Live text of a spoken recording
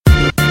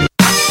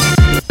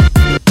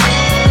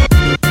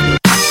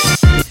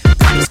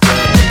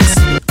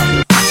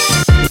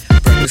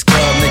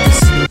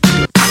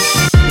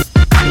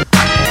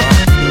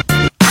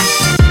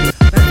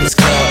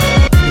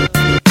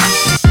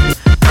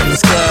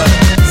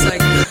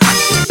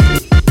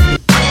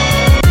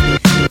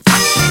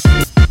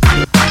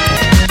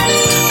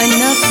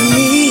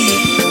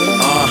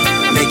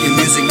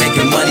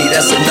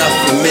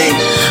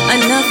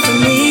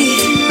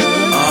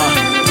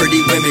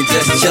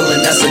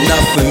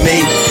enough for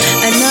me.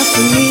 Enough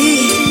for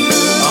me.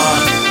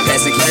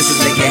 Passing classes,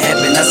 make it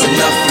happen, that's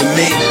enough for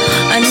me.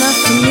 Enough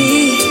for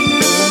me.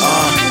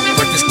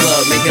 Breakfast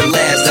club, make it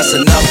last, that's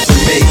enough for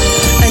me.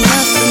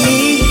 Enough for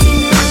me.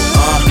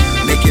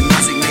 Making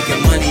music,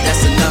 making money,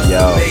 that's enough for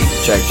me.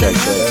 Check.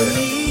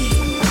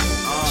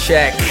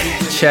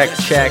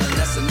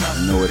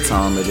 You know what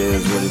time it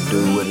is,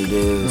 what it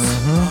is.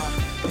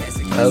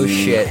 Oh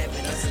shit.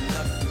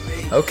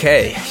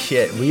 Okay,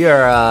 shit.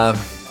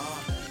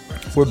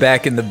 We're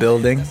back in the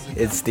building.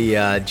 It's the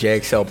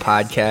JXL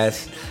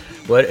Podcast.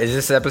 What is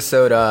this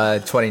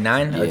episode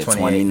 29 or 28?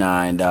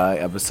 29, dog.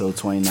 Episode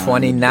 29.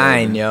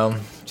 29, yo.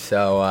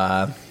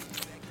 So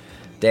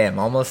damn,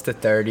 almost to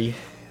 30.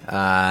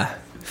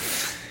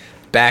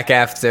 Back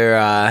after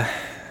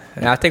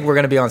I think we're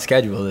gonna be on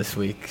schedule this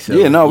week. So,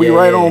 we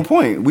right on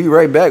point. We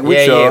right back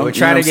with y'all. Yeah,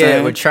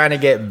 we're trying to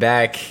get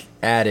back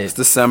at it. It's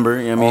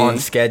December, you know what I mean? On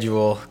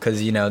schedule,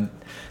 because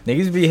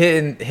niggas be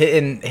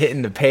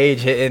hitting the page,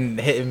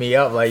 hitting me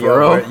up like,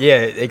 yo, yeah,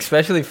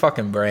 especially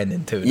fucking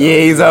Brandon too. Dog. Yeah,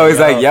 he's always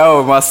like,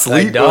 yo, my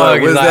sleep, like,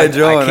 dog, where's that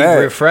joint? I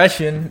keep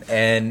refreshing,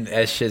 and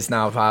that shit's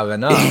not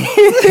popping up.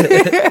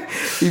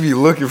 He be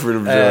looking for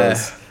them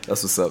joints.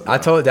 That's what's up.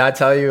 Did I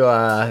tell you?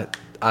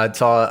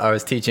 I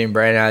was teaching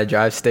Brandon how to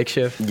drive stick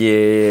shift.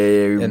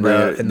 Yeah. In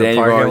the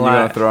parking lot. You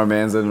gonna throw our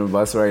mans under the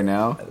bus right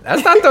now?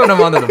 That's not throwing him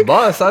under the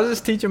bus. I was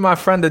just teaching my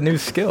friend a new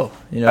skill.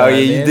 You know?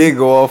 You did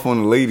go off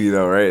on the lady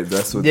though, right?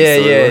 That's what. The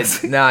story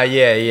was.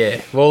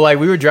 Yeah. Well, like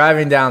we were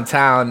driving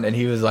downtown, and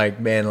he was like,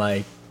 "Man,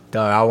 like,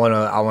 dog, I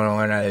wanna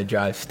learn how to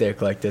drive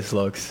stick. Like this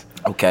looks."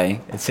 Okay.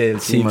 It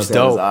seems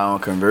dope. Eye on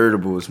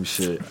convertible or some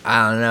shit.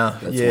 I don't know.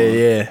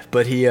 That's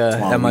But he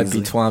that might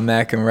be Twan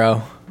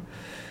McEnroe.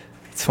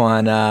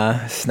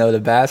 Twan Snow the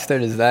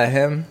Bastard, is that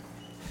him?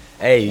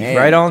 Hey, man.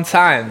 Right on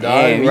time,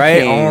 dog.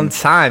 On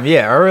time.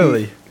 Yeah,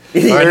 early.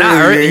 Or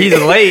not early.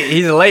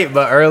 He's late,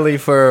 but early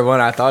for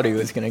when I thought he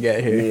was gonna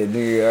get here. Yeah,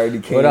 nigga already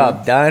came. What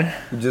up, Don?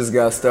 We just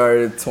got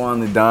started. Twan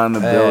the Don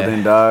in the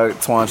building, dog.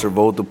 Twan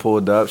Travolta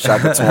pulled up.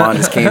 Shaka Twan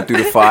just came through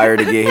the fire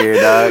to get here,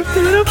 dog.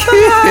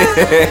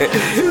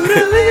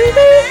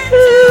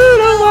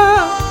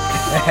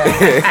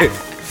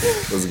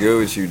 What's good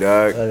with you,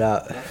 dog? What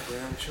up?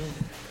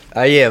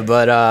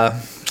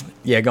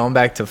 Going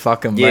back to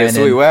fucking Brandon.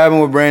 Yeah, sweet. What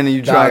happened with Brandon?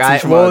 You tried to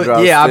teach him how to drive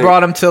stick? I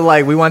brought him to,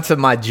 we went to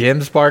my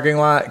gym's parking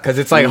lot, because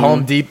it's,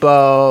 Home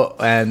Depot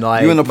and,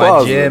 you in the my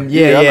plaza. gym.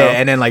 Yeah.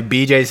 And then,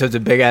 BJ's, so it's a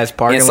big-ass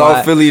parking lot. In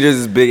South Philly, there's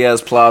this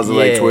big-ass plaza,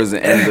 towards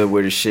the end of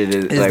where the shit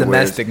is. It's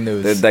domestic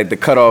news. The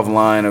cutoff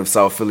line of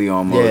South Philly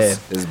almost. Yeah.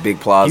 This big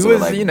plaza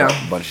with,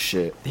 a bunch of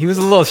shit. He was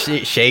a little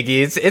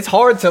shaky. It's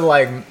hard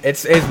to,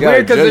 it's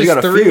weird because there's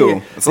three.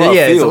 Feel. It's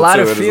a lot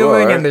of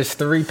feeling, and there's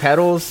 3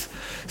 pedals.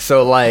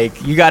 So,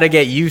 you got to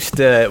get used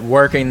to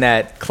working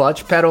that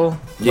clutch pedal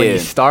when you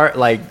start,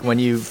 when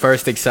you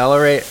first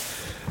accelerate.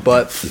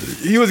 But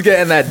he was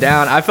getting that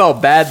down. I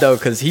felt bad, though,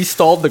 because he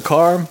stalled the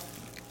car.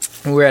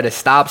 We were at a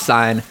stop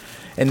sign,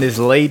 and this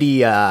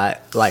lady,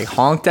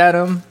 honked at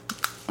him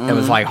and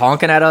was,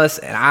 honking at us.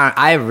 And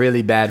I have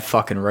really bad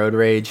fucking road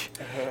rage.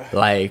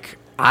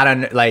 I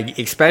don't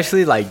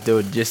especially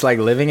dude, just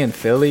living in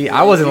Philly.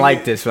 I wasn't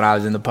like this when I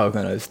was in the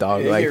Poconos,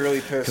 dog. Yeah, really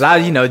pissed because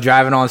I was,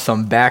 driving on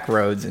some back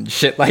roads and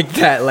shit like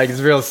that. It's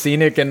real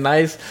scenic and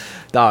nice,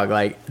 dog.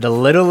 The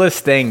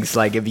littlest things.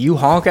 If you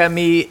honk at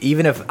me,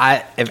 even if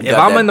I'm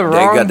in the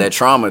wrong, you got that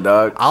trauma,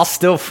 dog. I'll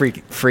still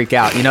freak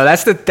out.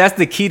 That's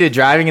the key to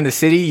driving in the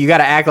city. You got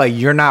to act like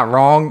you're not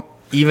wrong.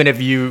 Even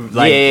if you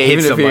hit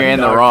even somebody, if you're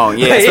in the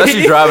wrong,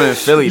 especially driving in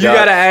Philly, you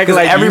gotta act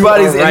like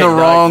everybody's in the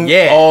wrong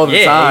all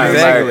the time.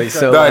 Exactly.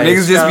 So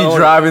niggas just be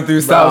driving through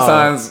stop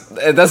signs.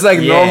 That's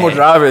normal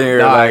driving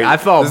here. I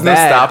felt there's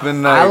bad. No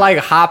stopping. I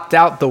hopped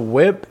out the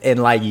whip and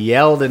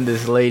yelled in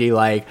this lady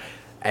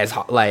as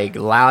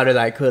loud as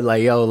I could,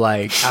 yo,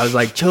 I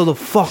was chill the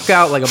fuck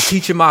out, I'm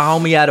teaching my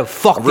homie how to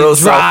fucking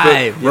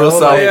drive, real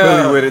South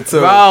Philly with it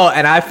too, bro.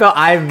 And I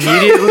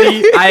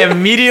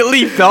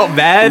immediately felt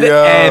bad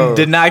and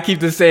did not keep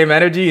the same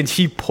energy, and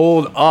she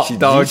pulled up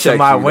to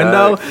my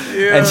window,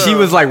 and she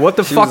was like, "What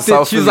the fuck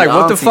did?" She was like,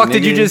 "What the fuck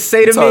did you just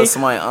say to me?"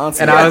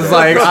 And I was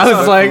like,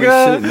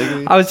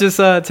 I was just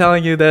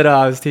telling you that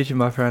I was teaching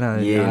my friend how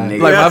to drive.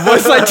 My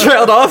voice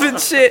trailed off and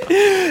shit,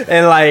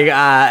 and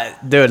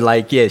dude,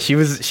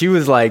 she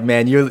was like,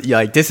 man, you're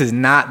this is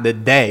not the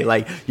day.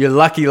 You're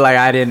lucky,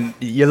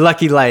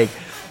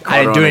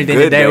 I didn't do anything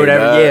today or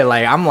whatever. Dog.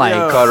 Yeah, I'm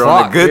caught her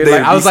on a good day.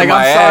 I was I'm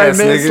sorry,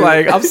 miss.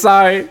 I'm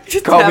sorry.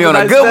 Called me on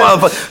a good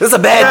motherfucker. This is a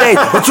bad day,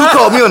 but you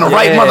called me on the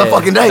right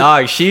motherfucking day.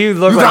 Dog, she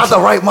looked got the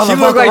right motherfucker. She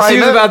looked like she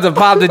was about to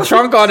pop the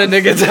trunk on a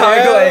nigga,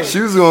 dog.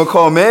 She was gonna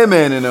call Man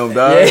in them,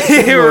 dog. Yeah, she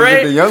was gonna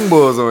get the young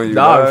boys on you,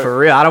 dog. For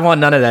real, I don't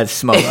want none of that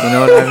smoke. You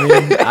know what I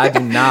mean? I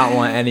do not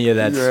want any of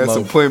that smoke.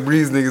 Some Point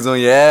Breeze niggas on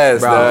your ass,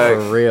 bro, dog.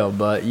 For real.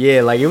 But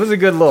yeah, it was a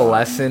good little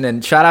lesson.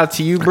 And shout out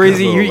to you,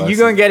 Breezy. You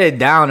gonna get it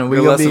down, and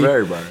we're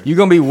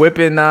gonna be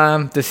whipping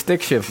the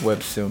stick shift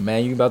whip soon,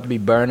 man. You about to be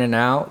burning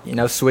out,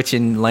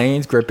 switching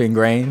lanes, gripping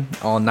grain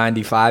on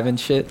 95 and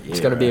shit. It's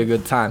gonna be a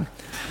good time.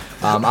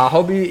 I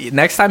hope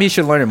next time he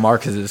should learn in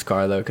Marcus's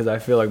car though, because I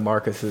feel like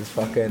Marcus's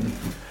fucking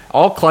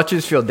all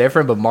clutches feel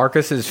different, but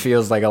Marcus's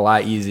feels like a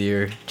lot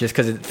easier just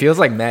because it feels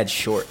like mad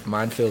short.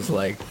 Mine feels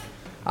like,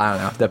 I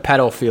don't know, the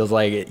pedal feels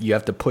like you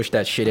have to push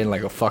that shit in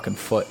like a fucking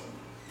foot.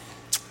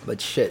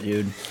 But shit,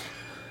 dude.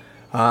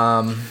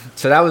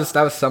 So that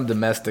was some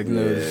domestic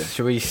news.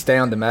 Should we stay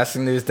on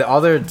domestic news? The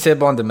other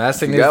tip on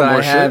domestic news that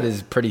I have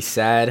is pretty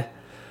sad.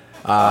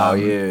 Oh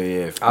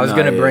yeah. I was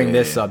gonna bring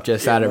this up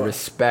just out of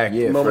respect.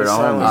 Yeah, for the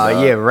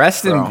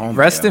homies.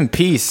 Rest in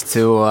peace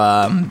to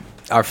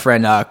our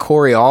friend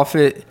Corey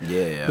Offit.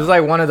 Yeah. He was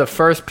like one of the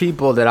first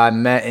people that I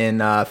met in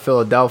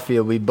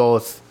Philadelphia. We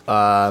both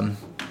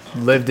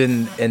lived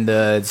in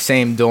the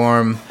same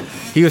dorm.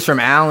 He was from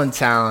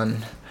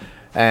Allentown,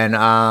 and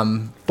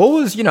Bull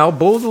was a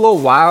little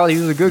wild. He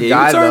was a good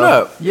guy. He turned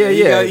though. up.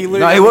 Yeah. He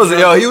wasn't.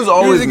 Yo, he was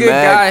always a good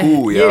mad guy.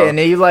 cool. Yo. Yeah, and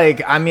he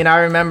I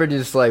remember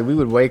just like we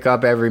would wake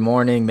up every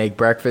morning, make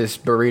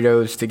breakfast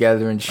burritos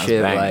together and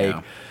shit.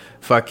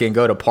 Fucking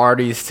go to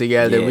parties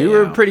together. Yeah, we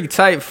were pretty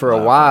tight for a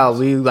while.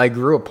 We like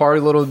grew apart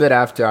a little bit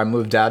after I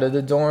moved out of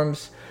the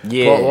dorms.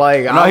 Yeah,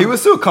 but he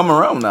was still coming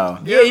around now.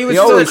 Yeah, he was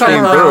still coming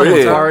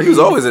around. He was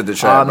always at the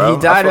trap, bro.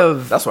 He died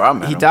that's where I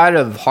met him. He died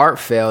of heart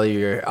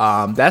failure.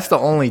 That's the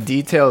only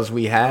details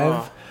we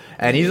have.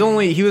 And he was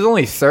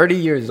only 30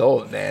 years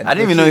old, man. I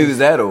didn't even know he was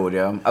that old,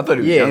 yo. I thought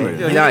he was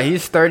younger. Yeah,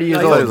 he's 30 years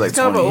old. He was like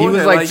 20. He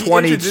was like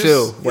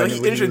 22.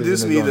 He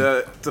introduced me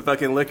to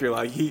fucking liquor.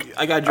 Like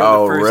I got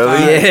drunk the first really?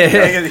 time.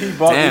 Yeah. He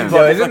bought Damn. me.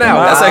 Isn't that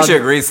wild? That's actually a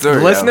great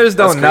story. Listeners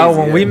don't know crazy,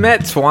 when we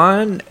met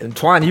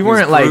Twan,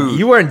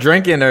 you weren't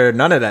drinking or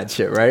none of that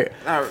shit, right?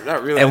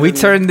 Not really. And we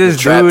turned this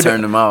dude.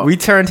 Turned him out. We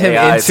turned him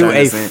into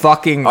a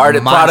fucking Art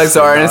products monster,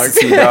 are an dog.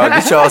 institute,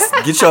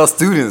 dog. Get y'all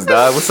students,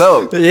 dog. What's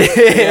up? Yeah.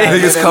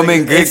 Niggas come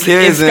in good kids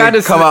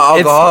and come out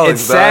alcoholics.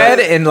 It's sad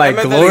and like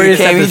glorious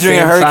at the He's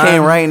drinking same Hurricane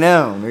time. right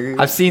now, nigga.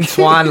 I've seen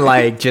Twan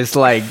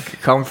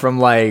come from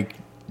like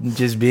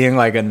just being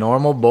like a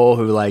normal bull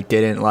who like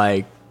didn't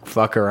like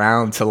fuck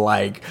around to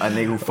like a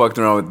nigga who fucked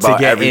around with to about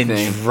get everything.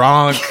 in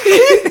drunk,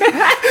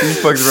 He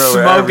fucked around with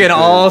smoking everything.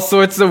 all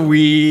sorts of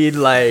weed,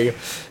 like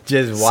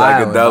just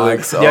wild.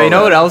 Psychedelics, Yo, you know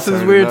all what that. else is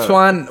Turn weird, it up.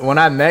 Twan? When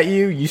I met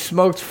you, you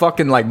smoked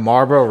fucking like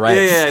Marlboro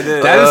Reds. Yeah, I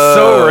did. That is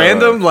so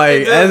random.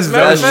 Like that's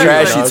That's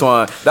trashy,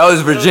 dog. Twan. That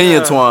was Virginia,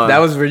 Twan. That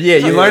was you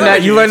learned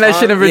that. You learned that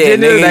shit in Yeah,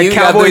 Virginia. nigga, That you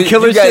got cowboy the-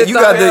 killer you got, shit. You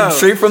got dog? the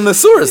straight from the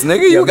source,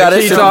 nigga. You got that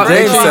make shit sure from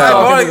you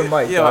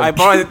talk- Jamestown. I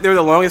bought it. They were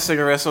the longest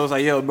cigarettes, so I was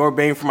like, yo, more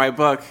bang for my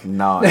buck.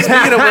 Nah.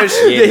 Speaking of which,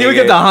 Yeah, he would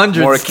get the hundreds.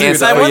 More too.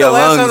 cancer like for one of your the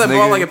last lungs, times I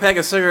bought nigga. like a pack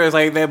of cigarettes,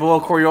 like that below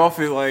Corey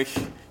Offit, like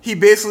he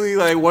basically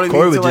like wanted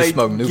Corey me to would just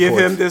like smoke give Newports.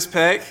 him this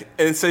pack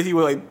and said he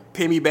would like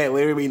pay me back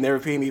later, but he never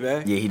paid me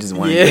back. Yeah, he just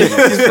wanted. Yeah,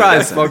 to he's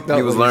probably fucked up.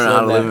 He was when learning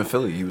how to said live that. in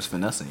Philly. He was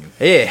finessing you.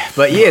 Yeah,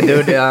 but yeah,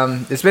 dude,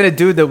 it's been a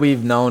dude that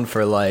we've known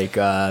for like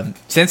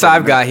since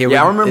I've got here.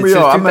 Yeah, I remember, it's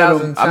yo. since I met him.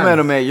 2010. I met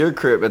him at your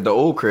crib, at the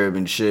old crib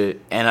and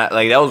shit. And that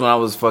was when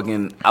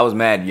I was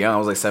mad young. I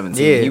was like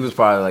 17. Yeah. He was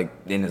probably like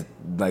in his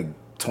like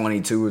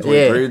 22 or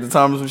 23 at the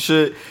time or some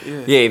shit.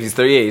 Yeah, if he's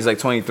 38, he's like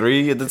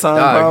 23 at the time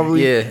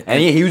probably. Yeah.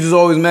 And he was just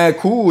always mad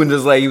cool and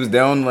just like he was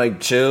down like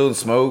chill,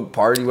 smoke,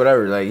 party,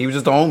 whatever. Like he was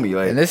just a homie.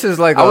 Like, And this is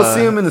like I would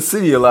see him in the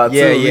city a lot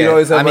Yeah, too. yeah. He'd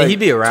always have I mean, like he'd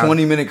be around.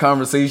 20-minute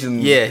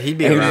conversations. Yeah, he'd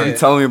be and around. He'd just be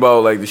telling me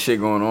about like the shit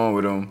going on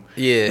with him.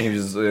 Yeah. And he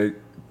was just like,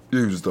 he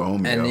was just a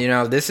homie. And yo. you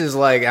know, this is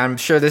like, I'm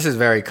sure this is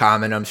very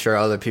common. I'm sure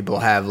other people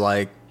have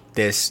like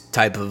this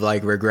type of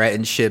like regret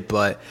and shit.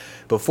 But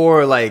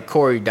before like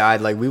Corey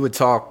died, like we would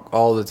talk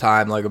all the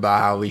time like about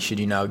how we should,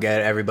 you know,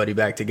 get everybody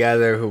back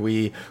together,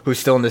 who's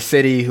still in the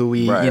city, who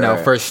we Right.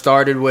 first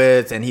started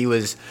with, and he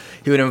would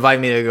invite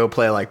me to go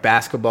play like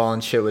basketball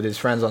and shit with his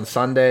friends on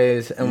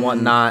Sundays and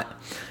whatnot.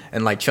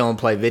 And like chill and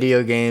play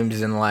video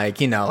games and like,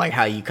 you know, like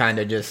how you kind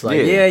of just like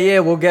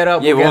we'll get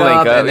up, Yeah, we'll get we'll up,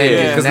 link up, and then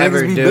yeah. just 'Cause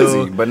never niggas be do.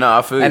 busy, but no,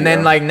 I feel you, And then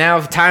yo. like now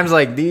times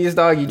like these,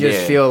 dog, you just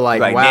Yeah. feel like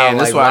wow, damn,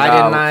 like this why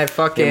gotta didn't I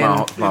fucking?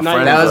 get my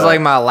friends That was up,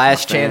 like my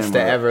last my chance fam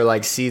to up. ever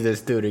like see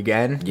this dude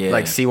again. Yeah.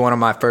 Like see one of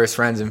my first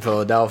friends in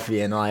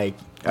Philadelphia and like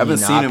I haven't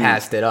seen I him.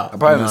 passed it up. I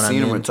probably you know haven't what seen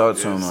I him or mean? talked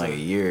to him in like a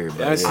year.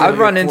 But I've seen I've him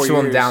run in 4 into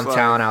him years,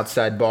 downtown like-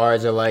 outside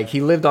bars or like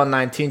he lived on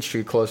 19th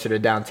Street closer to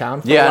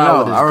downtown. For a yeah, I while know.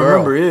 with his I girl.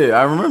 remember. Yeah,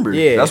 I remember.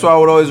 Yeah. That's why I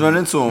would always run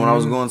into him when I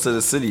was going to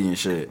the city and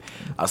shit.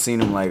 I seen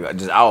him like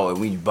just out and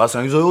we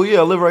busting. He's like, "Oh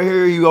yeah, I live right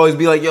here." He always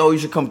be like, "Yo, you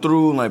should come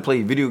through and like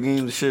play video games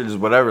and shit, just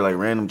whatever, like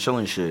random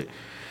chilling shit."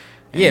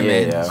 And Yeah,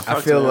 man. yeah.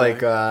 I feel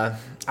like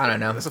I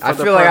don't know. That's a I fucked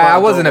up feel part like I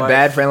about wasn't a adult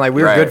bad life. friend. Like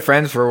we were Right. good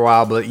friends for a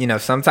while, but you know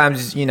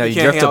sometimes you can't drift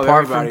hang out with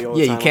apart everybody from all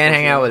the you time, can't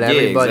hang out with Yeah,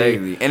 everybody.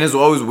 exactly. And it's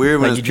always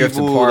weird when Like, it's you drift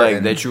people apart like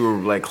and- that you were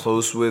like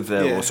close with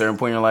at Yeah. a certain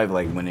point in your life,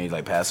 like when they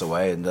like pass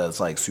away, and that's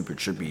like super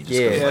trippy. Just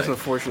Yeah. 'cause, Yeah, that's like,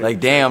 unfortunate. Like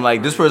damn,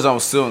 like this person I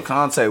was still in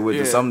contact with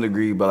to Yeah. some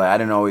degree, but like I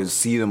didn't always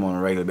see them on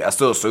a regular basis. I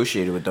still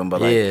associated with them,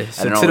 but like Yeah. I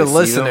So didn't to the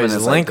always see them, and listeners,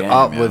 it's like, link damn,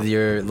 up yo. with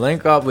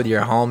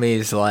your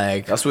homies.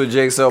 Like That's what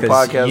JXL 'cause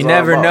Podcast. you is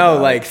never all about, know.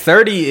 dog. Like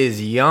 30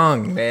 is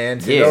young, man.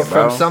 To Yeah, go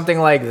from bro. something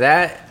like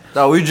that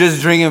No, we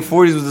just drinking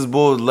 40s with this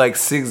bull like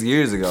 6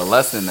 years ago.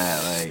 Less than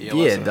that. Like,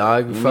 Yeah,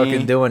 dog. You Fucking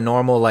mean? doing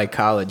normal like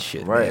college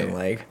shit, Right. man.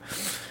 Like,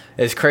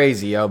 it's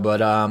crazy, yo.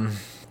 But other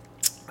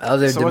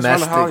So it's around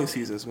the holiday domestic.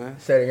 seasons, man.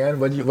 Say it again.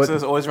 What you? What? So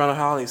it's always around the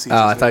holiday seasons.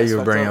 Oh, I man. thought It's you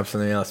were fucked bringing up. up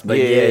something else. But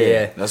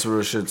yeah. That's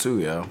real shit too,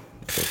 yo.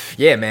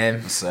 Yeah,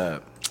 man. What's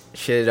up?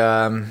 Shit, you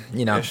know,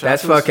 Yeah, shout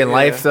that's out to fucking yeah.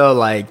 life though.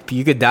 Like,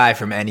 you could die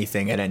from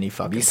anything at any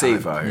fucking Be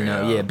safe time, out here, you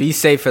know, yo. yeah, be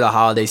safe for the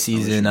holiday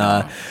season,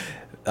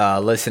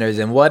 listeners.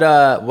 And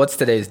what's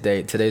today's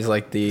date? Today's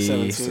like the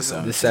 17th.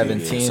 the December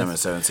 17th.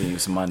 17th.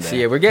 It's Monday. So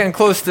yeah, we're getting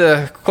close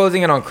to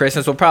closing in on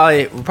Christmas. We'll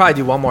probably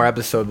do one more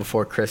episode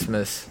before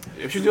Christmas.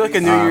 We should do like a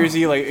New Year's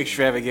Eve like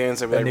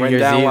extravaganza. Like New run Year's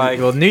down Eve. like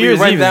Well, New we Year's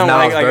run Eve is down,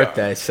 Niall's like,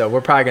 birthday, so we're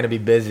probably gonna be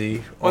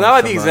busy. Well, on not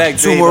like the some, exact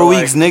Two day, more but,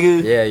 weeks, like,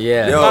 nigga.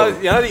 Yeah. Yo.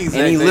 Not the exact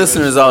Any day, but-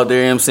 listeners out there,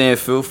 you know what I'm saying,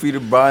 feel free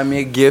to buy me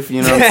a gift,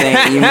 you know what I'm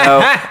saying?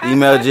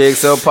 Email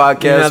JXL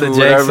Podcast Email or the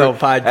whatever. JXL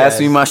Podcast. Ask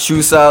me my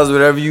shoe size,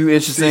 whatever you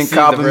interested in CC the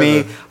copping me.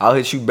 river. I'll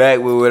hit you back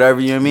with whatever,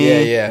 you know what I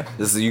mean? Yeah.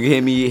 This is, you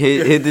can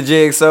hit the All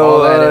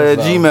JXL that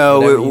info, Gmail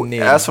whatever you with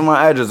need. ask for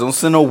my address. Don't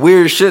send no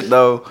weird shit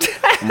though.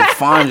 I'm gonna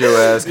find your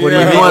ass. What do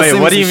you If mean? wanna Wait, send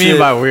me what do you some mean shit-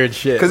 by weird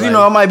shit? Cause you Like-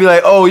 know I might be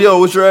like, oh yo,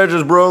 what's your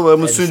address, bro? I'm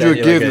gonna And send send you a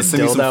you, gift like, and a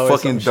send me some dildo or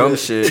fucking some dumb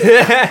shit.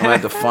 shit. I'm gonna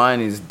have to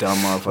find these dumb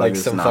motherfuckers. like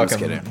some Nah, I'm just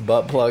fucking kidding.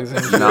 butt plugs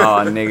and shit.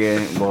 Nah,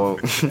 nigga. Well,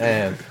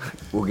 Man.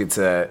 we'll get to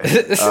that.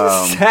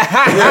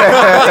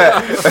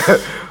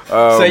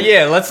 So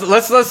yeah, let's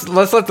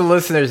let the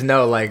listeners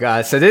know. Like,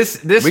 so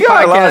this We podcast,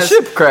 got a lot of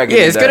shit cracking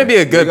Yeah, it's today. gonna be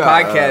a good We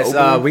got, podcast.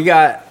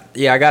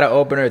 opener. I got an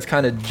opener. It's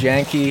kind of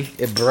janky.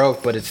 It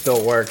broke, but it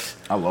still works.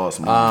 I lost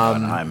money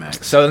on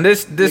IMAX. So in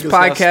this Niggas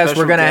got podcast, special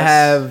we're gonna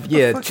guests.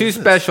 have two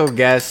special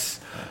guests.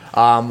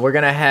 We're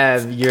gonna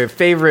have your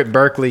favorite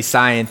Berkeley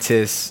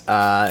scientist,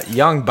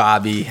 young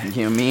Bobby, You know what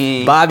I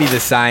mean? Bobby the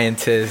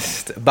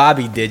scientist,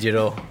 Bobby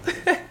Digital.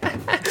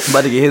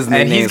 About to get his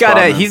name.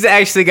 And he's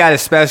actually got a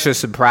special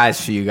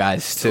surprise for you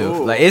guys too.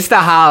 Ooh. Like, it's the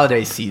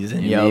holiday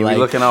season, Yeah, yo. we Like,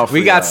 looking out for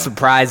we got y'all.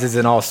 surprises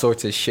and all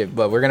sorts of shit,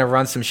 but we're gonna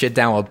run some shit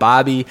down with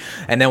Bobby,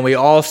 and then we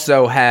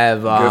also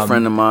have good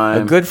friend of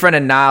mine. a good friend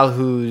of Niall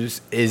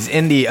is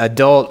in the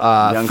adult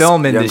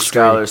film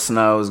industry. Skylar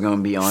Snow is gonna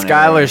be on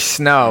Skylar it.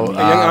 Snow, A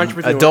young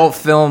entrepreneur. adult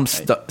film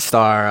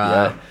star.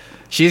 Yeah.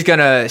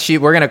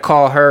 We're gonna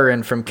call her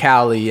in from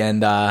Cali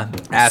and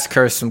ask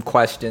her some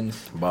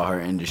questions About her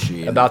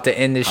industry. and about the how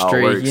it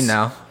industry. works. You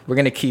know, we're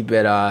gonna keep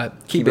it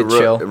real,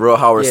 chill. Real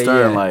Howard Yeah,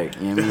 Stern, yeah.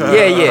 like, you know what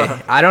I mean? Yeah.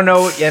 I don't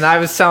know, and I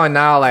was telling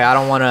now, like, I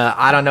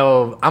don't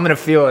know. I'm gonna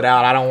feel it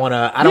out. I don't want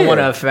to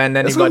Yeah. offend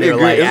It's gonna anybody be a or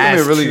great- like it's gonna be a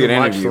ask really too good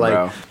much. interview, Like,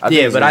 bro. I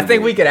think it's but I gonna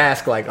think be- we could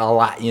ask like a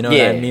lot. You know what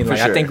Yeah, I mean? for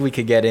Like, I sure. think we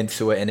could get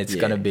into it, and it's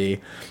Yeah. gonna be,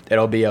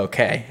 it'll be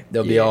okay.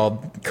 They'll be Yeah.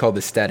 all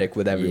copacetic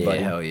with everybody.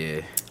 Yeah, hell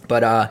yeah.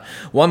 But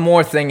one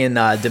more thing in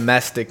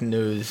domestic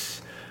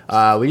news.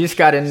 We just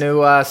got a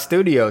new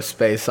studio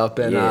space up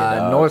in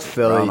dog. North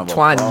Philly. Round of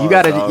Twine, applause, you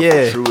got to, dog,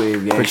 yeah. for True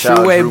Wave gang. For Shout out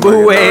True Wave, True Boo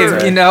Wave, Wave,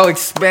 dog. you know,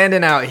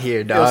 expanding out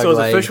here, dog. Yo, so it's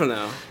like, official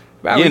now.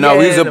 bro, Yeah, no, we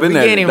was getting- up in we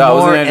there. getting Dog,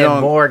 was more in that and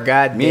joint. more Me and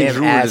goddamn Drew were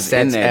just in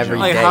assets that every joint.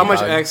 Like, day, how much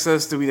dog.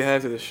 access do we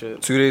have to this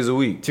shit? 2 days a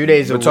week. 2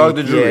 days a But talk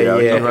week. to Drew. Yeah,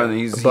 Yeah, yeah.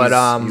 He's, But,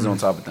 he's on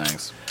top of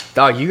things.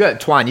 Dog, you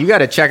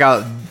got check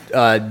out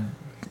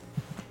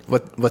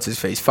what's his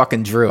face?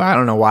 Fucking Drew. I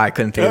don't know why I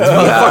couldn't think of this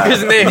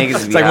motherfucker's name. Niggas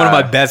It's be like one of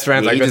my high. best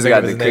friends. Yeah, I he couldn't just think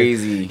got of his the name.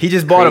 crazy- He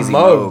just bought a crazy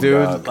mug, mug,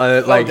 dude.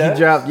 dog. Like, that? he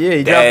dropped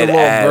the Dead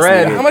little ass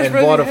bread nigga. How much and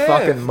bread bought a did he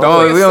fucking have? mug.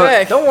 Dog, we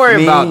don't- Don't worry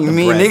me- about the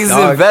me bread, niggas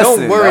dog. investing,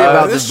 Don't worry dog.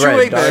 about This the bread, True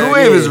Wave dog. bag. True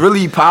Wave is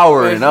really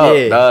powering up,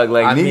 Yeah. dog.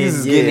 Like, I niggas mean,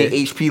 is yeah. getting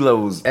HP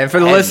lows. And for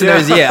the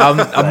listeners, a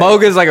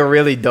Moog is like a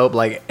really dope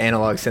like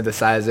analog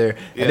synthesizer.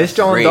 Yeah, And this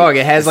joint, great. dog,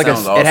 it has It like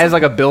sounds it has awesome.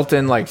 like a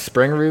built-in like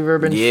spring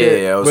reverb and Yeah, shit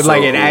it was with so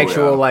like an cool,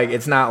 actual yeah. like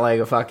it's not like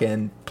a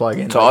fucking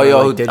plug-in. To like, all y'all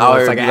like who digital, out it's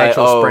here like be an like,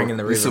 actual oh, spring in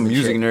the we reverb. some and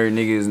music shit. nerd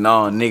niggas.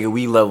 Nah, nigga,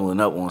 we leveling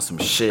up on some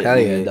shit. Hell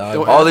yeah, nigga.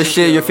 dog. All this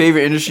shit your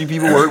favorite industry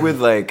people work with,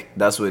 like,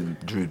 that's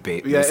what Drew's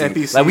bait. We got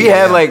NPC, Like, we yeah.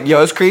 have, like,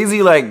 yo, it's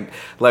crazy, like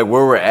where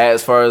we're at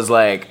as far as,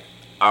 like,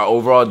 our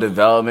overall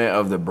development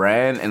of the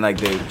brand and, like,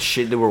 the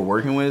shit that we're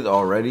working with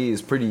already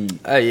is pretty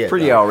Yeah,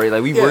 pretty dog. outrageous.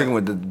 Like, we Yeah. working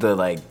with the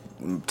like,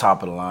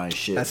 top of the line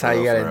shit. That's for how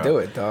you real, gotta for do real.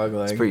 it, dog.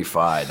 Like, It's pretty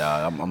fire,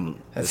 dog.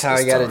 That's how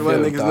you gotta We let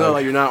do it, niggas dog. know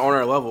like you're not on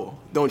our level.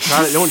 Don't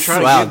try to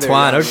wow, get there.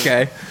 Twan, yo.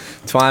 okay.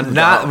 Twan,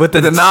 not with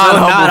the, the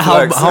non-humble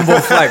flex. humble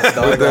flex,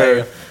 dog. With the-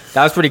 Like,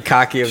 that was pretty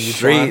cocky of you,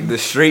 Straight, Twan. the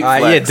straight Yeah,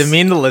 flex.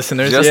 demean the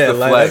listeners. Just yeah, the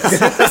like, flex.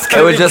 that's It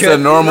gonna was be just good.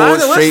 a normal Not even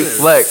the straight listeners.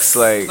 flex.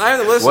 Like, Not even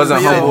the listeners, wasn't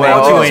but yeah, humble man, at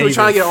you all. ain't even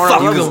trying to get on our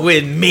fucking level.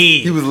 with me.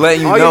 He was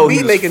letting you All know you he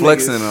beat was making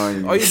flexing niggas. on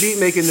you. All you beat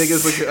making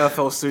niggas with your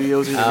FL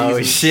Studios and your Oh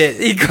Yeezys. shit,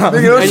 he come.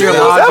 Nigga, don't And you your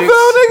know Logics.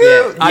 FL,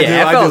 nigga? I do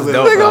FL's live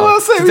dope, it. Nigga, bro. what I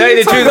say, To we tell you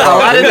the talking truth, a about?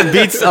 lot of the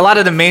beats, a lot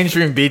of the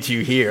mainstream beats you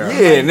hear. Yeah,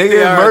 They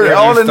nigga, are murder.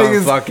 All the used on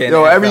niggas, fucking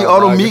yo, every FL,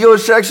 all the dog. Migos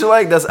section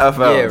like that's FL.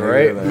 Yeah, nigga.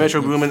 right. Like,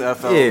 Metro Boomin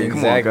FL. Yeah,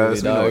 come on, Exactly,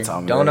 guys. We know what dog.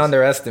 time it Don't is.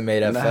 underestimate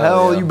FL. The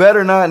hell, yo. you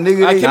better not,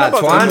 nigga. I They- can't Nah,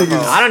 about Twan, them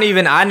niggas. I don't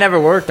even. I never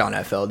worked on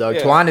FL, dog.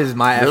 Yeah. Twan is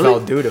my Really? FL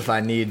dude if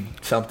I need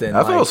something. FL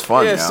was like,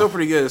 fun, Yeah, it's yeah. still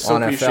pretty good. It's still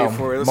on pretty FL.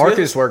 straightforward. It's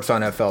Marcus works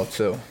on FL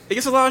too. good. It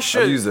gets a lot of I've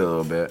shit. used it a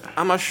little bit.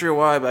 I'm not sure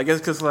why, but I guess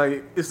because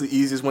like it's the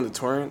easiest one to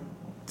torrent.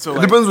 So It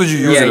like, depends what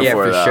you're using it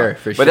for. for though. sure,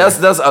 for But sure.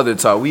 that's other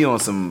talk. We on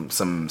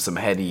some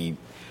heady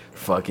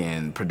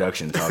fucking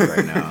production talk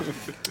right now.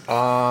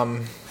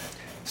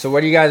 So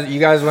what do you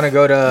guys want to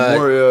go to?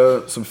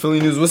 More some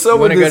Philly news. What's up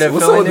with wanna go this? to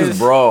What's Philly up with news? this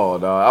brawl,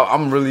 dog?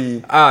 I'm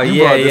really. Oh, you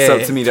yeah, brought this yeah.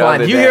 up to me the Twan,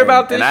 other you day, hear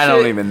about this and I shit?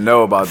 don't even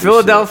know about this.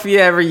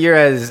 Philadelphia every year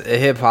has a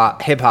hip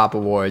hop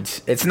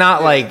awards. It's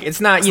not like you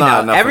not know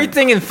nothing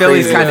everything in Philly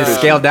is crazy kind of official.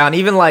 scaled down.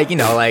 Even like you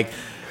know like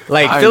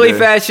Kinda. Philly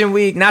Fashion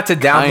Week. Not to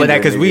downplay Kinda, that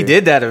because we nigga.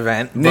 did that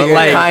event, but Nigga,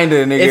 like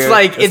kinda, nigga. it's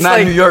like It's not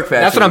like New York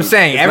Fashion That's what I'm Week.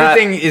 saying. It's not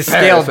Everything is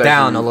Paris scaled Fashion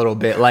down Week. a little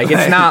bit. Like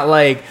it's not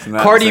like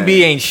not Cardi the B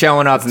same. ain't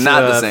showing up It's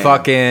not the to same.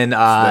 fucking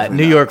definitely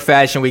New not. York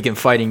Fashion Week and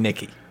fighting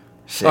Nicki.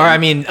 Shit. Or I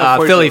mean Philly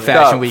Unfortunately.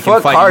 Fashion Dog, Week fuck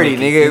and fighting Cardi,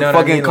 Nicki. nigga. You know what I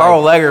Fucking mean?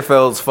 Karl Like,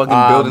 Lagerfeld's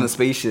fucking building a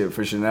spaceship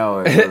for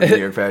Chanel at New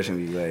York Fashion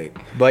Week. Like,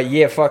 But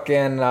yeah,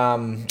 fucking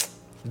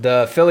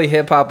the Philly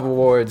Hip Hop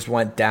Awards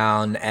went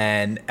down,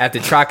 and at the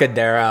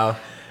Trocadero,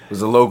 it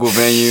was a local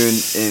venue.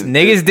 And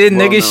niggas did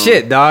well nigga known.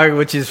 shit, dog,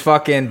 which is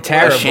fucking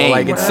terrible. shame,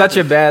 Like it's man. such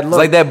a bad look.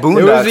 like that It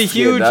Boondocks was a skit,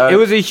 huge. dog. It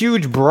was a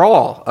huge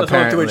brawl. let's go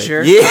through Apparently, a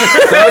chair.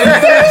 Yeah.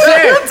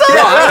 Yo,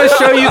 I'm gonna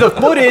show you the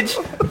footage.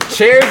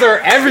 Chairs are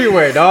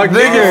everywhere, dog.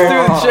 Niggas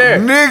through the chair.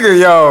 Nigga,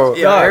 yo.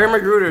 Yeah, Aaron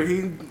Magruder,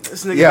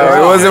 this nigga.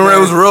 Yo, it wasn't. It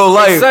was real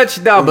life.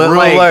 Such no, but Real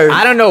like life.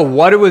 I don't know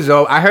what it was.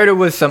 I heard it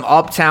was some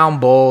Uptown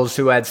Bulls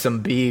who had some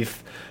beef.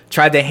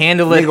 Tried to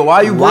handle it. Nigga,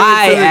 why you bring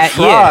it to the at-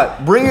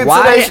 trot? Bring it to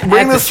Why that.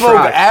 Bring at the smoke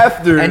trot?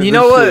 after. And you the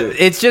know what?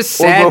 shit. It's just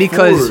Or sad before.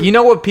 because you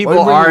know what people Why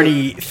you bring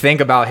already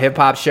think about hip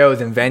hop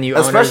shows and venue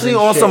owners Especially and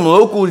on shit. some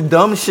local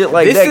dumb shit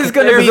like This that. is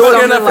gonna be It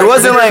wasn't something like- like it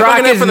wasn't like- Rock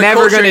looking is for the never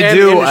culture gonna and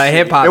do the a industry.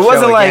 hip hop. It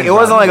wasn't show like again, it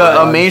wasn't bro.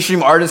 like a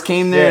mainstream artist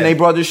came there and Yeah. they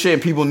brought this shit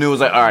and people knew it was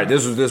like, all right,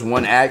 this was this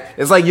one act.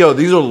 It's like, yo,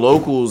 these are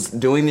locals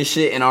doing this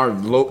shit in our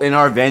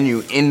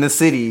venue in the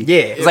city. Yeah,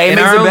 it's like it in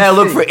makes our a own bad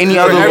look city. for any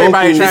Yeah, other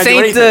everybody local.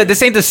 trying to do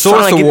This ain't the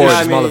Source Trying to get Awards,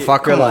 this- motherfucker.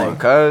 Come Like, on,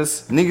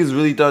 cuz niggas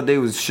really thought they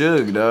was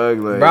Suge, dog.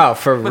 Like, bro,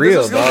 for But real,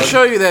 this is going dog. to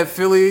show you that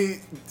Philly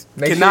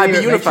cannot be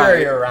Make sure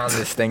unified. you're around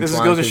this thing. This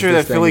Twan, goes to 'cause show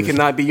this that Philly thing is-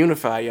 cannot be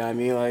unified. Yeah, I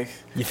mean, like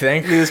You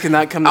think? niggas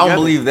cannot come I together.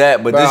 don't believe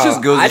that, but this Bro,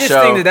 just goes to I just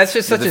show think that that's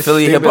just such the a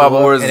Philly stupid Hip Hop look,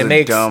 Awards and is it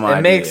makes a dumb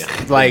idea.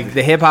 makes like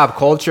the hip hop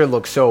culture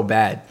look so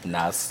bad.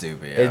 Not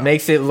stupid. It yo.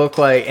 makes it look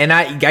like, and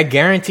I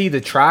guarantee the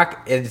Troc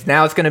is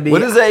now it's gonna be.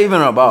 What is that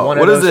even about? one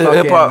of What is those the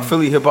hip hop fucking-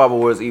 Philly Hip Hop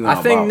Awards even I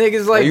about? think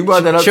niggas like you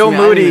brought that up Chill to me,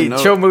 I didn't even Moody. know.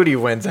 Chill Moody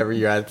wins every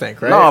year, I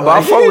think. Right? No, but I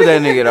Like- fuck with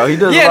that nigga though. He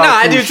does. Yeah, a lot no, of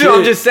I cool do too. I'm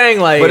shit. just saying,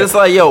 like, But it's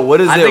like, yo, what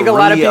is I it think a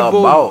lot of really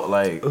people about?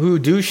 Like, who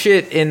do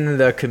shit in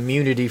the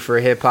community for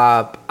hip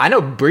hop. I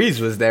know Breeze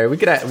was there. We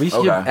should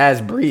Okay.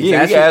 ask Breeze.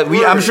 yeah, Ask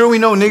I'm sure we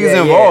know niggas Yeah,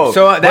 yeah. involved.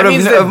 So that But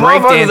means if that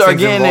motherfuckers are breakdancing's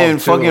getting in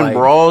involved too, fucking like-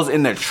 brawls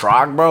in the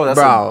Troc, bro, that's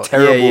Bro, a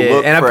terrible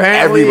look and for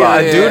apparently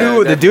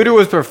everybody. the dude who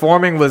was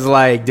performing was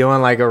like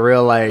doing like a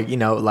real like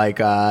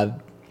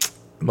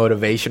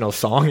motivational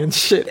song and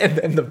shit, and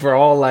then the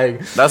brawl like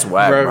That's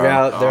whack, broke bro.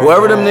 out there.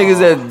 Whoever them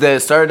niggas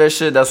that started that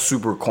shit, that's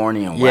super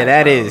corny and Yeah, whack,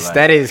 that bro. is- Like,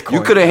 that is You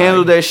corny, could have dog.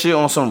 handled that shit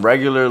on some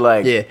regular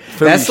like. Yeah,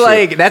 Philly that's shit.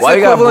 like that's Why the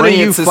you gotta equivalent of bring it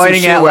you to some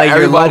fighting shit at where like your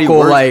everybody local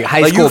works? like high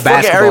Like, school you fucking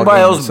basketball everybody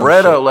game or else some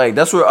bread shit. up. Like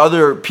that's where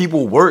other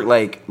people work.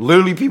 Like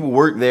literally people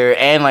work there,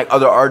 and like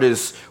other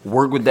artists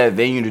work with that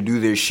venue to do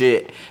their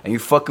shit. And you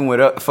fucking it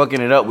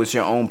up with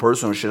your own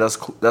personal shit.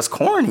 That's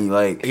corny.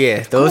 Like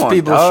Yeah, those come on,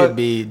 people dog. should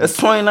be. That's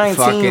 2019,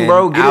 fucking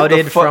bro. Get outed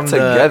it the fuck from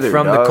together,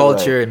 the dog.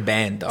 culture Like, and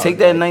band. Dog. take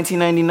that Like,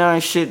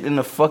 1999 shit in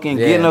the fucking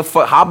Yeah.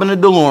 hop in the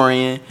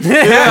DeLorean,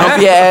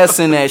 dump your ass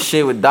in that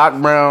shit with Doc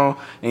Brown,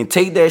 and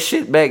take that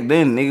shit back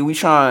then, nigga. We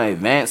trying to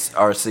advance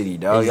our city,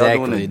 dog. Y'all doing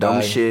Exactly, the dumb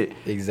dog. shit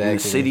Exactly. in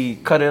the city.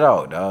 Cut it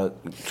out, dog.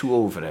 Too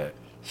old for that.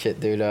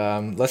 Shit, dude.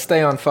 Let's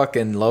stay on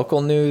fucking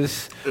local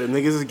news. The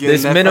niggas is getting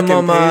This that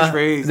minimum, fucking page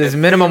raise, this that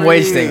minimum pay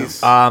wage thing.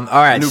 raise. All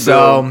right, A new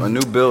so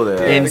bill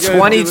there. in they gotta do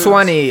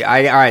 2020, all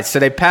right, so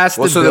they passed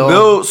Well, the so bill. the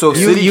bill, so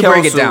you, city you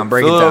council, break it down.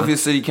 Break it Philadelphia down.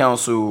 City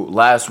Council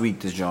last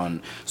week, this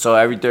John. So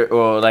every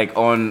like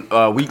on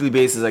a weekly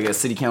basis, I guess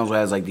city council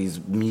has like these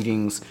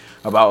meetings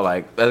about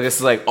like I guess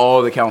it's like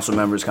all the council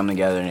members come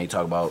together and they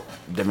talk about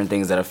different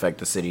things that affect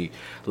the city.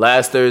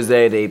 Last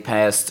Thursday, they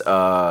passed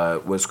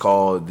what's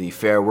called the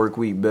Fair Work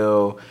Week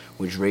bill,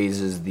 which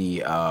raises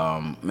the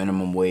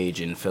minimum wage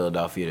in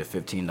Philadelphia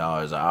to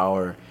 $15 an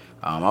hour.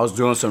 I was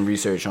doing some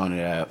research on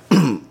it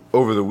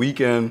over the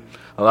weekend.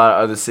 A lot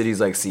of other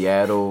cities like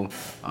Seattle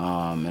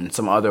and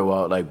some other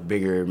like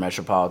bigger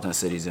metropolitan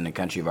cities in the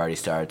country have already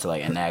started to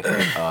like enact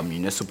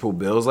municipal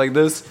bills like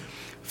this.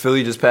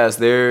 Philly just passed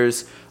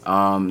theirs.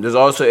 There's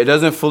also it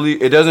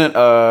doesn't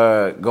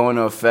go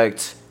into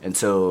effect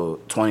until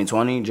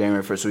 2020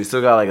 January 1st. So we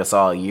still got like a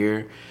solid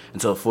year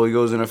until it fully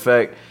goes into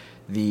effect.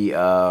 The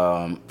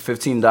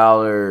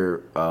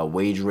 $15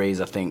 wage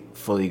raise, I think,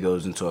 fully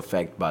goes into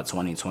effect by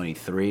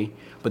 2023.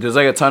 But there's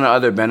like a ton of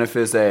other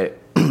benefits that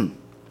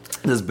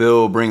this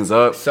bill brings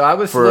up. So I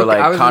was for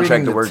reading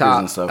contracted the workers top.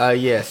 and stuff.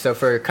 Yeah, so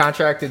for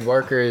contracted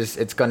workers,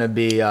 it's gonna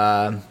be.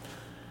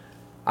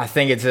 I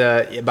think it's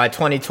by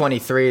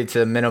 2023, it's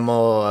a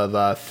minimal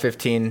of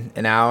 15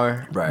 an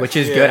hour, Right. which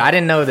is Yeah. good. I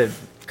didn't know that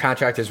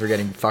contractors were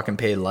getting fucking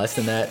paid less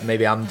than that.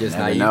 Maybe I'm just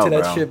Never naive know, to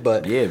that bro. shit,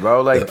 but yeah,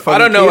 bro. Like I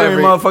don't know.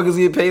 Every motherfuckers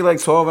get paid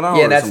like 12 an hour.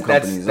 Yeah, in that's some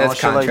companies, that's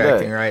shit like that.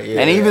 contracting, right?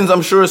 Yeah, and yeah. even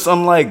I'm sure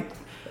some like.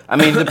 I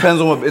mean, it depends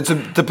on what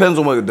depends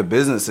on what the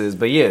business is,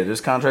 but yeah,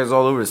 there's contracts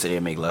all over the city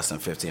that make less than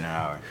 15 an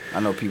hour. I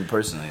know people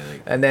personally.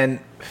 Like, and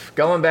then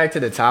going back to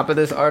the top of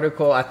this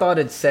article, I thought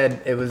it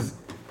said there's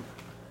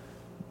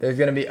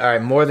gonna be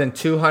more than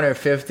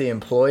 250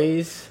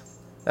 employees.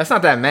 That's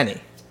not that many.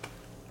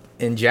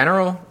 In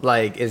general,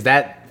 like, is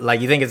that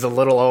like you think it's a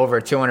little over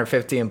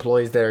 250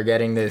 employees that are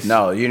getting this?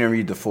 no, you didn't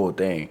read the full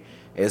thing.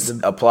 It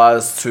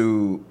applies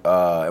to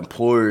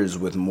employers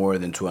with more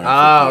than 250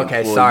 Oh, okay.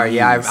 employees. Sorry.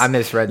 Yeah, I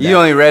misread that. You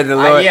only read the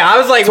lower. I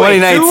was like, wait,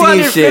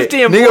 2019 shit.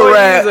 250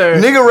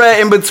 employees Nigga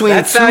read in between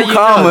That's two how you know,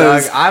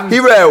 commas. dog. He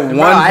read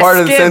one part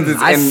of the skimmed.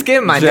 sentence I and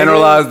skimmed, my nigga.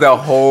 generalized the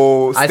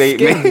whole I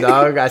statement. skimmed,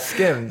 dog. I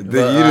skimmed. You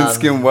But, didn't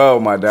skim well,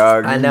 my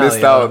dog. I You know, missed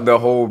yo. out the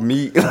whole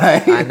meat.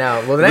 Like, I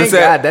know. Well, thank listen,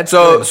 God. That's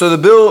so. good.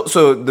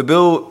 So the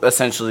bill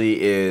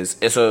essentially is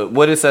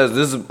what it says.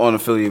 This is on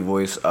Affiliate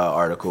Voice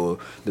article.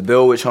 The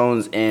bill, which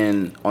hones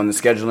in on the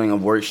scheduling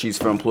of worksheets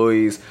for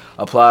employees,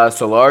 applies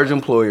to large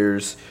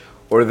employers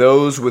or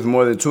those with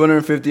more than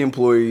 250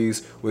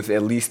 employees with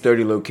at least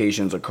 30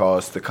 locations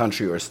across the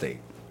country or state,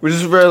 which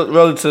is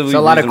relatively. So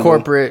a lot of reasonable.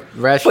 corporate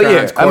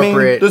restaurants, But yeah, I mean,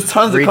 corporate there's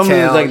tons retail, of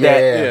companies like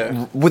that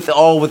yeah.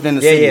 within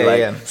the city. yeah, like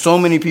yeah. so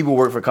many people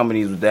work for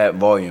companies with that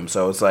volume.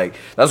 So it's like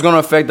that's going to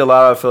affect a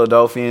lot of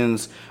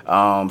Philadelphians.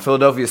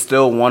 Philadelphia is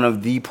still one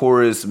of the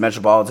poorest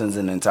metropolitans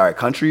in the entire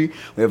country.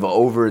 We have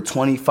over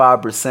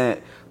 25%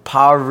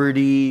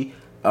 poverty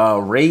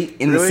rate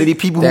in the Really? city.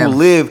 People Damn. who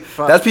live,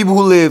 Fuck. that's people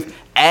who live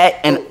at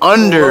and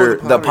under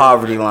the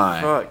poverty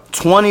line. Fuck.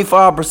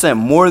 25%,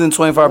 more than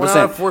 25%. 1 out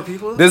of 4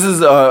 people? This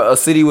is a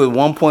city with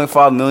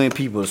 1.5 million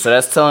people. So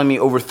that's telling me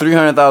over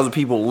 300,000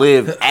 people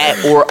live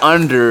at or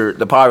under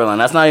the poverty line.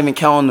 That's not even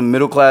counting the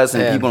middle class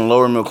and Yeah. people in the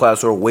lower middle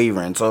class who are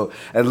wavering. So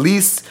at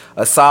least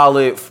a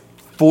solid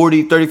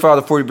 35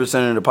 to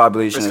 40% of the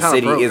population It's in the kinda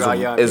city broke, is,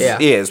 yeah. is, Yeah.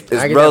 is, I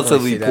is can relatively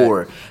definitely see that.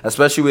 poor,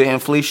 especially with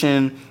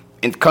inflation.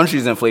 In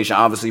countries, inflation,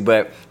 obviously,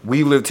 but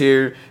we lived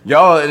here.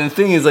 Y'all, and the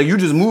thing is, like, you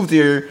just moved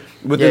here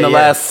within Yeah, the yeah.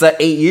 last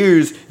 8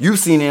 years. You've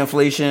seen the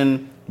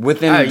inflation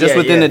within Oh, just yeah,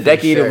 within yeah, the for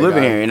decade sure, of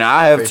living dog. here, and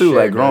I have For too,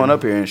 sure, like growing dog.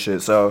 up here and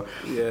shit. So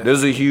Yeah.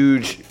 there's a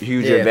huge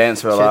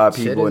advance for a lot of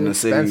people in the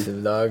city.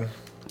 Expensive, dog.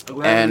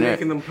 And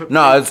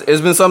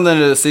it's been something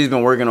that the city's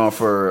been working on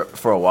for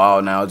a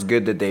while now. It's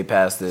good that they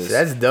passed this.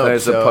 That's dope.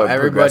 It's a So everybody,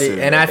 progressive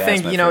and I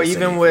think advancement you know, for the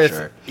city, even for with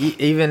sure.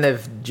 even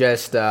if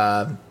just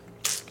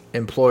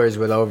employers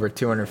with over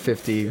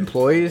 250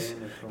 employees.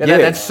 Yeah,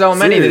 That's so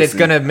many that it's seriously.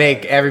 gonna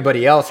make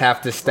everybody else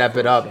have to step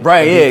it up.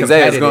 Right? and be Yeah,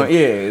 exactly.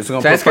 competitive. It's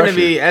going So to that's put gonna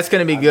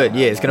pressure. be good.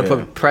 Yeah, it's gonna Yeah.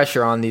 put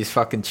pressure on these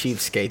fucking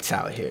cheapskates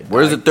out here.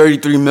 Where's the dog.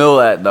 33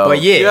 mil at though?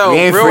 But yeah, Yo, we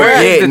ain't real where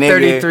forget, is the nigga.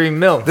 33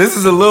 mil? This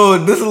is a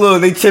little.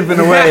 They chipping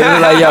away. They're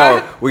like,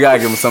 yo, we gotta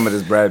give them some of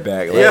this bread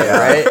back. Like, Yeah,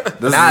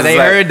 right. this Nah, is they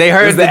like- heard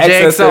this is the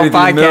excess JXL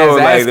 33 mil, podcast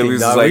like, asking, that we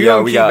was dog. just like, We yo,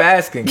 gonna we keep got.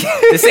 asking.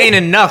 This ain't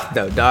enough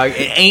though, dog.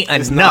 It ain't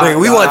enough. Nigga,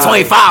 we want dog.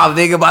 25,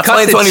 nigga. By Cut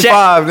the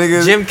 2025, check.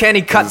 nigga. Jim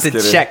Kenny cut Just the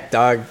kidding. check,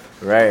 dog.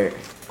 Right.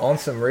 On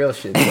some real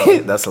shit.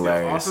 Dog. That's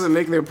hilarious. Also, they're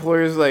making their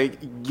employers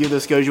like give the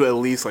schedule at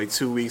least like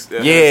 2 weeks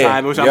at a Yeah,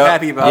 time, which I'm yup.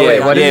 happy about. Oh, wait,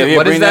 Like, what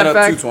is bring that up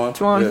fact, too, Twan.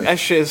 Twan? Yeah. that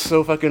shit is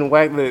so fucking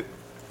whack that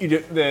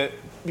that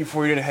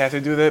before you didn't have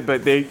to do that,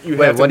 but you Wait,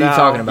 have to what are you now-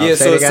 talking about? Yeah,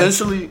 Say so it again.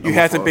 essentially, You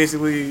have to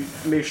basically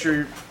make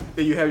sure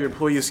that you have your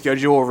employee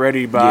schedule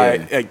ready by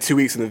Yeah. like 2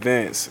 weeks in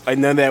advance. Like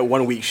none of that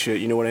 1 week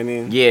shit. You know what I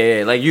mean?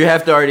 Yeah, like you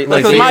have to already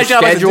Like, So my your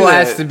job is to schedule do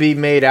has that. to be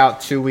made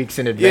out 2 weeks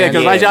in Yeah, advance.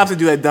 because my job is to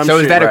do that dumb So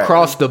shit. is that right.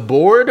 across the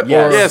board?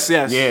 Yes. Or?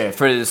 Yes. Yeah,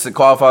 for this, it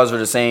qualifies for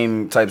the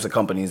same types of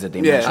companies that they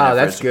Yeah. mentioned. Oh, at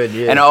that's first. good,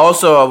 yeah. And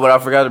also, what I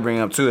forgot to bring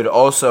up too, it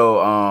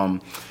also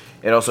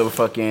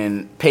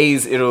fucking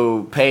pays.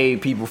 It'll pay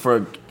people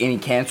for any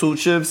canceled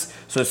shifts.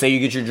 So say you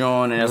get your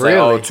drone and it's like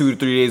Really? 2 to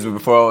 3 days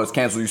before it's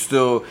canceled, you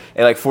still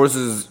it like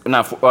forces it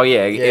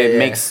yeah.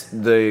 makes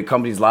the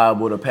companies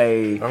liable to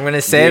pay. I'm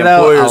gonna say the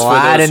though, a employers for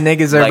lot those, of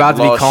niggas are like, about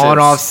to be lost calling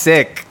shifts. off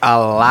sick. A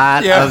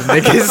lot Yeah. of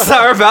niggas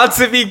are about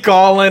to be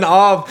calling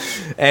off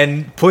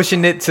and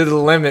pushing it to the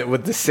limit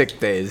with the sick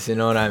days. You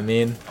know what I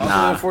mean? Also,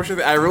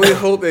 unfortunately, I really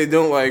hope they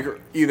don't like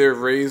either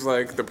raise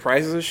like the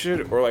prices of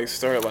shit or like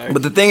start like.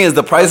 But the thing is,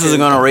 the prices are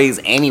gonna raise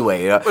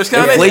anyway. Which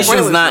kinda makes it Inflation's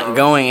pointless, not though.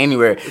 going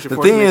anywhere. Which, of The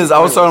course, thing makes is, it I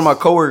was talking to my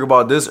pointless. coworker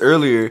about this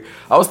earlier.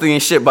 I was thinking,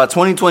 shit, by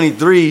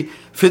 2023,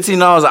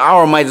 $15 an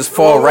hour might just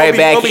fall Well, right won't be-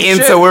 back won't be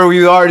into shit. where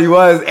we already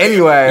was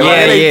anyway. Yeah, Like,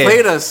 and they yeah.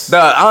 played us.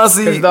 dog,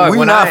 honestly, 'Cause, dog, we're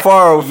when not I-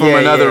 far from yeah,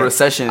 another yeah.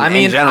 recession. I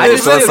mean, in general. I I just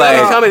just so said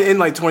it's it's like, coming in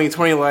like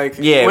 2020. Like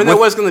Yeah, when with- that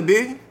was gonna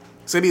be,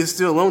 so maybe it's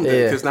still alone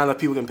Yeah. because not enough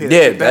people can pay. that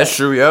yeah, shit back. that's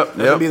true. Yep,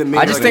 That's gonna be the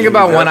main I just like, think yeah,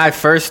 about yeah. when I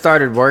first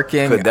started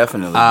working. Could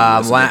definitely be.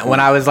 That's a good point. When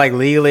I was like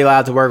legally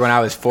allowed to work when I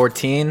was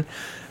 14,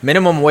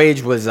 minimum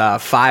wage was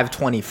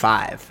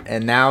 $5.25,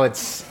 and now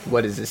it's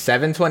what is it,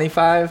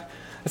 $7.25?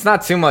 It's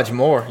not too much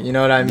more. You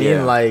know what I mean?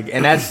 Yeah. Like,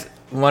 and that's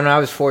when I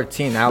was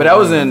 14. But that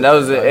was in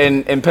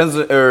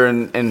Pennsylvania or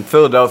in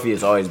Philadelphia.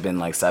 It's always been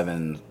like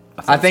 $7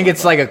 I think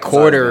it's like a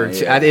quarter.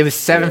 Yeah. It was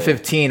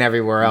 7.15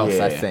 everywhere else.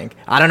 I Yeah. think.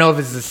 I don't know if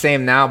it's the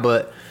same now,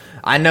 but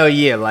I know.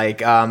 Yeah,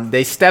 like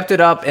they stepped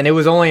it up, and it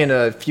was only in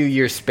a few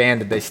years span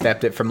that they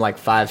stepped it from like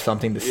 5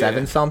 something to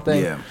 7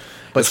 something. Yeah.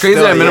 But It's crazy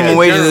still, that minimum yeah,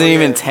 wage isn't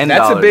even $10.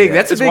 That's a big.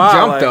 That's a It's big wild,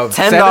 jump like, though.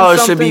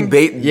 $10 should be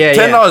Yeah,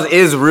 $10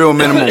 is real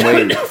minimum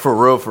wage for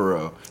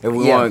real. If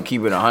we Yeah. want to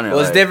keep it 100. Well,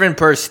 it's like- different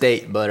per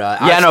state, but Yeah,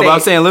 I know, but I'm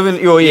saying living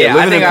Yeah, I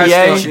living in think our PA,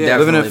 state should living in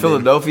definitely be.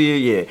 Philadelphia,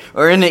 yeah,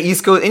 or in the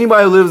East Coast.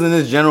 Anybody who lives in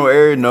this general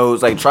area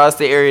knows, like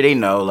tri-state area, they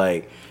know,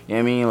 like, you know what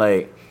I mean,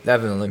 like,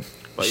 definitely.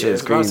 But shit yeah, is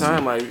it's about crazy.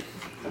 time. Like,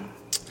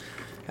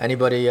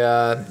 Anybody?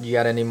 You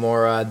got any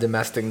more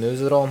domestic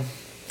news at all?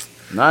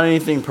 Not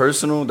anything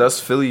personal. That's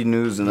Philly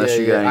news, unless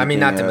you got. I mean,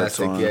 not anything else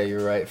domestic. on. Yeah,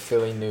 you're right.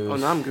 Philly news. oh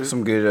no, I'm good.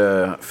 Some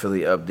good Philly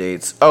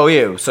updates. Oh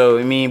yeah, so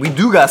I mean, we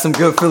do got some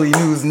good Philly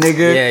news,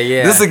 nigga. Yeah,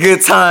 yeah. This is a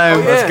good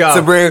time. Let's go.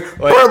 To bring.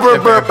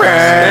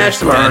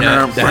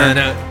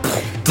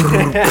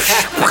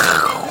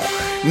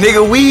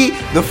 Nigga, we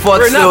the fuck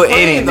We're still not in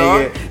playing, it,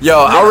 dog. nigga. Yo,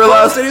 I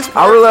realized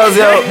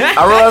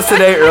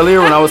today earlier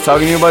when I was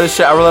talking to you about this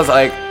shit, I realized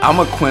like I'm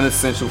a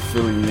quintessential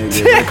Philly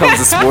nigga when it comes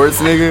to sports,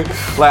 nigga.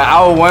 Like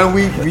our 1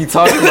 week we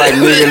talking like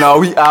nigga, no,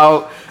 we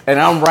out, and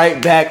I'm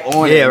right back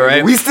on it. Yeah, nigga.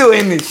 right. We still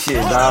in this shit,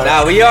 dog.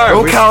 Nah, we are.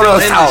 Don't We're count still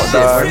us in this out, shit.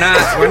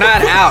 dog. We're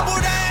not out.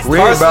 We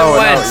ain't Carson bowing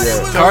Wentz.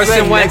 out yet.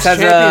 Carson Wentz has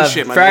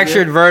Championship, a my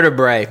fractured nigga.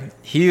 vertebrae.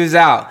 He was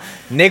out.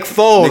 Nick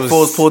Foles. Nick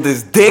Foles pulled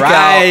his dick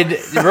rode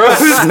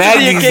Smack to the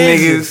these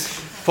occasion.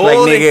 niggas.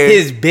 Pulled Like, nigga.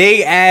 his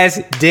big ass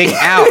dick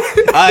out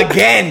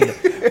again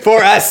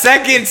for a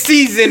second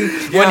season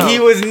when he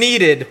was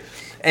needed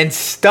and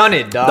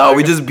stunted, dog. Dog,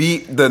 we just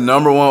beat the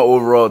number 1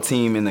 overall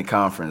team in the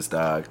conference,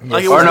 dog.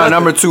 Like, it Or was no, nothing.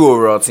 number 2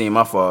 overall team.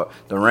 My fault.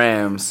 The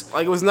Rams.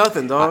 Like it was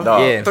nothing, dog.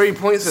 Dog. Yeah. 30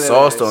 points in that.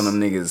 Sauced ass. on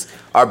them niggas.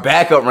 Our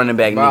backup running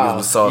back niggas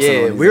was saucing on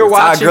Yeah, them we were niggas. Todd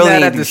watching Gurley that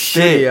ain't at do the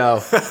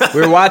shit. studio.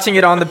 We were watching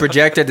it on the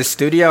projector at the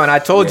studio, and I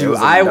told Yeah, it you, was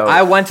a dope.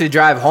 I went to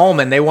drive home,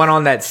 and they went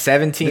on that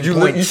 17 Did you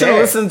point you should tear.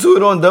 have listened to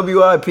it on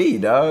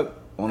WIP, dog.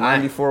 On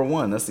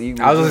 94.1. That's the Eagles.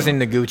 I was listening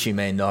to Gucci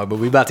Mane, dog, but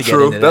we about to get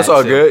True. into that. That's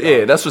all too. good.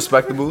 Yeah, that's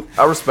respectable.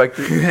 I respect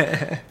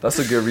it. That's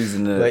a good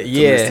reason to. But to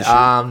miss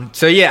the shit.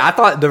 so yeah, I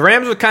thought the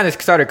Rams would kind of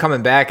started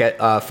coming back at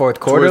fourth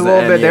quarter Towards a the little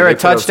end, bit. yeah, They were they a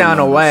put up some touchdown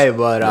numbers. away,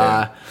 but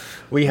Yeah.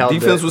 we held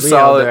Defense it. was We held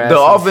solid. their The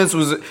asses. offense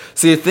was.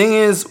 See, the thing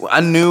is,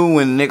 I knew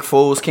when Nick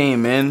Foles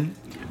came in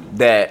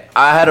that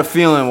I had a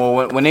feeling.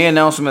 Well, when they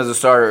announced him as a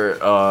starter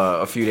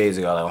a few days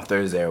ago, like on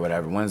Thursday or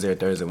whatever, Wednesday or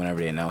Thursday, whenever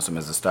they announced him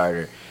as a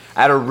starter,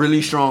 I had a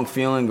really strong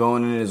feeling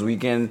going into this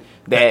weekend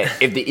that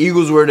if the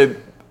Eagles were to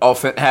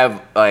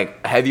have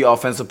like heavy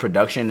offensive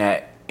production,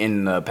 that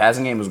in the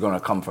passing game was going to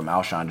come from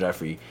Alshon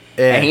Jeffrey.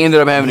 Yeah. And he ended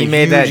up having He a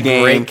made huge that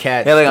game. great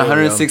catch, He had like too,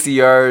 160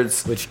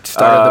 yards, which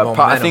started the I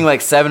momentum. think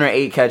like 7 or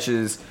 8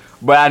 catches.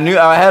 But I knew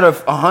I had a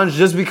hunch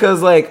just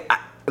because like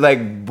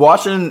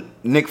watching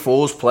Nick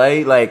Foles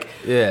play, like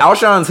Yeah.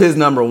 Alshon's his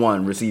number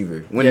 1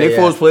 receiver. When Yeah, Nick yeah.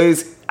 Foles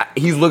plays,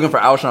 he's looking for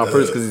Alshon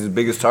first because he's the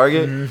biggest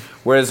target.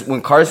 Whereas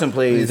when Carson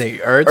plays, You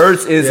think Ertz?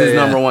 Ertz is Yeah, his yeah.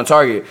 number 1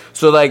 target.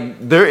 So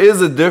like there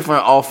is a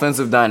different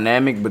offensive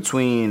dynamic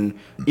between,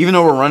 even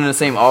though we're running the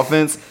same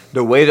offense,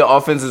 the way the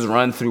offense is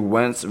run through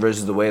Wentz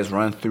versus the way it's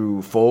run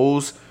through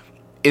Foles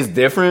is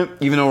different.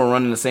 Even though we're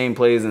running the same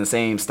plays in the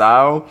same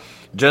style,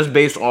 just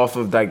based off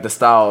of like the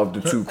style of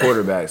the 2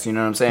 quarterbacks. You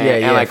know what I'm saying? Yeah,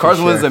 and yeah, like for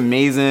Carson Wentz is sure.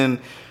 amazing.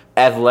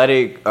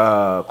 Athletic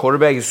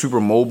quarterback. He's super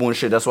mobile and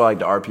shit. That's why like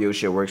the RPO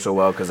shit works so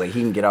well because like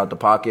he can get out the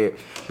pocket.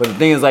 But the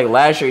thing is, like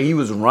last year he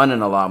was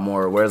running a lot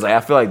more, whereas like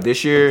I feel like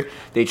this year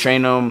they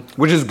train him,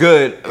 which is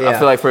good. I Yeah.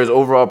 feel like for his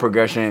overall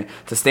progression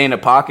to stay in the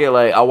pocket.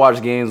 Like I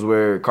watch games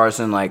where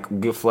Carson like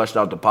get flushed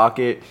out the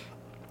pocket.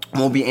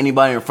 Won't be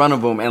anybody in front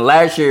of him. And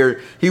last year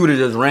he would have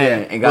just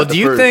ran and got Well, the do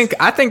you first. think?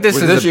 I think this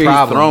Whereas is this a year he's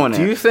problem. throwing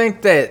Do it. you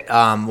think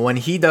that when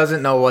he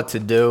doesn't know what to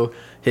do,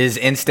 his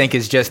instinct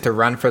is just to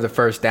run for the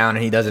first down,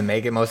 and he doesn't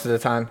make it most of the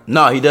time?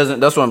 No, he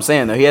doesn't. That's what I'm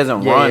saying. Though he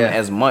hasn't Yeah, run yeah.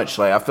 as much.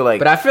 Like I feel like,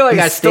 But I feel like he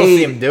I still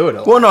see him do it a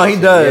lot Well, no, he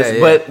this does. year.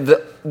 Yeah,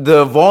 But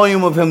the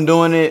volume of him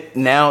doing it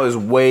now is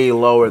way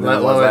lower than it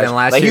was Lower last than year.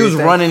 last Like year, he you was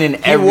think? running in He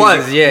every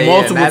was, yeah,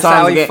 multiple and that's times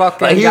how a he game.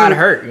 fucking Like, got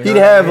hurt, you know He'd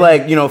what I have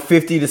mean? like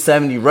 50 to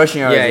 70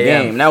 rushing yards Yeah, a yeah.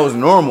 game. And that was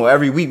normal.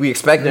 Every week we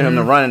expected him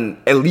to run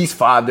at least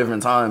 5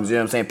 different times. You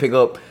know what I'm saying? Pick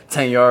up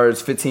 10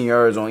 yards, 15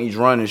 yards on each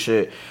run and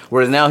shit.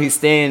 Whereas now he's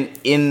staying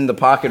in the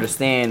pocket or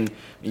staying,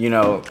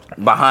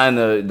 behind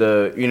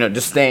the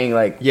just staying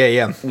like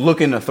Yeah.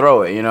 looking to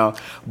throw it,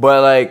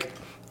 But like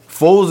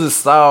Foles'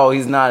 style,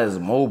 he's not as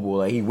mobile.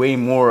 Like he way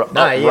more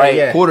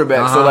upright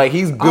quarterback. So like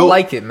he's built I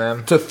like it,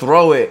 man. to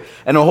throw it.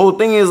 And the whole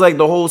thing is like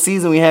the whole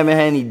season we haven't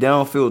had any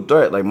downfield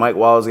threat. Like Mike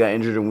Wallace got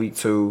injured in week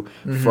 2.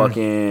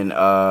 Fucking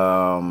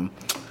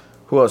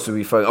who else did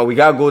we fuck? Oh, we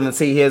got Golden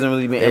Tate. He hasn't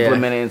really been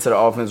implemented into the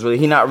offense. Really,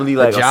 he not really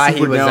like Jai, a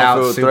super he was downfield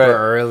out super threat.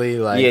 early.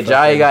 Like Yeah,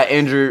 Jai got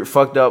injured,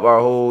 fucked up our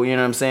whole. You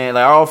know what I'm saying?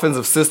 Like our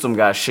offensive system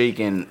got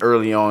shaken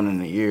early on in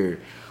the year.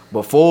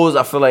 But Foles,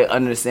 I feel like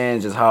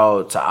understands just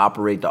how to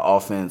operate the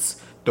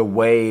offense the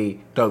way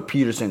Doug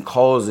Peterson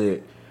calls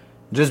it,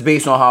 Just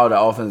based on how the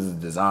offense is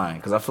designed.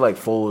 Because I feel like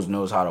Foles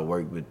knows how to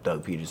work with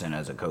Doug Peterson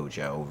as a coach,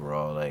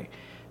 overall. Like,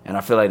 and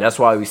I feel like that's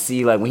why we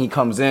see, like, when he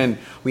comes in,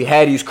 we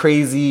had these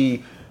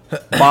crazy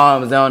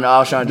bombs down to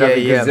Alshon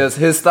Jeffrey. Because just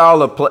his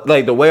style of play,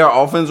 like, the way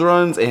our offense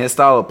runs and his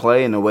style of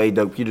play and the way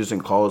Doug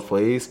Peterson calls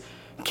plays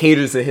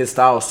caters to his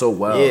style so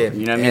well. Yeah.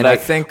 You know what I mean? And Like,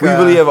 I think we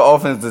really have an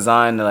offense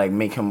designed to, like,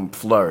 make him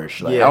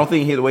flourish. Like, I don't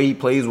think the way he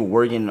plays will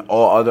work in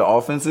all other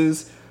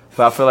offenses.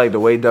 But I feel like the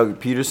way Doug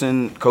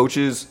Peterson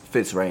coaches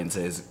fits right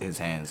into his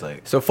hands.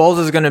 Like, So Foles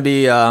is going to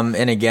be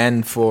in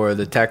again for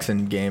the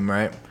Texan game,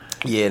 right?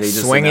 yeah, they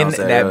just Swinging announced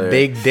that earlier.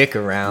 big dick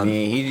around. I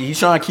mean, he's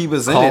trying to keep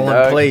us in it, Calling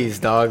dog. plays,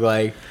 dog.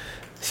 Like,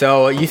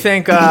 so you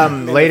think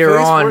later the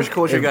Philly on? sports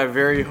culture got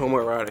very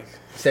homoerotic.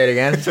 Say it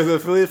again. So the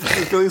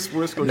Philly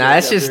sports culture. Nah,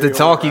 that's got just the very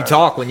talk you homoerotic.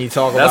 talk when you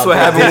talk That's about. what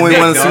happened when we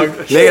won. dog.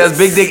 Nigga, that's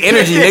big dick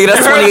energy, nigga.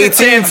 That's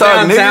 2018 talk,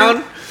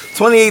 Downtown? nigga.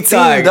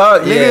 2018,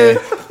 dog, nigga.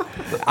 Yeah.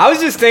 I was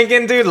just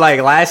thinking, dude,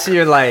 like last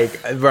year,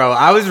 like, bro,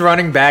 I was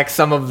running back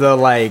some of the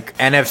like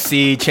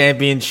NFC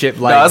championship,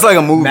 like, No, it's like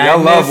a movie. I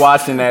madness. love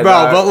watching that, bro.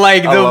 dog. But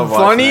like I the love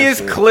watching funniest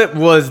that shit. clip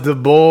was the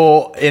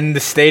bull in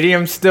the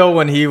stadium still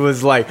when he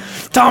was like,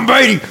 "Tom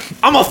Brady,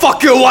 I'm gonna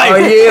fuck your wife. Oh,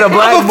 yeah, the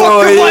black I'm gonna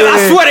fuck boy, your wife. I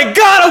yeah. swear to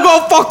God, I'm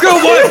gonna fuck your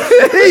wife."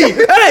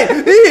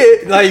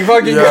 Hey, like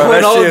fucking Yo, going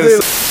that all shit is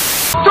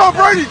this. Tom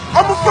Brady,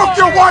 I'ma fuck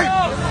your wife.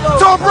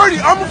 Tom Brady,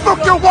 I'ma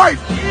fuck your wife.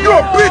 You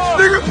a bitch,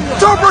 nigga.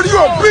 Tom Brady, you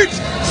a bitch.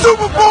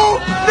 Super Bowl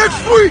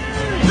next week.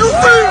 You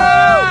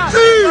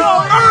see?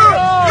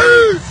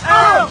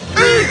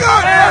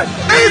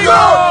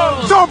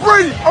 Eagle. Tom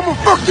Brady, I'ma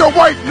fuck your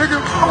wife, nigga.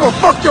 I'ma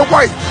fuck your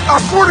wife. I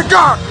swear to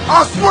God.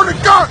 I swear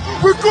to God.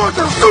 We're going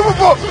to the Super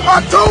Bowl.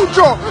 I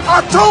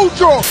told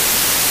y'all.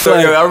 So,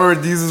 yo, I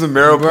remember Jesus and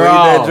Mero played Bro.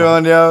 that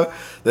John, yo.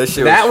 That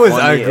shit That was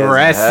funny as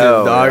aggressive,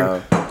 hell, dog.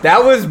 yo.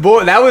 That was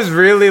that was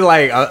really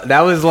like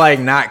that was like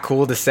not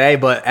cool to say,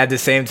 but at the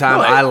same time,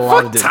 Like, I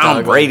loved fuck it. Tom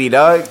dog. Brady,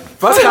 dog.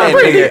 Fuck Tom that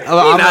Brady. nigga. He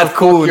I'm not not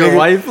cool, your nigga.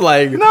 wife,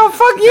 like No,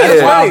 fuck yeah.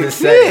 That's wild to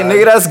say, yeah, dog.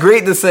 nigga, that's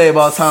great to say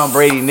about Tom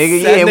Brady,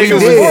 nigga. That Yeah, we nigga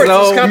was did.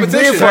 so- We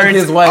competition. did fuck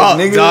his wife, Up,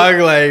 nigga. dog,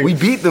 like- we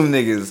beat them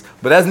niggas,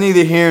 but that's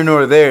neither here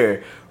nor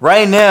there.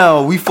 Right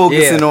now, we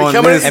focusing Yeah. on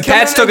Coming- this. and Coming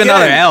Pats took again.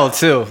 another L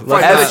too.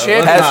 Let's Pat's- not-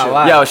 let's Pat's- not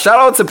lie. yo, shout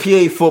out to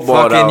PA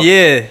football, Fucking though.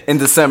 yeah. In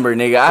December,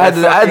 nigga. I had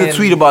to fucking-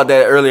 tweet about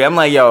that earlier. I'm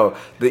like, yo,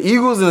 the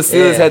Eagles and the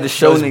Steelers Yeah. had to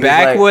show Those niggas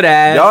backwood like,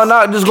 ass, y'all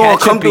not just gonna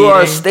catch a come through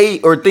our beating.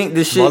 state or think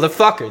this shit.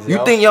 Motherfuckers, You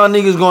yo. think y'all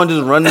niggas gonna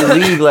just run the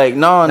league? Like,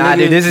 nah, Nah, nigga,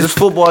 dude, this is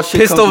football shit.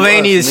 come through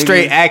Pennsylvania us, is nigga.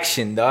 straight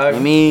action, dog. I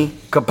mean,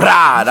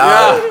 capra,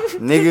 dog.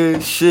 Nigga,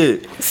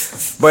 shit.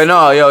 But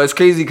no, yo, it's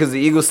crazy because the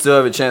Eagles still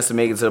have a chance to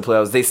make it to the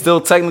playoffs. They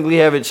still technically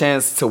have a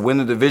chance to win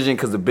the division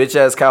because the bitch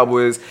ass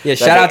Cowboys. Yeah, got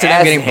shout their out to them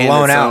ass getting handed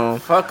blown to out. them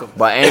Fuck 'em.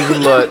 by Andrew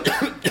Luck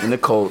and the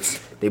Colts.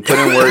 They put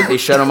in work. They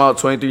shut them out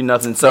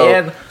 23-0. So, They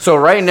have- so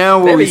right now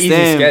They where have we an easy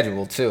stand,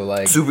 schedule too.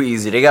 Like super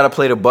easy. They got to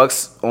play the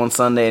Bucks on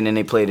Sunday and then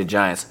they play the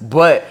Giants.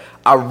 But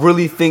I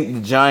really think the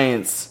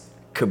Giants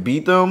could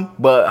beat them.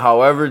 But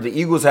however, the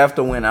Eagles have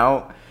to win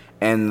out,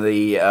 and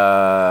the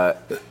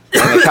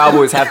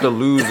Cowboys have to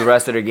lose the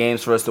rest of their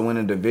games for us to win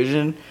the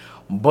division.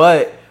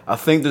 But I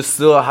think there's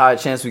still a high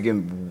chance we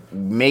can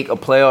make a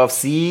playoff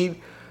seed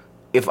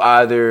if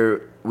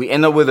either we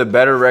end up with a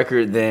better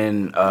record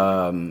than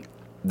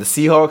the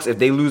Seahawks. If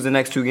they lose the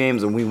next two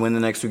games and we win the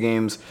next two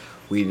games,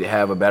 we'd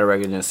have a better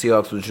record than the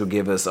Seahawks, which will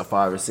give us a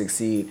 5 or 6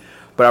 seed.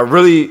 But I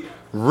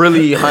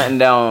really hunting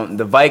down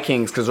the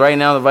Vikings because right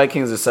now the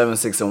Vikings are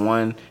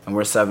 7-6-1 and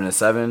we're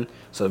 7-7.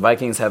 So the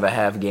Vikings have a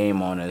half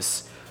game on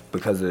us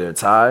because of their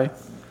tie.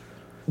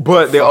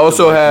 But they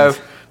also have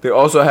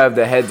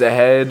the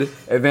head-to-head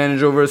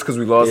advantage over us because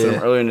we lost them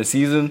earlier in the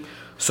season.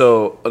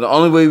 So the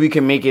only way we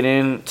can make it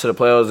in to the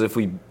playoffs is if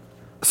we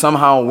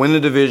somehow win the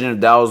division, if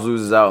Dallas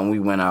loses out and we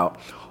win out,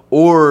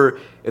 or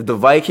if the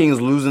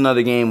Vikings lose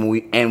another game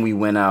and we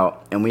win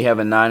out, and we have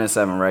a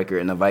 9-7 record,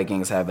 and the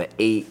Vikings have an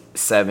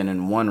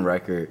 8-7-1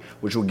 record,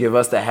 which will give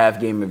us the half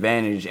game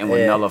advantage and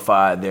will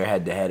nullify their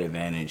head-to-head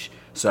advantage.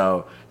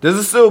 So there's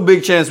a still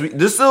big chance.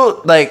 There's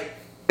still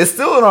it's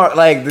still in our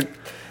like.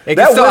 It can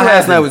That still win last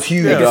happen. night was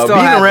huge, Yeah, it can dog. still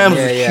Beating the happen. Rams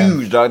Yeah, was yeah.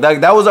 huge, dog.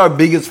 That was our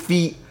biggest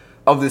feat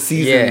of the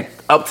season Yeah.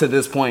 up to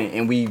this point,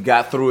 and we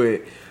got through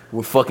it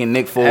with fucking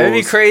Nick Foles. It'd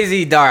be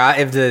crazy, dog,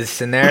 if the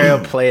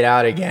scenario played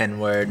out again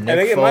where Nick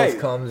think it Foles might.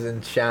 comes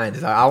and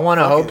shines. I want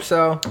to hope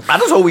so. I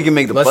just hope we can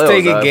make the Let's playoffs.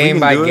 take it dog. If we game can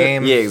by do it-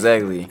 game. Yeah,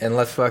 exactly. And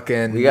let's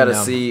fucking. We got to you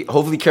know, see.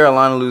 Hopefully,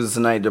 Carolina loses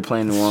tonight. They're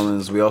playing New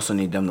Orleans. We also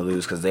need them to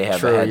lose because they have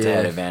True, a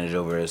head-to-head yeah. advantage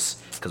over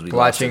us because we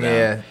Watching, lost to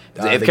them.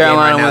 yeah, If the Carolina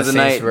game right now, wins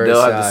tonight, Saints versus,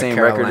 they'll have the same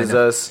record as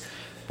Carolina. us.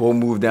 We'll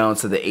move down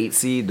to the 8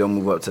 seed. They'll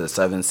move up to the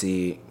 7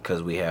 seed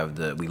because we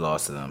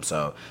lost to them.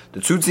 So the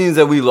two teams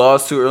that we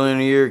lost to earlier in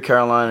the year,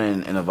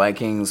 Carolina and the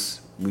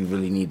Vikings, we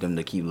really need them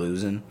to keep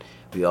losing.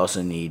 We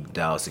also need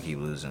Dallas to keep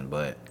losing,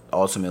 but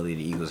ultimately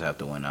the Eagles have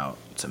to win out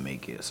to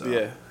make it. So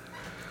Yeah.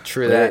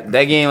 True that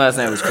that. game last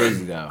night was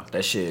crazy though.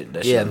 That shit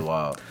Yeah. was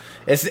wild.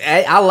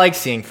 I like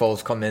seeing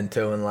Foles come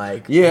into and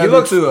like Yeah, he me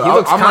looks too. He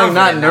looks I'm like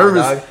not confident now,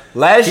 nervous. dog.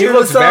 Last He year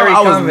looks this time, very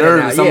I was confident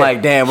nervous. now, I'm yeah.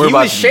 like, damn, we're he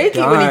about was to be shaky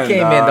when he done,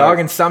 came in, dog,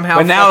 and somehow.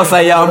 But now it's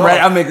like, yo, I'm ready.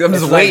 I'm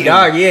just It's waiting,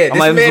 like, dog. Yeah, I'm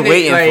like, just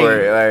waiting like, for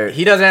it. Like,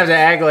 he doesn't have to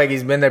act like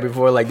he's been there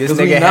before. Like this 'cause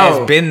we nigga know.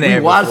 has been there.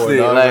 We watched before, it,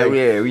 dog. like,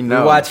 yeah, we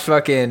know. We watched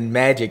fucking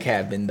magic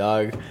happen,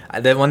 dog.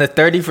 Then when the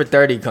 30 for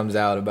 30 comes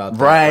out about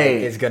that, Right.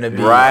 like, it's gonna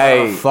be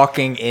Right.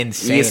 fucking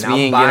insane. ESPN I'm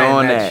get buying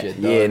on that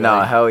shit, dog. Yeah, no,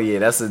 like, hell yeah.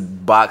 That's a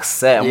box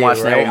set. I'm yeah,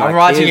 watching that right. with my I'm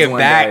watching kids it one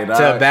back day, to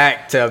dog.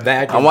 back to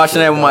back. I'm and watching shit,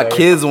 that with my dog.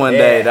 kids one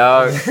day, Yeah.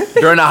 dog.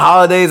 During the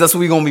holidays, that's what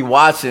we gonna be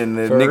watching.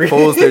 The For Nick real.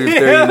 Foles 30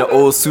 and the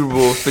old Super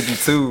Bowl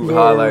 52 For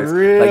highlights.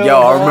 real, Like,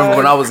 yo, I remember dog.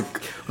 when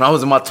I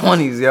was in my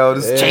 20s, yo.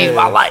 This changed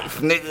my life,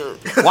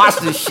 nigga. Watch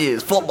this shit.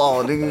 It's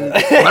football, nigga.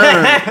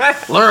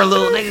 Learn,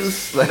 little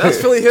niggas. Like, That's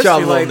Philly history. Y'all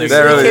Like, love the niggas. city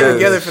That really came is.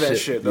 together for that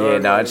shit, dog. yeah,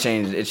 no,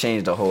 it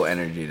changed the whole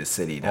energy of the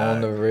city, dog.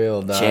 On the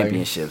real, dog.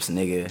 Championships,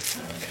 nigga.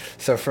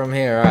 So from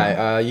here, all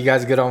right, you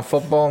guys good on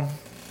football?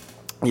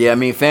 Yeah, I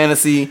mean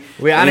fantasy. I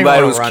didn't Anybody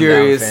wanna who's run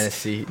curious, down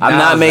fantasy. I'm Now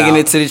not it's making out.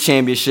 it to the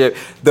championship.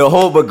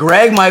 But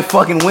Greg might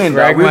fucking win,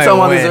 Greg dog. We were might talking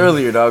about this win.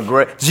 earlier,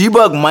 dog.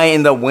 G-Buck might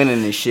end up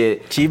winning this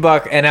shit.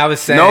 G-Buck, and I was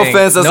saying, No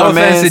offense, that's no our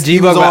offense mans. to He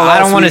was G-Buck, but on I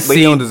don't last want to week, but he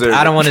see. don't deserve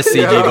I don't it. want to see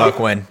G-Buck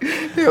win.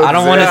 I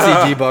don't want to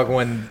see G-Buck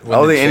win. I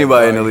don't think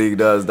anybody in the league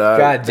does, dog.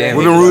 God damn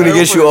We've it, been rooting dog.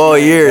 against you all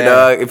year, Yeah.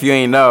 dog. If you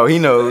ain't know, he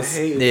knows.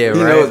 Yeah, He right.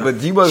 knows, but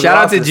G-Buck. Shout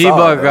out to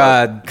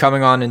G-Buck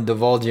coming on and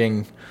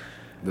divulging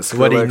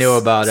what he knew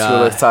about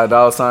Skrillex Ty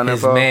Dolla $ign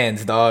his info.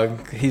 man's,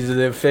 dog. He's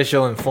the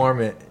official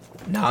informant.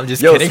 No, I'm just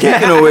Yo, kidding.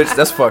 speaking of which,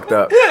 that's fucked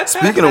up.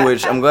 Speaking of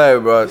which, I'm glad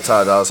we brought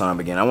Ty Dolla $ign up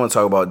again. I want to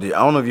talk about. I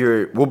don't know if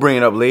you're. We'll bring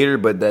it up later,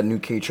 but that new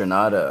K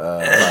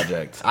Tronada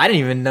project. I didn't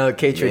even know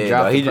K-Trade Yeah,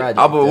 dropped dog, the he just-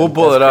 project. we'll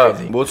pull That's it up.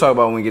 crazy. We'll talk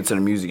about when we get to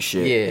the music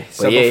shit. Yeah. But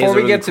So yeah, before he's a we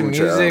really get to cool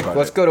music, project.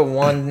 let's go to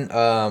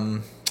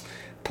one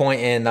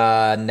point in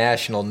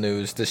national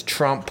news. This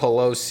Trump,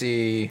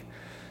 Pelosi,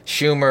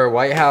 Schumer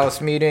White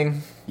House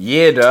meeting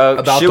Yeah, dog.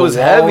 about Shit the was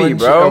wall heavy, and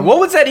bro. shit. What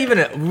was that even?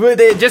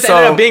 It just So-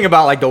 ended up being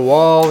about like the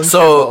wall. And shit,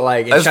 So, but,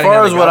 like and as shutting far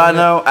down as the what I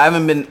government. know, I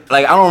haven't been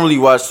like I don't really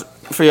watch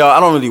for y'all. I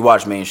don't really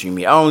watch mainstream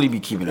media. I don't really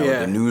be keeping up Yeah.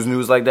 with the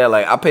news like that.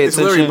 Like I pay It's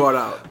attention, literally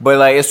bought out. but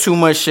like it's too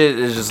much shit.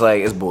 It's just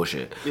like it's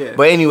bullshit. Yeah.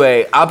 But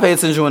anyway, I pay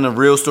attention when the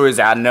real stories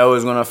that I know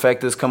is gonna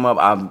affect this come up.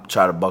 I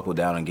try to buckle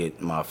down and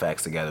get my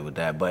facts together with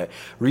that. But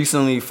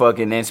recently,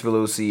 fucking Nancy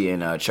Pelosi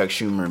and Chuck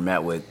Schumer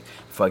met with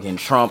fucking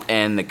Trump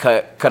and the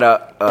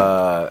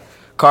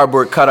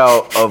cardboard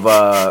cutout of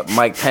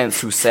Mike Pence,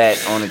 who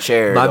sat on a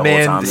chair. My the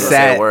man whole time. He didn't say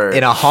a sat word.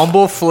 in a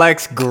humble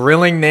flex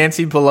grilling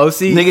Nancy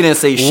Pelosi. Nigga didn't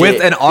say shit.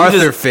 With an He Arthur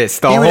just-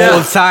 fist the he whole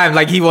was- time.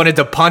 Like he wanted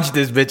to punch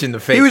this bitch in the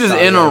face. He was just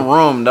dog, in a yo.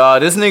 room,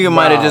 dog. This nigga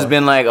might have Bro. just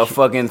been like a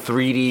fucking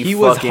 3D He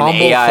was fucking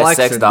humble AI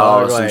flexing, sex doll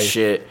or dog, some like-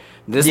 shit.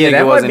 This Yeah, nigga that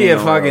might wasn't be a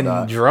even real, fucking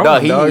dog. drone,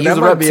 Dog, dog. he's That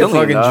a might be a reptilian,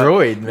 fucking dog.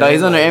 droid, Dog, man.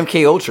 he's under Like-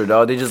 MK Ultra,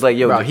 dog. They just like,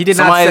 yo, Bro, he did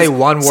not somebody's- say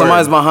one word.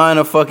 Somebody's behind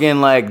a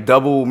fucking like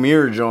double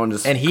mirror drone,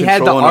 just And he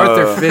had the controlling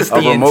Arthur a- fist a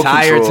the remote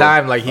entire control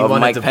time. Like he of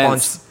wanted Mike to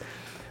Pence.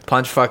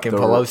 punch fucking The-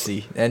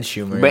 Pelosi and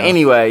Schumer. But yo.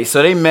 anyway,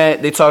 so they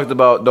met. They talked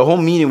about the whole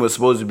meeting was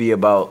supposed to be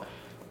about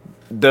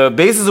the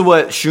basis of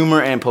what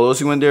Schumer and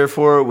Pelosi went there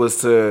for was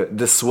to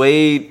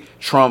dissuade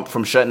Trump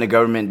from shutting the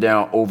government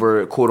down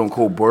over quote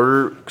unquote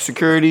border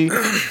security.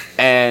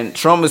 And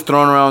Trump is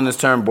throwing around this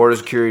term border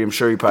security. I'm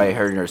sure you probably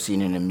heard or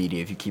seen it in the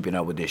media if you're keeping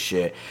up with this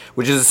shit,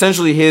 which is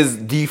essentially his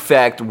de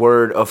facto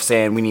word of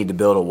saying we need to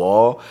build a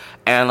wall.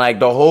 And like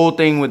the whole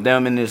thing with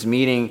them in this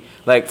meeting,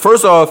 like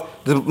first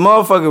off, the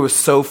motherfucker was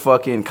so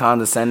fucking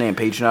condescending and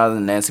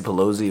patronizing Nancy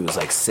Pelosi. It was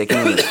like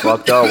sickening as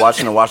fuck, dog.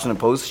 Watching the Washington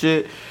Post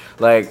shit.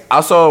 Like I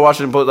saw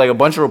Washington Post, like a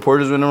bunch of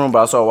reporters were in the room,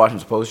 but I saw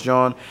Washington Post,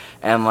 John,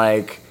 and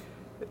like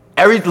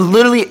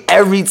literally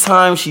every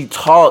time she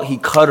talked, he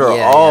cut her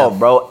Yeah, off, yeah.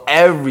 bro.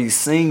 Every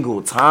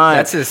single time.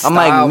 That's his I'm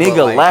style, like, but,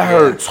 nigga, like, let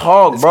her yeah.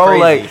 talk, It's bro.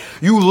 crazy. Like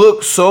you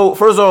look so.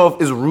 First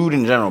off, it's rude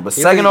in general, but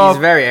He's second off,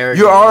 very arrogant,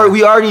 you are. yeah.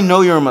 We already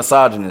know you're a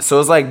misogynist, so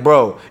it's like,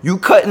 bro, you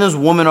cutting this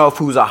woman off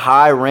who's a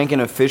high-ranking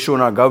official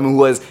in our government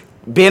who has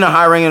been a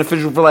high-ranking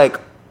official for like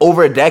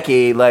over a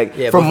decade, like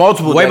Yeah, for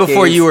multiple way decades,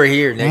 before you were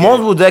here, nigga.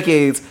 multiple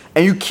decades,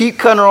 and you keep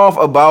cutting her off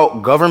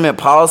about government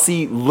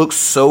policy. Looks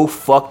so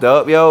fucked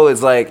up, yo.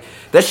 It's like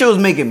that shit was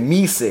making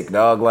me sick,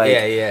 dog. Like,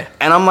 Yeah.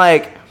 And I'm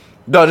like,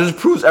 dog, this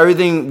proves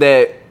everything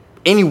that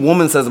any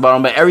woman says about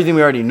him, but everything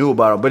we already knew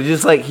about him. But it's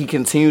just like he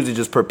continues to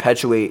just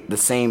perpetuate the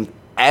same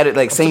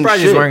same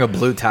Surprised shit. he's wearing a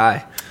blue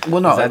tie.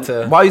 Well, no. Is that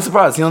to- Why are you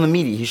surprised? He's on the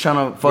media. He's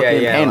trying to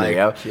fucking pander, like,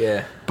 yo.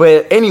 yeah.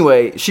 But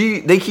anyway,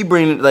 they keep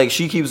bringing, like,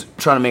 she keeps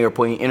trying to make her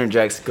point. He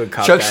interjects. Good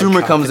cop, Chuck bad Schumer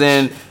cop. comes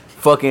in,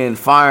 fucking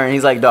firing.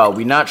 He's like, dog,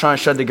 we not trying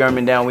to shut the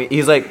government down.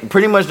 He's like,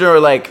 pretty much they're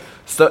like,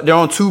 they're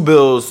on two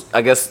bills.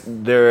 I guess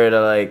they're at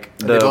like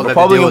They the both have to deal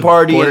Republican with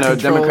Party and border the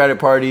control? Democratic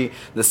Party.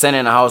 The Senate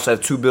and the House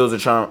have two bills. They're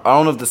trying. I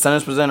don't know if the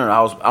Senate's presented or the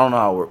House. I don't know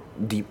how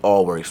deep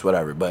all works,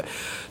 whatever. But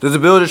there's a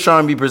bill that's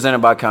trying to be presented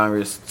by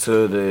Congress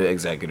to the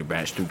executive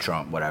branch through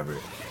Trump, whatever,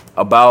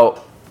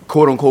 about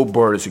quote unquote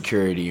border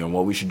security and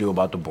what we should do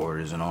about the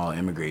borders and all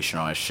immigration,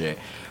 all that shit.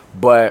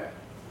 But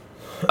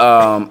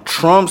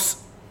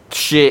Trump's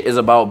shit is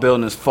about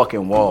building this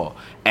fucking wall.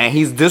 And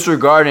he's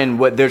disregarding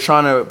what they're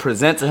trying to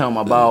present to him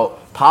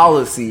about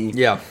policy.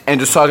 Yeah. And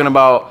just talking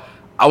about,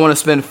 I want to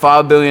spend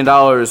 $5 billion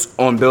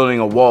on building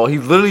a wall.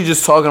 He's literally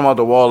just talking about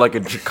the wall like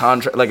a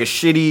contract, like a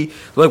shitty,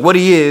 like what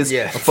he is,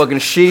 Yeah. a fucking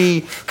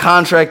shitty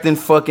contracting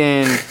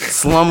fucking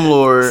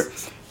slumlord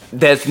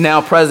that's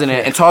now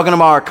president, and talking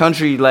about our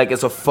country like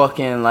it's a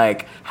fucking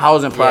like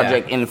housing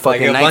project in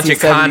fucking like a bunch of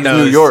 1970s condos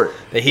New York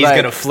that he's like,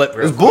 gonna flip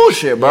real It's quick.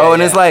 bullshit, bro. Yeah,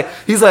 and it's like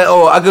he's like,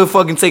 oh, I could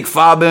fucking take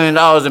 $5 billion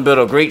and build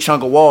a great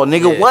chunk of wall,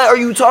 nigga. Yeah. What are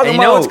you talking And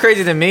about? you know what's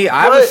crazy to me?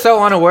 I What? was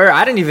so unaware.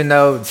 I didn't even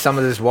know some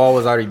of this wall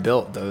was already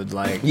built, dude.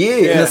 Like, Yeah, in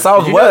the Did you know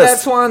Southwest.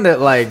 that's one that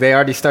like they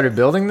already started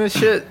building this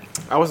shit?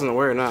 I wasn't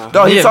aware, nah.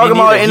 Dog, he's Yeah, talking me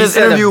about neither. in He this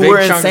said a interview big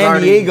where in chunk San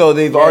already- Diego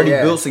they've Yeah, already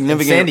yeah. built In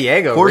significant San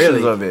Diego, portions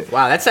really? of it.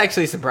 Wow, that's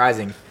actually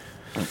surprising.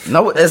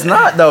 No, it's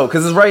not though,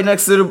 because it's right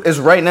next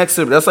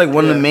to that's like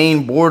one of the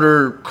main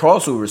border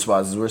crossover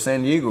spots is where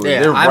San Diego is. Yeah,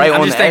 They're I'm, right I'm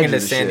on just the edge thinking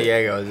of that the San shit.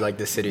 Diego is like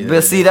the city.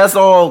 But see, that's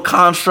all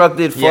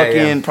constructed Yeah,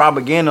 fucking yeah.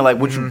 propaganda, like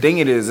what you think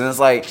it is. And it's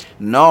like,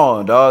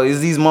 no, dog. It's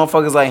these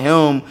motherfuckers like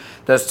him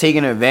that's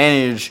taking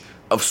advantage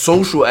of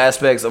social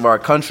aspects of our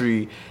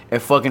country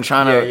and fucking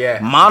trying to Yeah, yeah.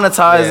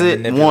 monetize Yeah,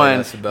 it, manipulate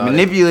us about it.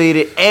 manipulate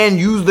it, and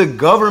use the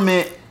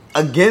government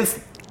against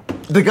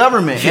the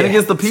government and Yeah.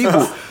 against the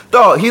people.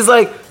 Dog, he's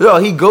like,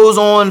 he goes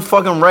on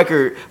fucking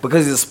record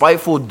because he's a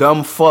spiteful,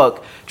 dumb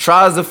fuck,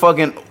 tries to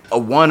fucking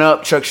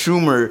one-up Chuck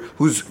Schumer,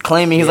 who's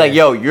claiming, he's like,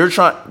 yo,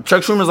 Chuck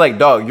Schumer's like,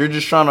 dog, you're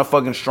just trying to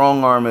fucking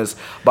strong-arm us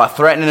by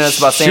threatening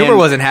us by saying... Schumer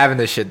wasn't having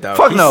this shit though.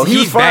 Fuck no, he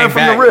was firing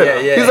from the rip. Yeah,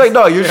 yeah. He's like,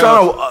 dog, you're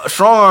trying to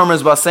strong-arm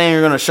us by saying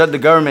you're going to shut the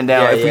government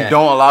down Yeah, if yeah. we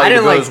don't allow I you to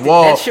didn't build like- this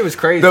wall. that shit was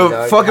crazy, The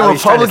dog. fucking How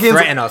he's trying to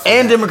Republicans threaten us with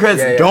and that. Democrats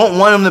Yeah, yeah. don't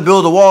want him to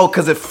build a wall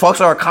because it fucks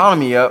our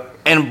economy up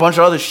and a bunch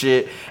of other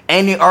shit.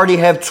 And they already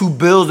have 2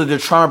 bills that they're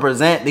trying to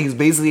present that he's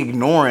basically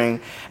ignoring.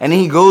 And then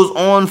he goes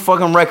on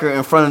fucking record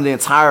in front of the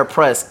entire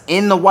press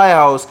in the White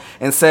House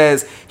and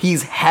says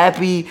he's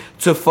happy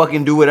to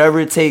fucking do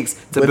whatever it takes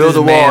to With build his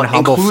a wall, man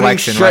Humble including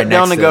flexing shut right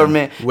down next the to him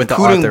government, with the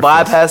including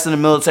Arthur fist. bypassing the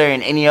military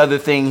and any other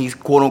thing he's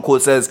quote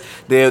unquote says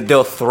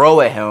they'll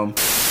throw at him.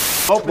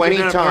 20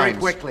 Very times.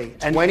 quickly.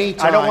 And 20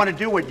 I don't times. want to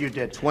do what you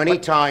did. 20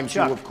 But, times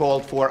you Chuck, have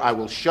called for, I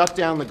will shut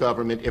down the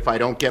government if I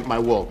don't get my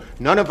wool.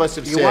 None of us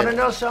have said. You want to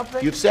know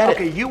something? You've said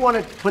okay, it. you want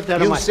to put that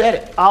on You've my... said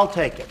it. I'll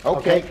take it.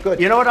 Okay, good.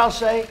 You know what I'll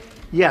say?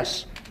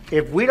 Yes.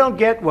 If we don't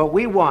get what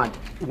we want,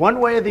 one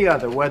way or the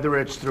other, whether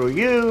it's through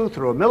you,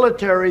 through a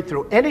military,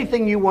 through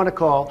anything you want to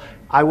call,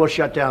 I will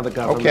shut down the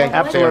government. Okay, fair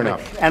absolutely.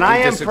 enough. And We I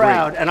am disagree.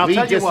 proud, and I'll We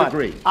tell you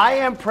disagree. what, I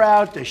am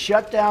proud to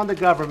shut down the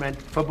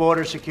government for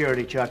border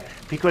security, Chuck,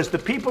 because the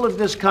people of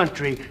this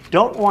country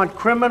don't want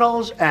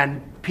criminals and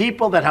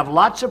people that have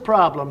lots of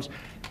problems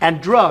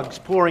and drugs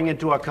pouring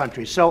into our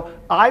country. So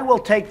I will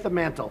take the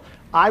mantle.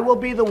 I will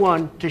be the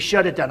one to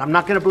shut it down. I'm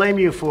not going to blame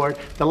you for it.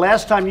 The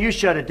last time you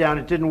shut it down,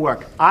 it didn't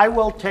work. I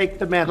will take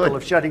the mantle Good.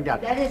 of shutting down.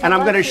 That is And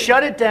I'm going to luxury.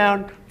 shut it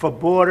down for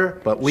border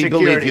But we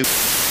security. believe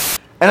you.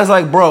 And it's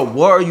like, bro,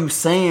 what are you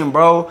saying,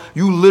 bro?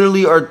 You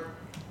literally are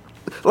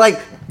like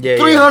Yeah,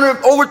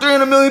 300 over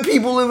 300 million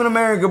people live in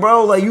America,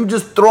 bro. Like you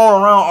just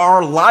throwing around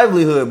our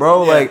livelihood,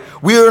 bro. Like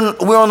we're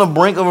on the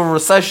brink of a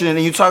recession and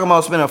you talking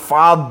about spending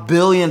 $5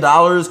 billion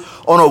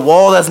on a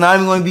wall that's not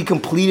even going to be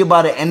completed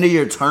by the end of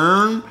your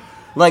term.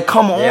 Like,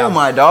 come Yeah. on,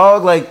 my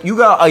dog. Like you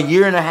got a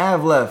year and a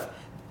half left.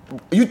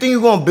 You think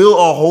you're gonna build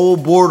a whole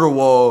border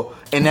wall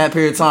in that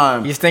period of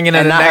time? He's thinking of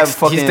and the not have next.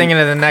 fucking- He's thinking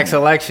of the next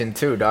election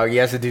too, dog. He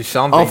has to do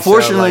something.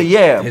 Unfortunately, so, like,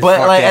 yeah, his but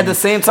like fucking- at the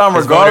same time,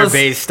 his voter regardless,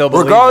 base still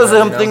believes regardless in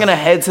of him, him you know? thinking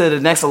ahead to the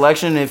next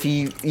election, if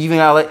he even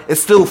got like, it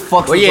still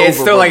fucks. Well, us yeah, it's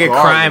over still like a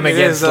regardless. crime It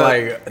against is,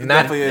 like it not.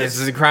 definitely It's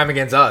is. a crime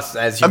against us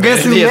as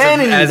against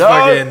humanity, as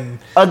dog. fucking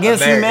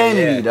Against America,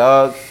 humanity, yeah.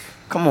 dog.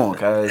 Come on,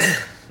 guys,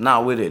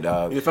 not with it,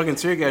 dog. The fucking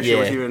tear gas Yeah, shit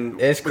was even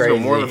it's was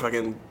even more of a crazy.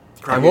 fucking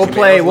crime. And we'll against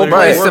play humanity. It was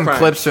play literally a some war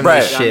clips crime. from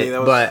this Yeah, I mean, shit. that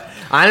was- But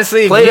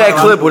honestly, Play that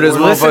clip with his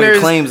listeners, motherfucking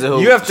claims that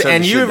he'll you have to, shut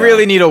and the you shit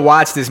really down. need to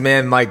watch this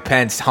man Mike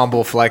Pence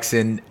humble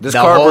flexing This the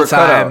whole cardboard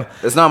time cutout.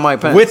 It's not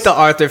Mike Pence. with the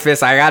Arthur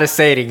fist. I gotta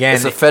say it again.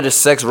 It's a fetish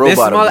sex This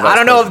robot. mother, of the I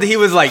don't know vice if he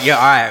was like, yeah,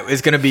 all right,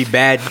 it's gonna be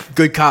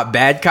good cop,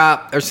 bad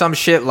cop, or some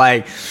shit.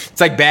 Like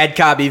it's like bad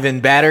cop, even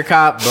badder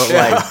cop. But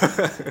like,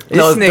 this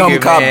No, it's nigga, dumb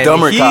cop, man,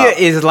 dumber he cop.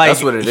 is like,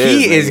 That's what it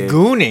he is, is nigga.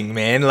 gooning,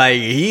 man. Like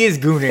he is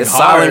gooning. It's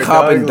hard, silent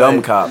cop dog. and dumb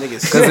Like, cop.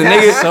 nigga's Because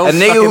so a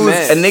nigga fucking who's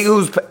mad.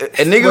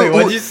 a nigga Wait, who,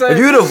 what'd you say? if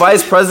you're the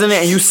vice president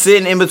and you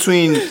sitting in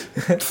between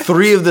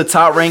 3 of the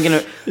top ranking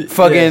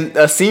fucking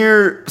a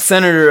senior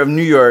senator of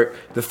New York,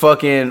 the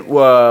fucking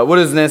what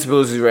is Nancy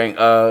Pelosi's rank?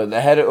 The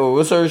head of, or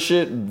what's her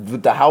shit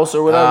with the House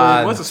or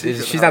whatever. What's the Speaker of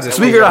the she's not the House?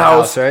 Speaker of the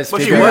House, right?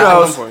 But she Speaker of was the at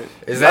House. one point.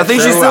 Is that I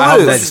think she true? still I hope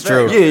is. that's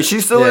true. Yeah, she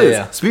still Yeah, is.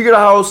 yeah. Speaker of the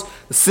House,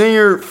 the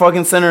senior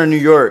fucking senator of New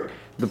York,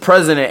 the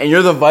president, and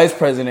you're the vice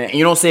president, and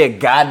you don't say a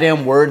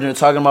goddamn word, and you're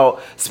talking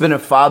about spending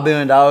 $5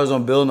 billion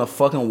on building a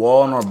fucking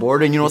wall on our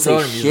border, and you don't say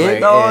told him, he's shit, like,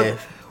 dog. eh,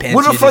 Pence,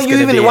 What the you're fuck just you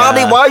gonna even? be,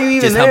 Why are you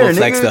even just there, humble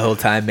flex nigga? the whole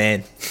time,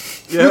 man.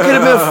 You could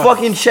have been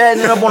fucking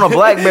chatting it up on a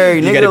BlackBerry,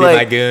 You nigga. gotta be like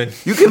my goon.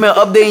 you could have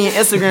been updating your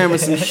Instagram and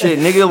some shit,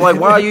 nigga. Like,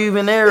 why are you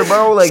even there,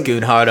 bro? Like,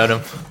 Scoot hard on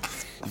him.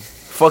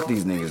 fuck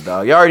these niggas,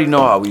 dog. You already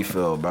know how we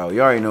feel, bro.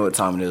 You already know what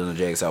time it is on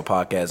the JXL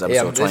Podcast,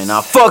 episode but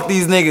 29. Fuck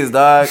these niggas,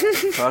 dog.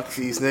 Fuck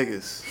these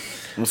niggas.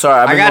 I'm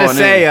sorry. I gotta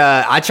say,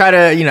 I try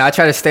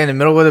to stay in the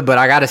middle with it, but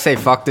I gotta say,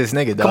 fuck this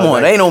nigga, dog. Come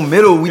on, ain't no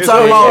middle. We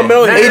talking no about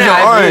middle. Agent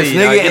Orange,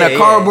 really, nigga, in a yeah,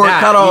 cardboard nah,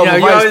 cutout of you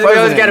vice always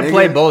president. gotta nigga.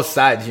 play both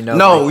sides, you know.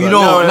 No, you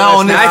don't. Not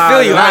on this. I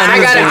feel you.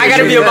 I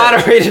gotta be a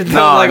moderator.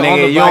 No,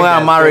 nigga, you don't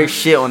gotta moderate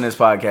shit on this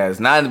podcast.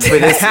 Not for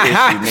this issue,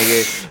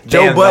 nigga.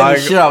 Joe Damn, Budden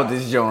dog. shit out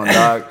this joint,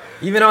 dog.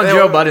 Even on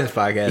Joe Budden's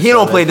podcast, He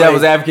don't play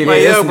devil's advocate. Like,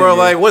 for yo, this bro, nigga.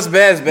 like, what's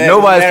bad is bad.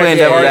 Nobody's playing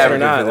devil's or advocate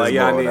not. for Like, this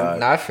yeah, I bull, mean, dog.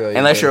 Nah, I feel you.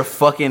 Unless dude. you're a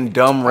fucking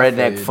dumb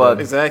redneck you, fuck.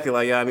 exactly.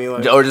 Like, yeah, I mean,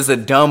 like, Or just a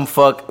dumb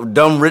fuck,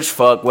 dumb rich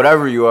fuck,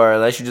 whatever you are.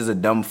 Unless you're just a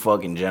dumb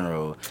fuck in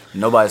general.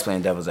 Nobody's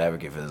playing devil's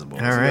advocate for this bull.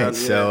 All right,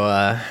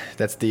 so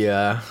that's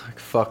the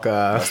fuck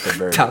the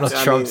verdict. Donald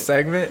I Trump mean,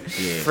 segment.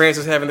 France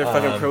is having their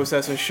fucking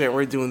protests and shit.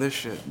 We're doing this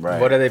shit.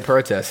 Right. What are they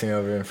protesting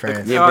over in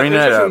France? Yeah, bring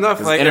that up. Enough.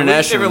 'cause Like,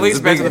 international. It relates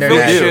It's a back to big the deal.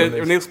 Philly shit.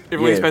 International. It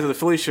relates Yeah. back to the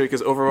Philly shit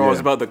because overall Yeah.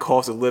 it's about the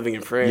cost of living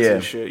in France Yeah.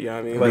 and shit. Yeah,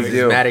 I mean, Like, like,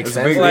 it's mad It's a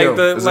expensive. big like deal.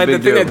 the It's a like the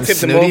big thing deal. that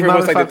tipped them Snooty over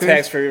was like the motherfuckers?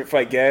 tax for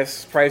like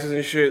gas prices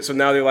and shit. So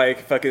now they're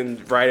like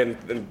fucking riding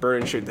and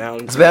burning shit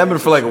down. It's been happening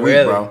for like a week,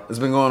 Really? bro. It's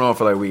been going on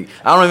for like a week.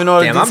 I don't even know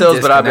the Damn, I'm details,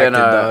 but I've been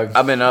disconnected, dog.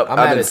 I've been up. I'm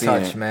I've out been of seeing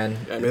touch, it. man.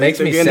 I It mean, makes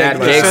they're me getting sad. that-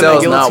 when I- they're JXL's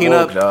sending the not guillotine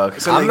woke, up. dog.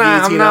 Sending I'm the not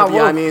guillotine up, yeah,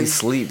 I woke. mean, He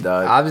sleep,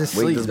 dog. I've been Wake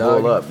sleep, this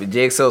dog. bull up. If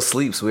JXL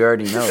sleeps, we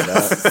already know,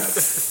 dog.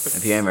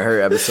 If you haven't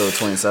heard episode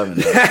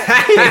 27, dog.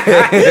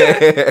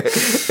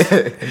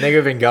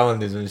 Nigga been going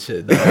through some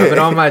shit, dog. I've been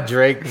on my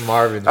Drake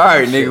Marvin. All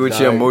right, shit, nigga, with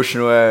dog. your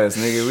emotional ass,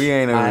 nigga. We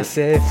ain't I even.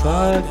 said,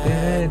 fuck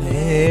that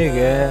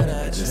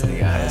nigga. This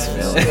nigga out his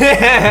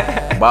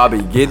feelings.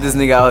 Bobby, get this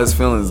nigga out his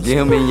feelings. Get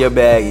him in your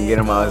bag and get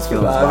him out his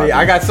feelings, Bobby.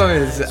 I got something.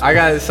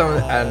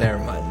 Never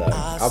mind, dog.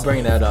 I'll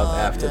bring that up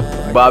after the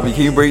podcast. Bobby,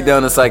 can you break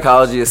down the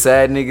psychology of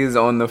sad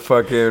niggas on the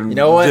fucking? You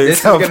know what? This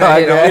is JXL gonna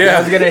hit home. podcast? Yeah,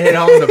 I was gonna hit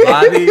home to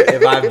Bobby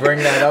if I bring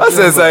that up. I to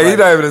said, him, but, he's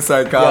not even a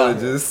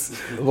psychologist.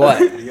 what?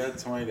 You got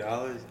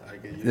 $20? I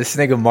could use This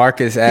nigga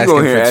Marcus gonna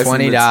asking hear for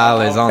asking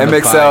 $20 on the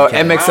MXL podcast.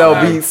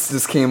 MXL Beats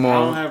just came I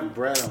don't on. have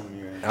bread on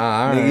me right now.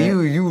 All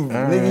Nigga,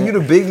 right. nigga, you the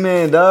big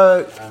man,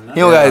 dog. He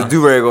don't got his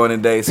do-rag on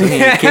today, so he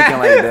ain't kicking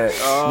like that.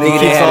 Nigga,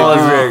 Keeps had all, a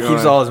do-rag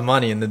keeps on. all his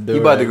money in the do. He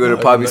about to go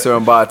to Poppy store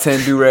and buy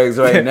 10 do-rags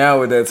right now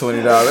with that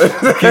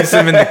 $20. Keeps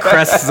him in the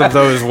crests of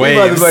those He about to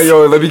waves. be like,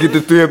 yo, let me get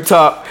the 3 up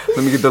top.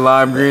 Let me get the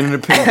lime green and the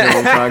pink.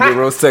 I'm trying to get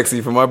real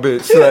sexy for my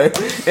bitch. Like,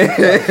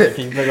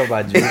 Can you pick up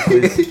my jewel,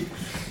 please?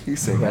 he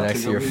said, Right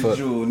next to your foot.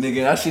 Jewel,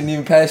 nigga, I shouldn't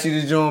even pass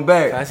you the jewel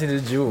back. Pass me the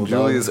jewel,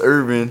 Julius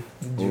Irvin.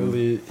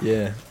 Julie,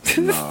 yeah.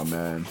 Nah,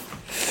 man.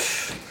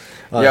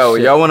 Oh, Yo,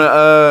 shit. y'all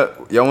wanna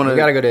We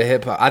gotta go to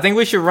hip hop. I think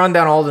we should run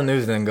down all the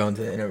news and then go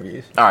into the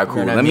interviews. All right, cool.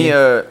 You know what Let I me. mean?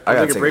 I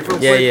gotta Take a break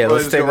real Yeah, quick, yeah. but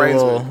Let's just take a go right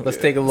into little. it. Let's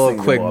take a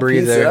little quick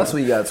breather. That's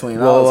what you got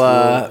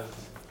 $20.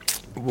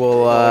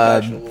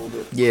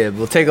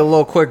 We'll take a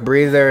little quick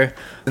breather,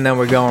 and then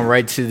we're going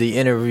right to the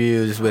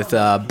interviews with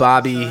Bob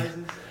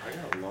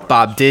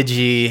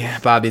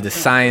Digi, Bobby the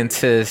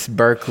Scientist,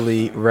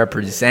 Berkeley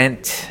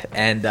represent,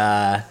 and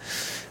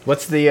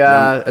what's the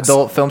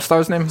adult film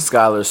star's name?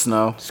 Skylar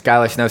Snow.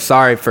 Skylar Snow.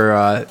 Sorry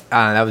for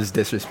that was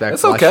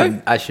disrespectful. It's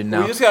okay. I should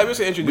know. We just got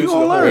to introduce the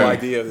whole learn.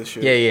 idea of this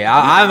shit. Yeah.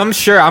 I'm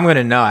sure I'm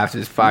gonna know after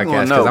this podcast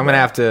know, because I'm gonna bro.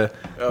 have to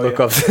look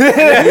yeah. up.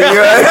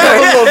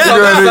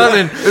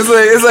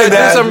 It's like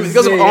that.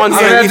 Because of I'm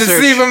on-site gonna have to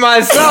research. see for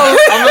myself.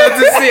 I'm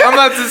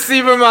gonna have to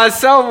see for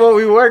myself what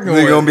we working with.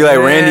 You're gonna be like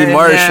Randy Yeah,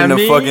 Marsh yeah, in the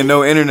me? fucking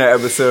No Internet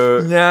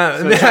episode. Yeah,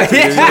 You know what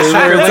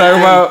I'm talking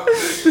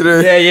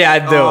about? yeah, I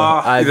do.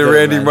 I The do,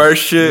 Randy man. Marsh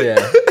shit.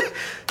 Yeah.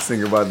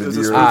 Think about the This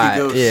is D. spooky Alright,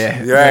 ghost.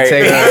 yeah. You're right.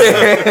 Take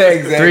it.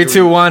 Exactly. 3,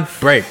 2, 1,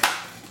 break.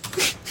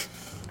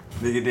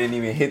 Nigga didn't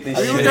even hit this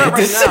I shit. mean, we got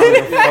right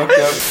now. Fucked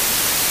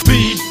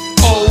up.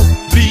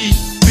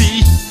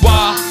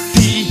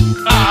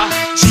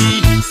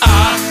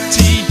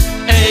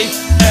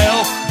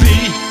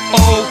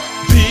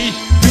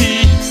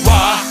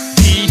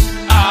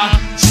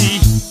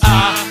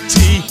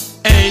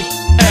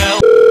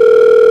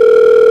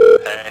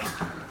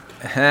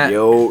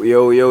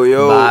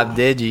 Yo. Bob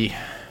Digi.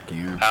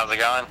 How's it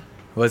going?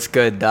 What's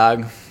good,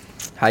 dog?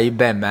 How you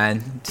been,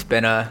 man? It's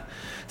been a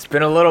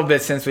little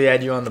bit since we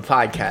had you on the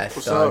podcast.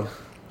 What's dog. up?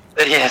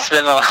 Yeah, it's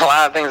been a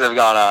lot of things have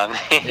gone on.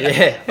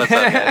 Yeah. What's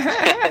up,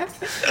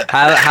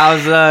 guys?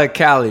 How's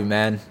Cali,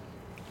 man?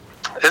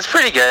 It's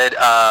pretty good.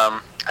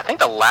 I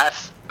think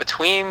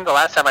between the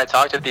last time I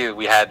talked with you,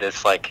 we had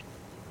this like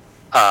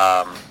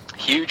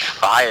huge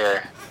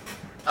fire.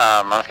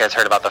 I don't know if you guys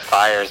heard about the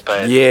fires,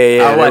 but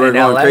Yeah, what, they were in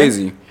going LA?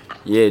 crazy.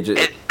 Yeah,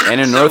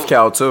 and in North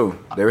Cal too.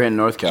 They were hitting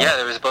North Cal. yeah,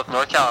 there was both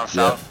North Cal and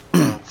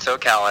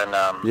SoCal, and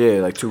Yeah,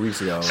 like 2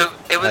 weeks ago. so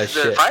it was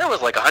the shit. fire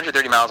was like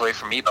 130 miles away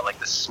from me, but like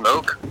the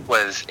smoke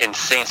was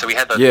insane. So we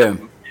had the Yeah.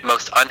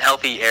 most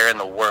unhealthy air in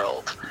the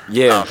world.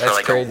 Yeah. For That's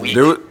like crazy. a week.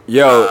 I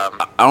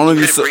don't know if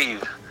you couldn't saw.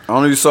 breathe. I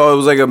only saw it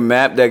was like a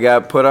map that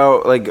got put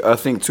out like I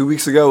think 2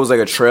 weeks ago. It was like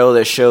a trail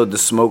that showed the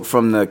smoke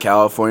from the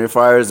California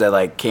fires that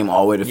like came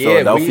all the way to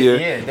Philadelphia.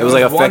 It was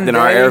like affecting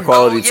our air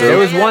quality too. There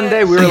was one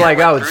day we were like,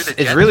 oh,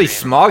 it's really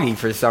smoggy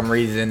for some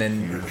reason,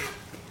 and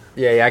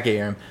yeah, I can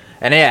hear him.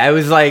 And yeah,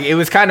 it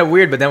was kind of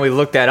weird, but then we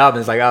looked that up and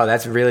it's like, oh,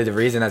 that's really the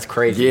reason. That's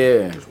crazy.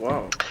 Yeah.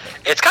 Wow.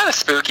 It's kind of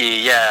spooky,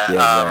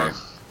 yeah.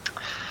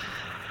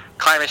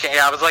 Climate change.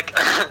 Yeah, I was like,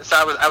 so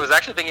I was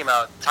actually thinking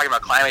about talking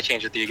about climate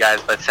change with you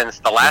guys, but since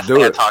the last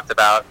thing I talked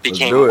about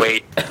became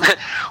weight,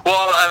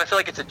 well, I feel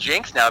like it's a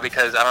jinx now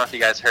because I don't know if you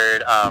guys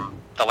heard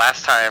the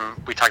last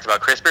time we talked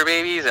about CRISPR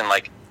babies and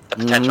like the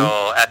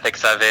potential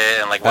ethics of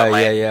it and like what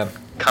might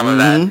come of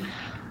that.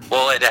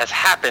 Well, it has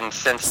happened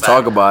since Let's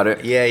talk about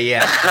it. Yeah.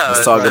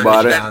 Let's talk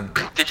about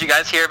it. Did you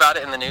guys hear about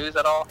it in the news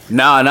at all?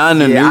 No, not in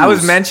the news. I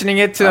was mentioning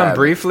it to him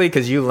briefly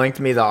because you linked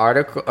me the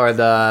article or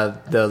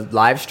the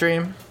live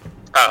stream.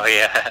 Oh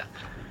yeah,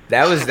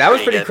 that was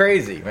pretty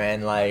crazy,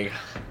 man. Like,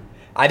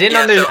 I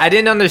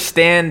didn't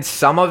understand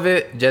some of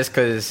it just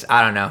because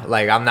I don't know.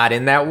 Like, I'm not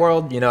in that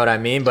world, you know what I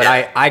mean? But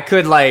I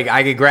could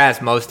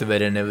grasp most of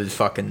it, and it was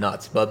fucking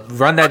nuts. But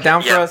run that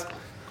down for us.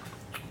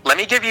 Let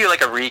me give you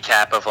like a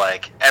recap of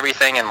like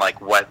everything and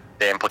like what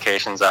the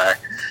implications are.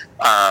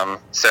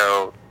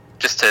 So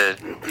just to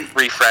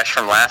refresh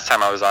from last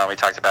time I was on, we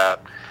talked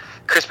about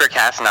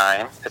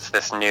CRISPR-Cas9. It's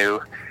this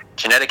new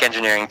genetic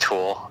engineering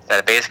tool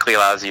that basically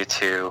allows you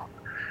to,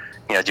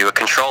 do a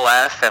Control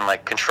F and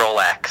like Control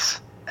X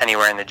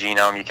anywhere in the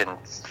genome. You can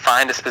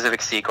find a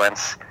specific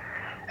sequence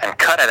and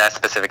cut at that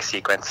specific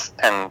sequence.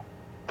 And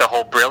the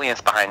whole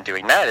brilliance behind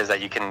doing that is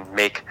that you can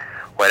make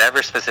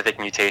whatever specific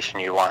mutation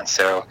you want.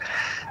 So,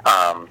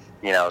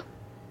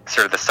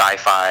 sort of the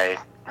sci-fi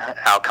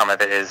outcome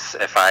of it is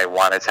if I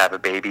wanted to have a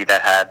baby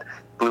that had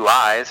blue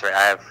eyes, right?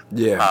 I have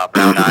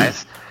brown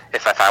eyes.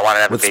 If I wanted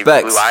to have a baby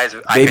with blue eyes,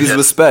 babies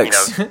with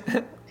specs.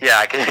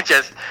 I could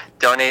just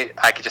donate.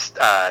 I could just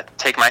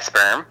take my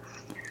sperm.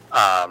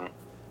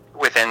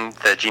 Within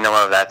the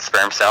genome of that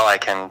sperm cell, I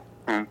can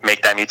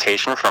make that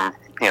mutation from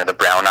the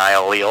brown eye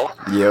allele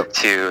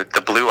to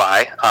the blue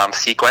eye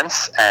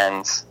sequence,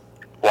 and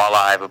voila,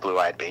 I have a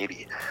blue-eyed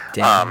baby.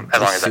 Damn,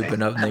 as long as I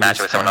match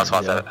it with someone else who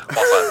also has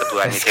the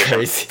blue-eyed mutation.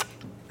 Crazy.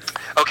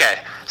 Okay,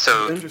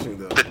 so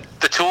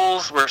the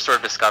tools were sort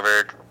of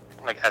discovered,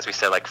 like as we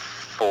said, like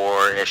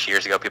 4-ish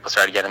years ago. People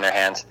started getting their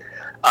hands,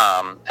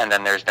 and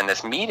then there's been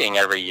this meeting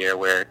every year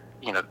where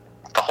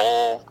the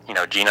whole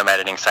genome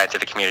editing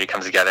scientific community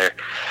comes together,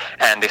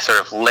 and they sort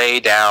of lay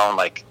down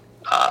like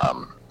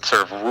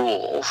sort of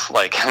rules,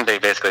 like they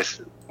basically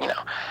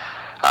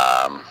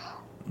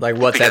like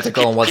what's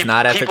ethical and what's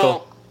not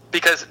ethical.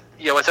 Because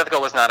what's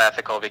ethical, what's not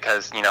ethical,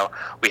 because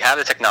we have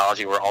the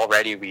technology where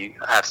already we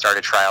have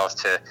started trials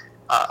to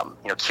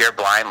cure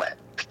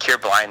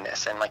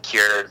blindness and like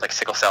cure like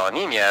sickle cell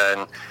anemia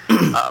and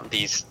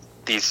these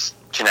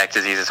genetic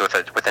diseases with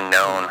a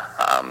known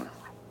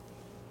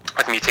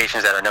with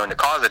mutations that are known to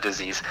cause a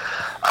disease.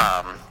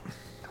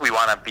 We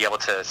want to be able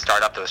to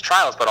start up those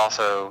trials, but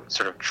also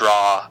sort of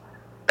draw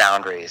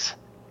boundaries.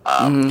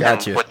 And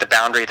what the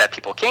boundary that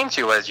people came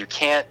to was you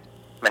can't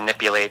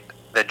manipulate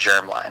the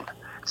germline.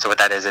 So what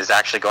that is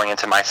actually going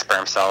into my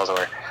sperm cells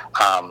or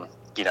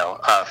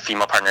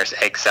female partner's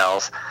egg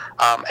cells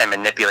and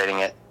manipulating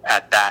it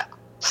at that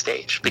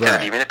stage. Because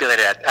if you manipulate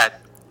it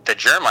at the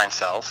germline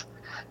cells,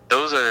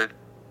 those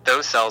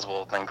cells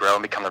will then grow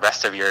and become the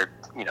rest of your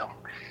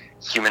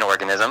human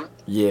organism.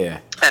 Yeah.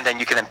 And then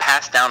you can then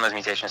pass down those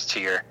mutations to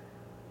your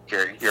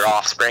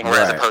offspring,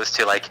 whereas opposed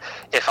to like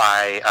if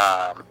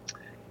I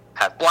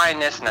have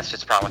blindness and that's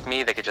just a problem with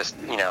me, they could just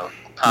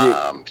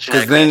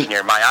genetically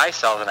engineer my eye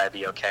cells and I'd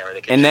be okay. Or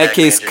they could in that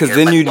case, because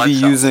then you'd be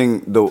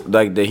using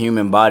the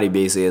human body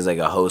basically as like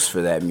a host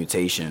for that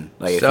mutation.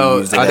 Like, so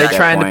are they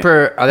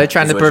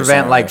trying to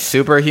prevent like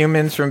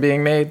superhumans from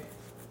being made?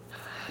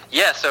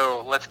 Yeah,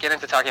 so let's get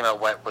into talking about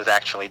what was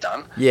actually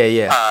done.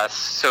 Yeah.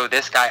 So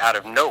this guy out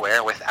of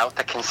nowhere, without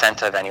the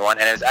consent of anyone,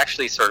 and it was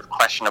actually sort of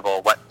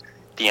questionable what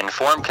the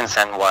informed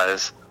consent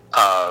was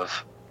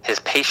of his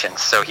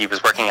patients. So he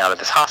was working out of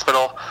this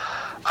hospital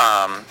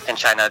in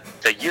China.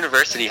 The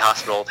university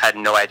hospital had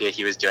no idea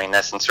he was doing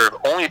this, and sort of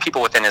only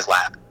people within his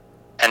lab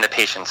and the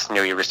patients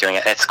knew he was doing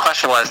it. And it's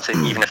questionable as to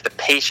even if the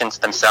patients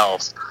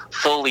themselves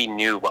fully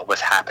knew what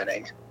was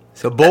happening.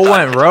 So Bull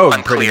went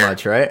rogue pretty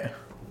much, right?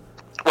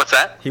 What's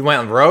that? He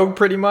went rogue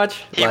pretty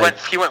much? He went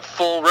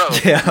full rogue.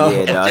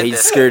 He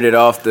skirted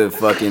off the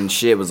fucking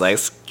shit, was like,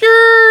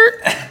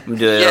 skirt.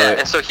 Yeah,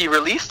 and so he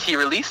released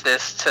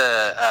this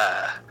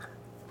to,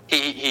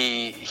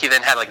 he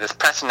then had like this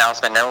press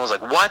announcement and everyone was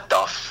like, what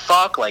the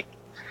fuck? Like,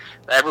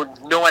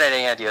 no one had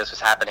any idea this was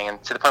happening,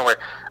 and to the point where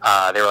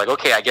they were like,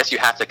 okay, I guess you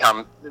have to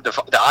come.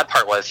 The odd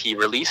part was he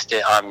released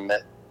it on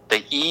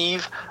the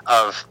eve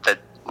of the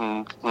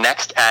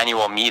next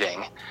annual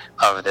meeting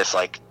of this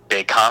like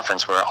big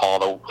conference where all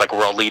the like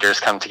world leaders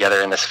come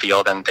together in this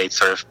field and they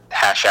sort of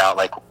hash out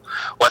like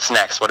what's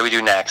next, what do we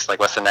do next, like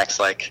what's the next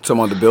like.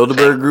 Talking about the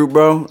Bilderberg group,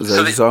 bro? Is that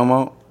what you're talking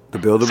about? The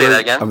Bilderberg? Say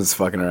that again? I'm just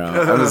fucking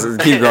around.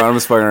 Keep going. I'm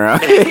just fucking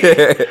around.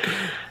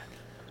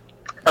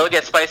 It'll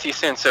get spicy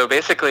soon. So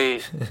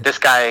basically, this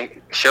guy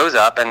shows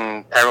up,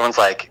 and everyone's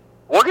like,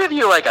 "We'll give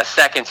you like a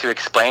second to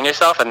explain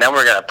yourself, and then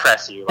we're gonna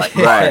press you." Like,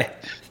 Right.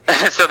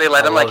 So they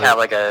let him like have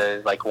like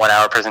a 1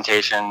 hour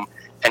presentation,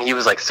 and he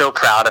was like so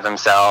proud of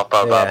himself.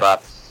 Blah blah blah.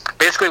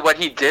 Basically, what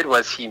he did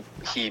was he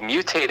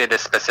mutated a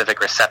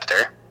specific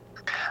receptor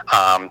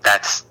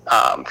that's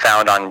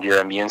found on your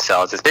immune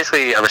cells. It's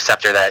basically a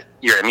receptor that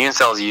your immune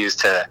cells use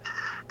to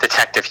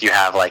detect if you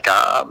have like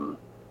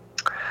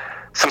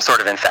some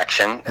sort of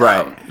infection.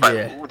 Right.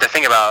 But the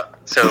thing about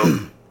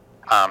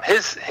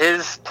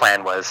his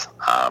plan was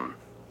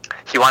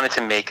he wanted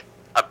to make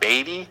a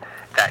baby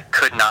that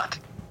could not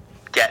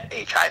get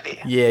HIV.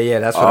 Yeah,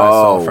 that's what I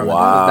saw from it.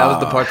 Wow. That was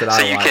the part that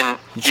I you liked. can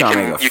You trying to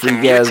make a freak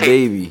mutate, ass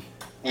baby.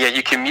 Yeah,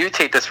 you can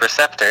mutate this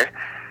receptor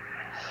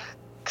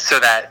so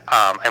that,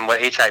 and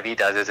what HIV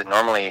does is it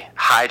normally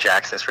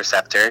hijacks this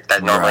receptor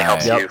that normally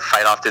helps you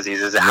fight off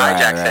diseases. It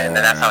hijacks it, and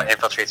then that's how it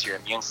infiltrates your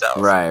immune cells.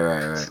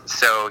 Right.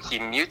 So he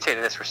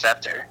mutated this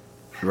receptor.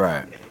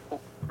 Right.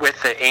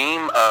 With the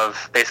aim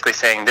of basically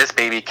saying this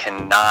baby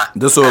cannot.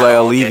 This will like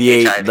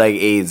alleviate HIV. like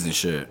AIDS and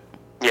shit.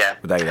 Yeah.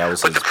 Like, that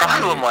was but the his plan.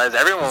 problem was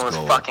everyone was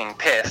goal. fucking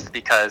pissed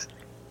because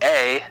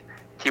A,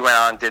 he went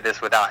on and did this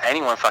without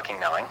anyone fucking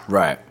knowing.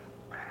 Right.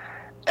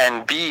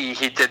 And B,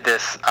 he did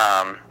this.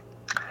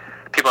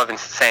 People have been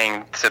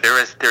saying so.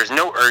 There's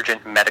no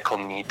urgent medical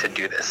need to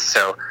do this.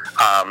 So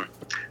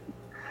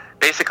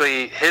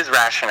basically, his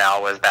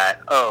rationale was that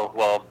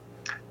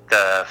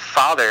the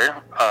father,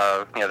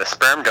 the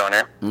sperm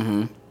donor,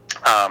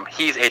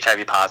 he's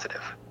HIV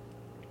positive.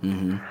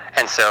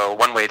 And so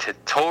one way to it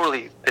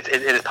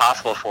is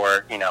possible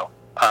for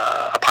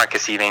upon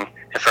conceiving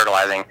and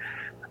fertilizing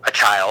a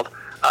child,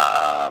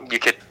 you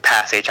could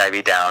pass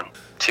HIV down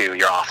to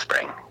your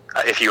offspring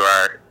if you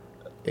are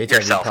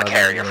yourself a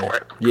carrier for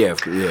it. Yeah.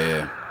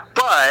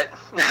 But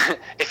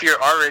if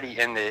you're already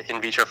in the in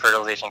vitro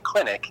fertilization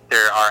clinic,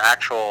 there are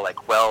actual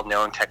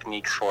well-known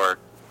techniques for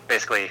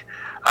basically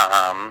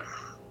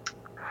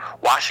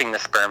washing the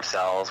sperm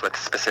cells with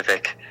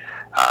specific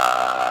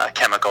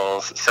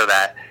chemicals so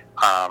that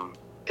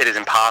it is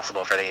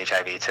impossible for the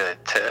HIV to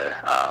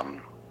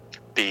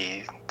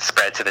be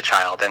spread to the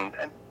child. And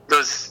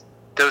those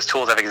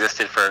tools have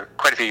existed for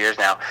quite a few years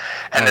now.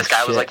 And this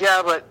guy was like,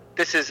 yeah, but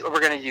we're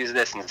going to use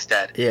this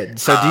instead. Yeah.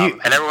 So and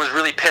everyone was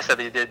really pissed that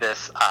they did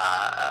this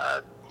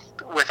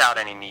without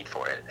any need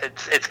for it.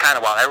 It's kind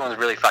of wild. Everyone's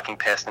really fucking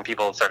pissed, and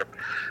people sort of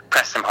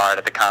pressed him hard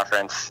at the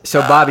conference.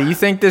 So Bobby, you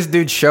think this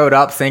dude showed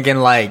up thinking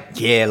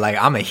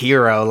I'm a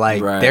hero,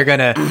 they're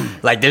gonna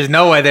there's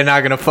no way they're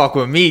not gonna fuck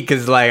with me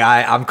because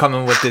I'm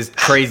coming with this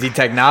crazy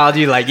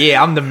technology,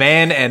 I'm the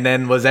man, and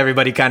then was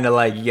everybody kind of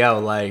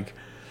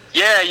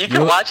yeah, you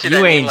can watch it.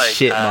 You ain't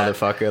shit,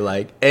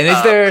 motherfucker. And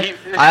is there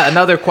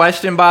another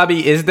question,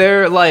 Bobby? Is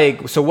there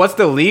so what's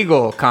the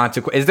legal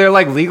consequence? Is there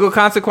legal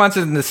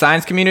consequences in the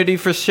science community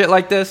for shit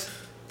like this?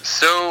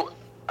 So,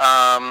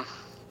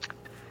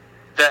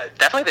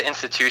 definitely the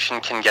institution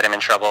can get him in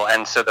trouble.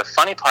 And so the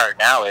funny part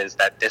now is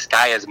that this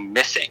guy is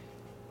missing.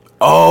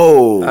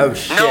 Oh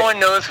shit! No one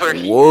knows where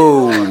he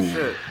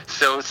is.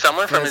 So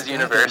someone from his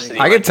university.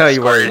 I can tell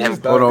you where he is.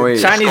 Hold on, wait.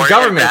 Chinese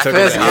government took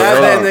him.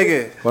 that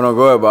nigga. Hold on,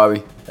 go ahead,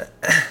 Bobby.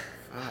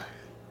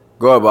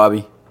 Go ahead,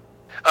 Bobby.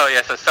 Oh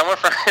yeah, so someone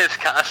from his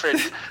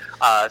conference,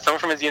 someone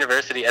from his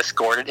university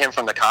escorted him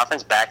from the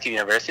conference back to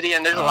university,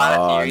 and there's a lot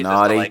of theories.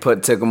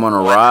 Took him on a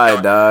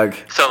ride, dog.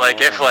 So if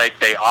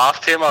they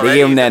offed him already, they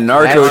gave him that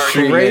narco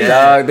treatment,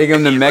 dog. They gave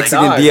him the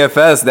Mexican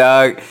DFS,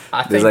 dog.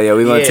 I think,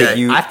 we're gonna take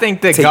you. I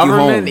think the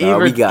government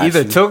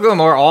either took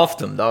him or offed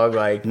him, dog.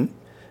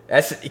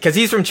 That's because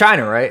he's from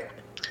China, right?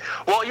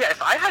 Well, yeah.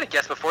 If I had to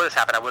guess before this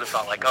happened, I would have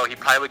thought he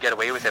probably would get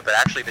away with it. But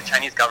actually, the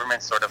Chinese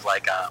government sort of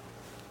talked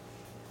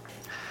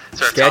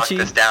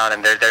this down,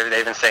 and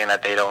they've been saying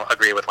that they don't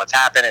agree with what's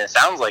happened, and it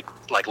sounds like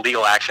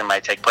legal action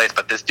might take place.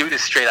 But this dude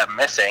is straight up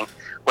missing,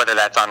 whether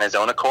that's on his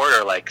own accord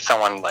or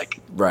someone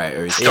right,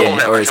 or he's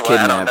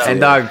kidnapped.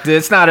 And dog,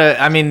 it's not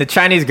the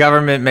Chinese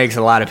government makes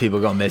a lot of people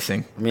go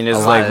missing. I mean, it's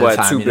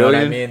what, 2 billion? You know what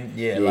I mean?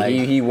 Yeah,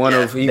 he one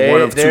of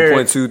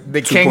 2.2.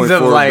 The kings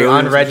of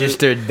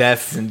unregistered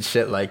deaths and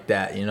shit like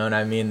that. You know what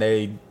I mean?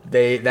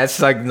 They that's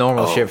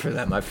normal shit for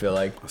them. I feel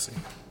like.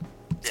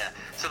 Yeah.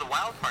 So the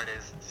wild part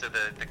is,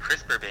 the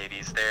CRISPR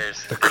babies.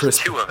 There's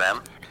two of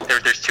them.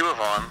 There's two of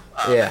them.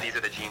 These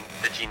are the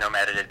genome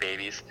edited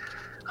babies.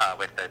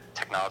 With the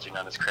technology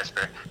known as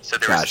CRISPR. So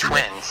there was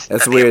twins.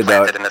 That's weird,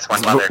 though. In this one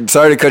mother.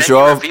 Sorry to cut you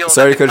off.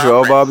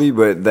 Bobby,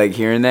 but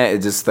hearing that,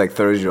 it just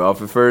throws you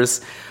off at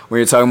first. When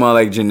you're talking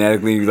about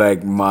genetically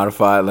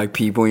modified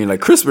people, and you're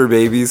CRISPR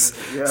babies.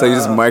 Yeah. So you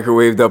just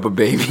microwaved up a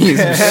baby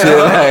and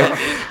shit.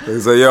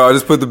 It's I'll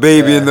just put the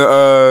baby in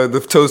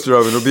the toaster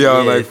oven. It'll be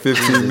out in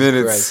 15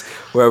 minutes.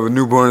 We'll have a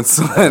newborn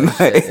son. Well,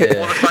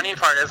 the funny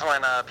part is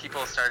when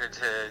people started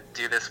to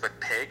do this with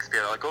pigs, be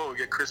like, "Oh, we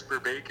get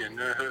CRISPR bacon."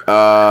 True.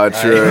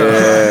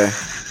 Yeah.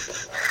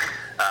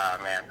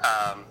 Man.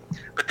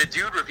 But the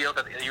dude revealed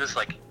that he was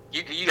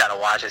you gotta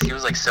watch this. He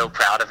was so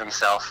proud of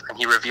himself, and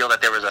he revealed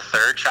that there was a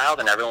third child,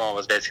 and everyone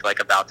was basically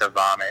about to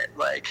vomit.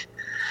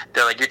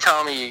 They're like, you're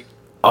telling me.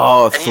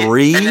 Oh, and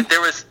 3? And then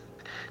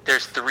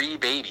there's 3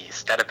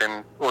 babies that have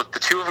been. Well, the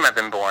 2 of them have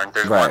been born.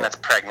 There's Right. one that's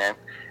pregnant,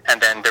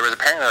 and then there was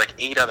apparently like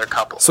 8 other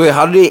couples. So wait,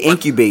 how do they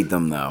incubate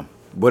them though?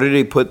 What do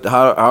they put?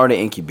 How are they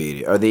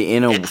incubated? Are they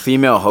in a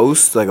female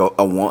host, like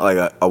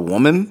a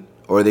woman,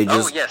 or are they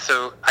just? Oh yeah,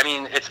 so I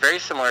mean, it's very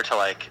similar to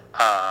like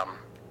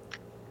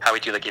how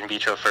we do like in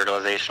vitro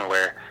fertilization,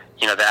 where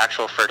the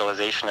actual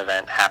fertilization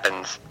event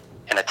happens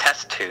in a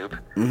test tube,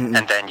 Mm-hmm.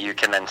 and then you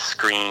can then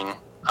screen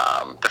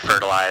the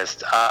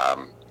fertilized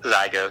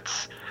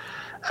zygotes,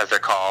 as they're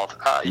called.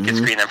 You can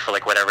screen them for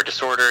like whatever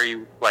disorder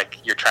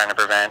you're trying to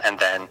prevent, and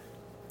then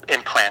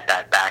implant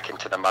that back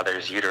into the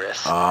mother's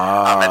uterus,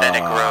 and then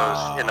it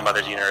grows in the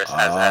mother's uterus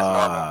as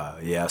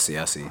normal. Yeah, I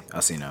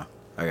see now.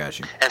 I got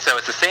you. And so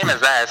it's the same as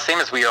that, same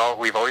as we've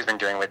always been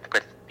doing with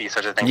these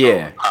sorts of things.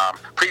 Yeah.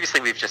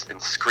 Previously, we've just been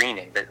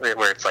screening,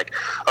 where it's like,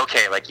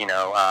 okay, like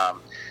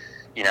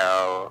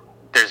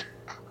there's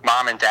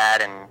mom and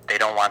dad, and they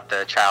don't want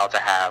the child to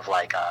have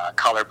like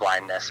color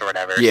blindness or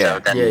whatever. Yeah.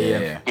 So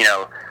then,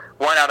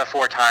 1 out of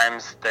 4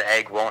 times the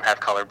egg won't have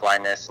color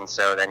blindness, and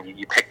so then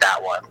you pick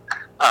that one.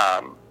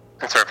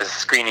 And sort of a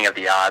screening of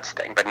the odds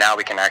thing. But now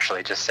we can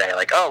actually just say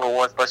like, oh,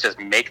 well, let's just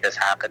make this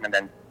happen, and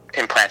then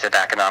implant it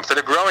back in the mom. So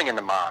they're growing in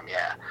the mom,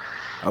 yeah.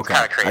 Okay,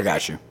 Kinda crazy. I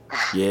got you.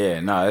 Yeah,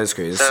 no, that's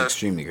crazy. It's So,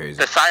 extremely crazy.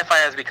 The sci-fi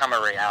has become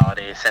a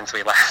reality since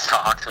we last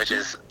talked, which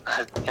is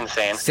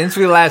insane. Since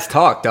we last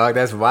talked, dog,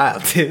 that's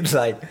wild, dude.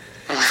 Like,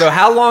 so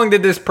how long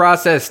did this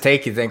process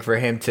take, you think, for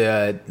him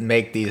to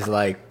make these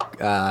like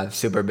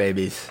super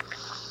babies?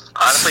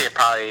 Honestly, it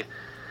probably.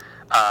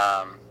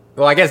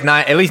 Well, I guess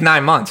at least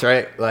 9 months,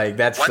 right? Like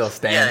that still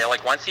stands. Yeah,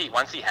 like once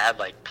he had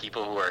like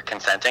people who were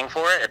consenting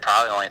for it, it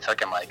probably only took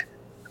him like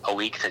a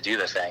week to do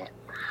the thing.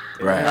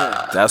 Right,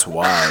 that's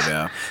wild,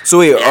 yeah. So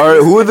wait,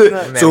 who are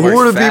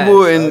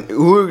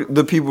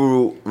the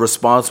people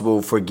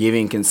responsible for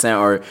giving consent,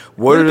 or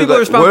what are the people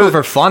responsible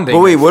for funding?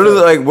 But wait, what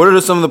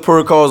are some of the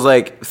protocols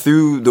like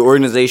through the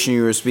organization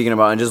you were speaking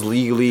about, and just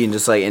legally and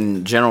just like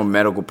in general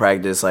medical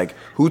practice, like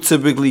who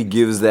typically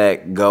gives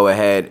that go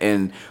ahead,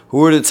 and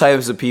who are the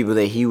types of people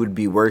that he would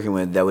be working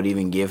with that would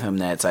even give him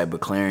that type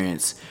of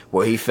clearance,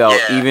 where he felt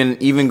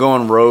even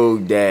going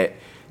rogue that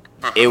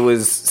it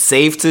was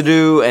safe to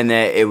do and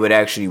that it would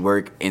actually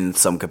work in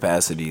some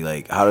capacity?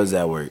 Like, how does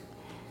that work?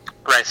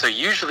 Right. So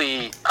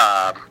usually,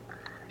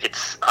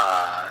 it's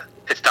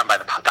done by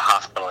the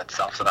hospital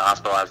itself. So the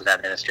hospital has an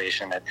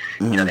administration that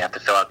they have to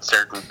fill out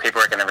certain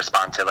paperwork and then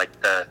respond to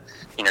like the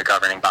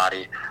governing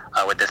body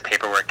with this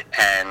paperwork.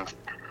 And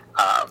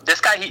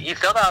this guy he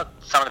filled out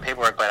some of the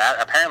paperwork, but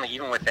apparently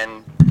even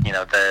within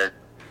the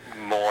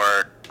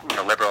more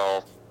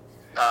liberal.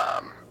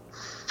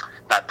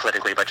 Not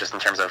politically, but just in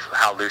terms of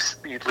how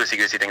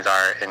loosey-goosey things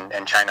are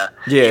in China.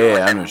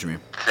 Yeah, I know what you mean.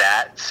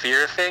 That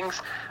sphere of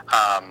things,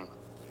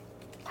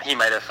 he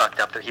might have fucked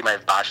up. He might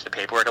have botched the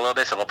paperwork a little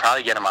bit, so we'll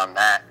probably get him on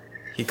that.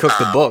 He cooked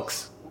the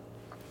books.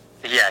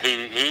 Yeah,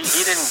 he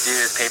didn't do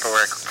his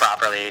paperwork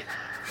properly.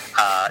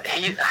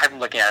 I'm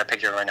looking at a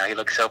picture right now. He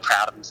looks so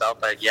proud of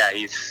himself, but yeah,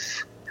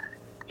 he's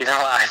in a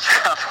lot of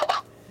trouble.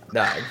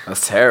 Nah.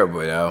 That's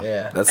terrible, yo.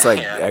 Yeah. That's like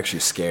actually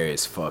scary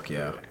as fuck,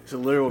 yo. It's a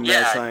literal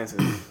mad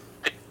scientist.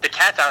 The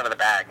cat's out of the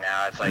bag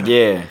now. It's like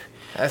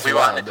That's we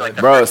wild, wanted like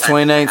the Bro, it's first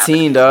time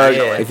 2019, it dog.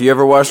 happened. If you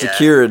ever watched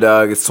Akira,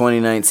 dog, it's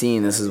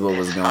 2019. This is what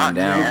was going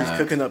down. He's dog.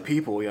 cooking up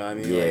people, you know what I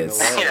mean? Yeah,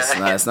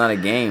 Like, it's not a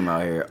game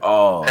out here.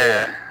 Oh,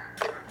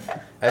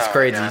 That's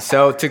crazy.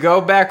 So to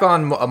go back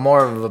on a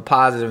more of a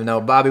positive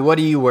note, Bobby, what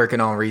are you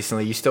working on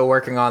recently? You still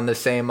working on the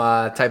same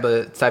type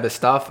of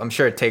stuff? I'm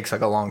sure it takes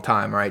like a long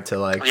time, right? To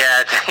like.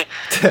 Yeah, it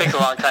takes a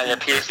long time. Yeah,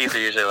 PhDs are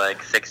usually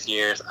like 6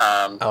 years.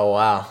 Oh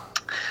wow.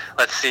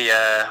 Let's see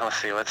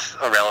what's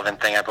a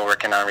relevant thing I've been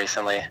working on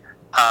recently.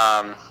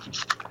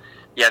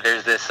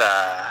 There's this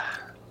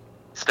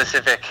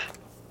specific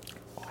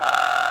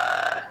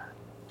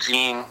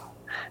gene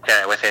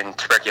within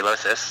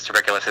tuberculosis.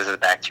 Tuberculosis is a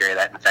bacteria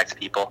that infects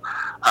people.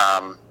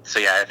 I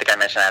think I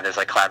mentioned I had this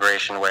like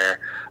collaboration where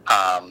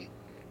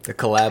The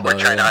collabo. we're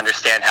trying to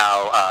understand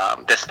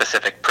how this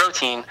specific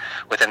protein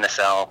within the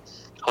cell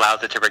allows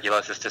the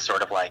tuberculosis to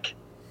sort of like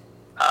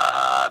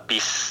be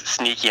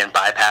sneaky and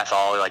bypass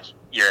all like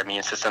your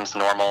immune system's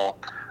normal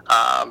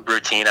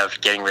routine of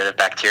getting rid of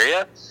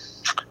bacteria.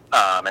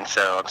 And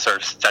so I'm sort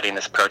of studying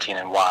this protein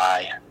and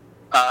why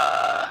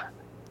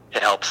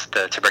it helps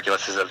the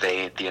tuberculosis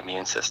evade the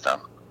immune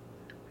system.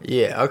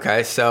 Yeah,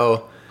 okay.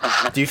 So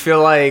do you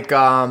feel like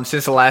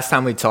since the last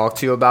time we talked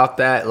to you about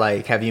that,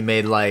 like have you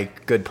made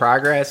like good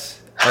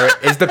progress? Or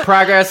is the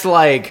progress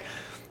like,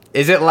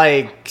 is it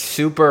like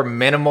super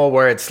minimal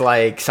where it's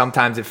like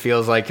sometimes it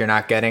feels like you're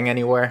not getting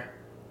anywhere?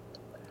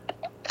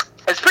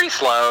 It's pretty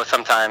slow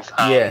sometimes.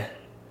 Yeah.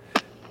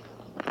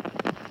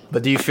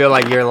 But do you feel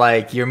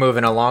like you're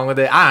moving along with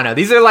it? I don't know.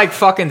 These are like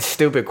fucking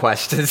stupid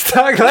questions,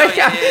 Doug. Like,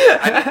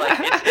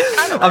 it's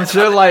kind of I'm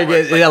sure like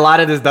a lot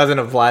of this doesn't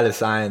apply to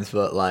science,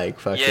 but like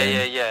fucking.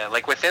 Yeah.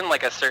 Like within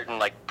like a certain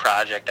like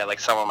project that like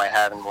someone might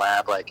have in the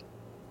lab, like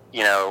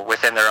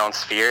within their own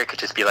sphere, it could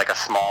just be like a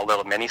small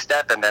little mini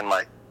step, and then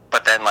like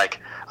but then like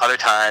other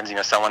times, you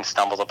know, someone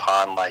stumbles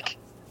upon like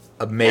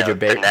a major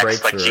the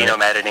next like breakthrough,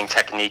 genome editing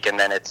technique, and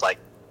then it's like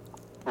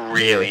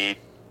really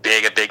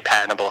a big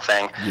patentable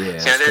thing. Yeah,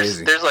 so, you know,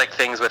 crazy. there's like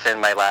things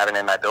within my lab and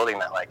in my building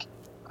that like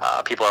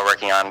people are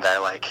working on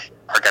that like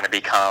are going to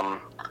become,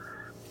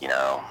 you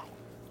know,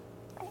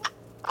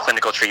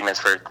 clinical treatments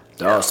for.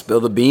 Spill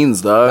the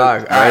beans,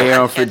 dog. Right here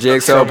on for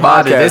JXL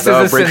Bobby, Podcast. this is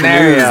a Breaking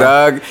scenario. news,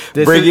 dog.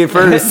 Break it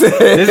first.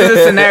 This is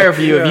a scenario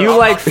for you. If you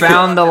like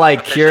found the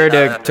like cure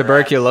to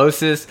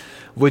tuberculosis,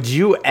 would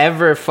you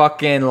ever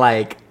fucking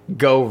like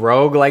go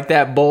rogue like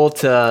that bull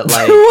to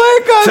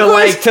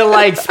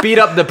like speed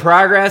up the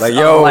progress Like,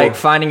 of like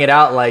finding it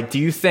out? Like, do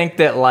you think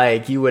that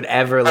like you would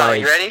ever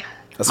like? You ready?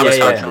 That's I'm what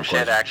gonna it's talk some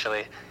shit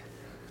actually.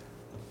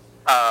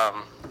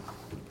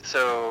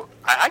 So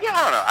I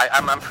don't know.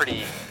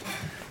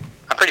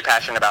 I'm pretty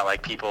passionate about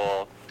like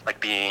people like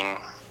being,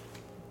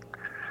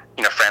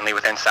 you know, friendly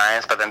within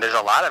science, but then there's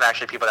a lot of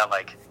actually people that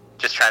like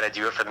just try to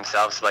do it for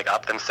themselves, to, like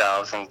up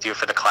themselves and do it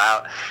for the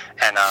clout.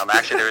 And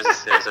actually there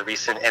was a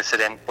recent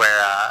incident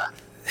where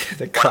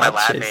one of my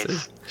lab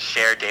mates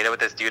shared data with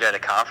this dude at a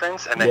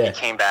conference, and then he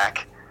came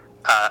back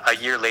a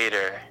year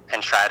later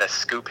and tried to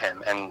scoop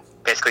him and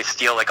basically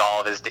steal like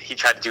all of his. He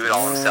tried to do it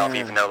all himself,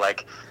 even though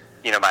like,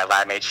 you know, my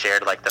lab mate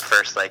shared like the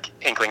first like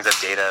inklings of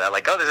data that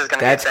like, oh, this is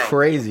gonna be a thing. That's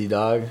crazy,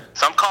 dog.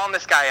 So I'm calling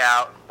this guy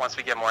out. Once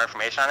we get more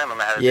information on him, I'm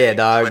gonna have a big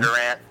dog. Twitter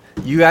rant.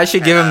 You guys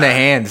should give him the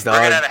hands, dog.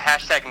 We're gonna have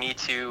a hashtag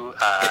 #MeToo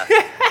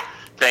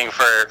thing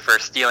for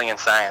stealing in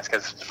science,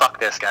 because fuck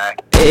this guy.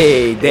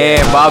 Hey,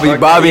 damn, Bobby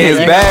in his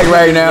bag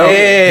right now.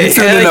 Yeah, He's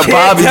sitting in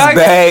Bobby's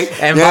bag.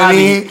 And you know Bobby, what I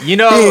mean? you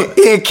know,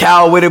 he ain't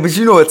cow with it, but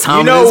you know what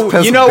time it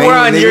is. You know we're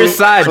on your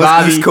side,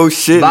 Bobby. East Coast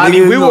shit, Bobby,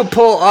 nigga. we will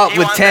pull up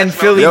with 10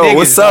 Philly Yo, niggas.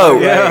 what's up?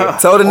 Dog. Yeah.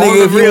 Tell the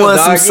nigga if you want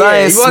some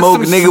science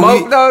smoke,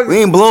 nigga. We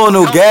ain't blowing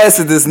no gas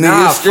at this nigga.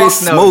 Nah, Straight fuck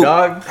smoke. no,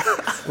 dog.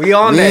 We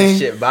on that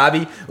shit,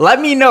 Bobby. Let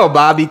me know,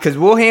 Bobby, because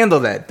we'll handle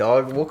that,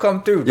 dog. We'll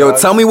come through, Yo, dog.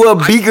 tell me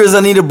what beakers I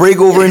need to break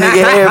over a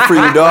nigga head for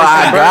you, dog.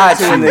 I got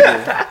you.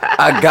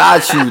 I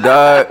got you,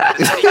 dog.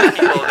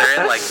 People, they're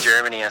in like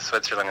Germany and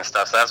Switzerland and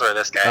stuff, so that's where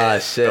this guy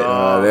is. Shit. Damn.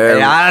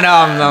 I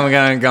don't know. I'm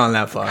gonna go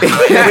that far.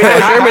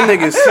 German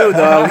niggas too,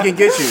 dog. We can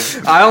get you.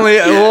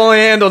 We'll only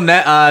handle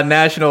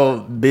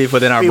national beef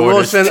within our We borders.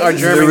 will send our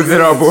German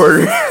Within our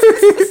border.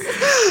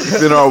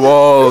 Within our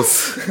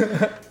walls.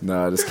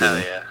 Nah, just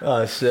kidding. Yeah.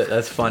 Oh shit,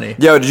 that's funny.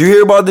 Yo, did you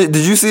hear about did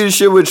you see the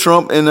shit with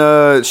Trump and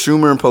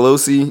Schumer and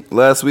Pelosi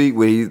last week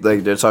where he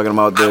like they're talking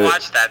about I the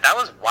watched that. That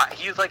was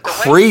he's like the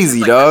crazy, way he just,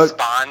 like, dog.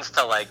 responds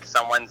to like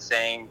someone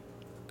saying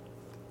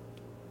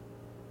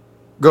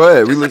Go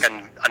ahead. just like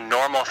a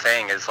normal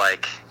thing is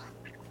like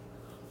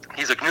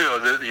he's like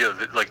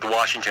like the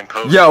Washington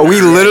Post. Yo,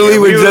 we literally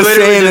were just literally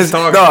saying just this.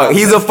 talking Dog, about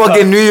he's this a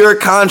fucking New York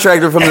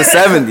contractor from the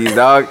 70s,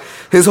 dog.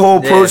 His whole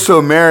approach to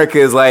America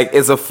is like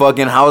it's a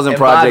fucking housing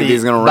project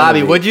he's gonna run.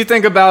 Bobby, what'd you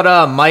think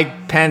about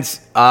Mike Pence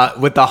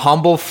with the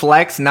humble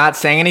flex, not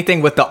saying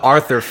anything, with the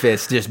Arthur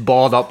fist just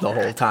balled up the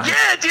whole time?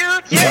 Yeah, dude.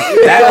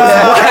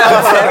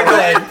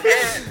 Yeah.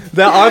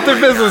 The Arthur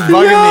fist was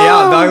bugging me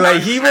out, dog.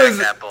 Like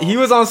he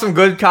was on some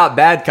good cop,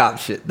 bad cop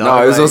shit, dog.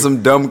 No, he was like, on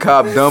some dumb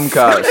cop He's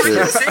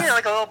shit. singing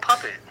like a little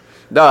puppet.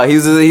 Dog,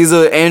 he's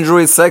a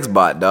Android sex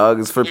bot, dog.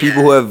 It's for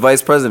people who have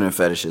vice president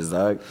fetishes,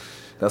 dog.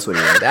 That's what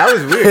he was. That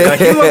was weird. Like,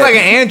 he looked like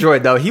an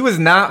android, though. He was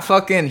not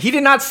fucking. He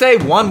did not say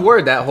one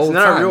word that whole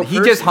not a time. real He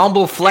just person.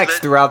 humble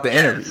flexed throughout the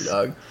interview,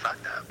 dog.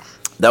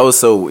 That was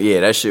so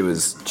that shit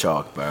was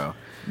chalk, bro.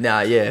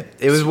 Nah, yeah,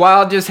 it was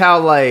wild. Just how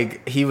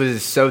like he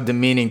was so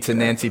demeaning to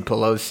Nancy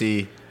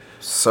Pelosi.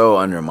 So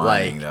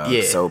undermining, Like, dog.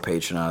 yeah. So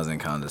patronizing,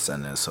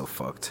 condescending, so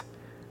fucked.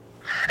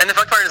 And the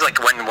fucked part is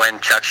like when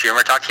Chuck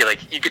Schumer talked, he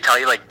like you could tell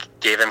he like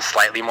gave him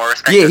slightly more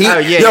respect. Yeah, he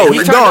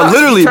turned no, up.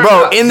 literally, He turned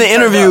bro. up. In the He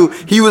turned interview,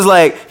 up. he was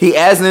like, he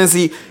asked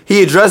Nancy,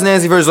 he addressed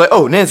Nancy first, like,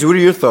 oh, Nancy, what are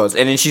your thoughts?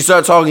 And then she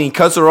started talking, he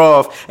cuts her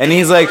off, and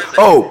he's like,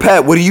 oh,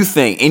 Pat, what do you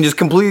think? And just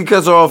completely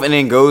cuts her off and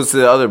then goes to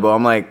the other, bro.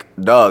 I'm like,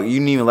 dog, you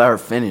didn't even let her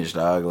finish,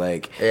 dog.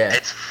 Like, Yeah,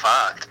 It's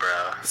fucked, bro.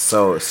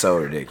 so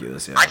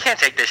ridiculous, yeah. I can't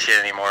take this shit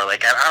anymore.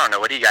 Like I don't know.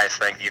 What do you guys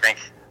think? Do you think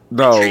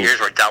No. in 2 years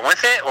we're done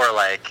with it, or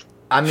like?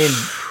 I mean,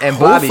 and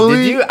Bobby,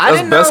 Hopefully, did you? I that's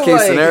didn't know. best case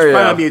like, scenario.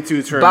 Might not be a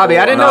two-term. Bobby,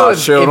 I didn't Nah, know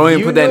if, chill, if don't even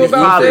you put that knew in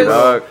about ether, this.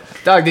 dog.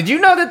 Dog, did you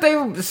know that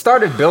they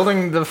started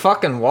building the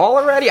fucking wall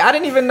already? I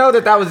didn't even know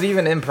that was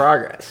even in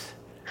progress.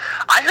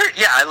 I heard,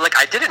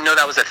 I didn't know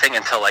that was a thing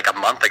until like a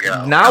month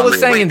ago. Now I was like,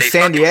 saying wait, in they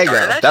San fucking Diego.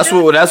 started that That's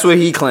shit? what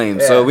he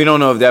claims. So Yeah. we don't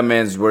know if that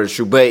man's word is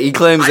true, but he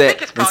claims I that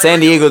think it's in probably San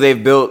real.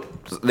 Diego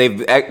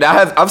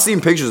I've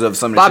seen pictures of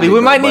some of the Bobby, shit we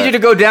they might built, need you but-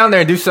 to go down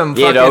there and do some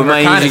Yeah, fucking dog, we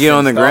might need you to get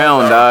on the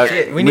ground, dog.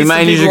 Shit, We need might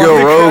some need you to people go on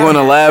the rogue ground.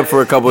 on the lab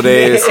for a couple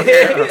days.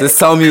 Just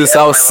tell him you was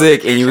out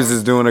sick and you was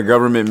just doing a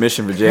government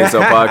mission for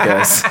JXL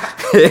Podcast.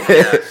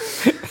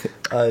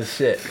 Oh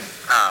shit.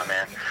 Oh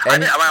man.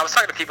 And- I was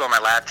talking to people in my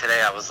lab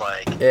today. I was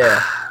like,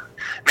 Yeah.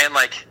 man,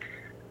 like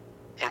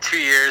in 2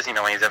 years, you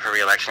know, when he's up for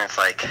re-election, it's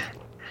like,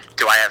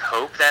 do I have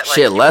hope that like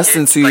Shit, he less gets,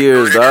 than 2 like,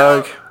 years, voted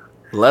dog. out?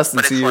 Less than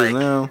But 2 it's years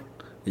like- now.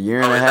 A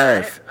year and a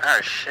half. Right?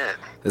 Oh shit.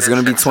 It's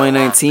gonna be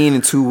 2019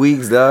 in 2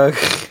 weeks, dog.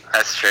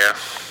 That's true.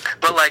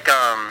 But like,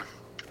 I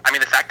mean,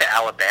 the fact that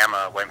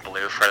Alabama went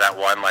blue for that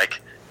one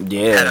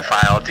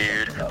pedophile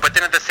dude, but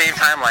then at the same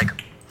time, like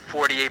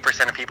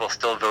 48% of people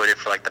still voted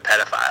for like the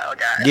pedophile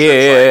guy.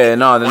 Yeah.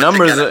 No, the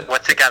numbers.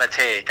 What's it gotta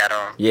take? I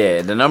don't.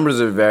 Yeah, the numbers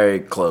are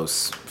very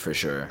close for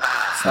sure.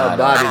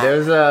 Bobby,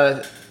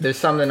 there's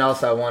something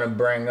else I want to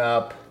bring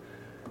up.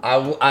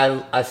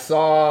 I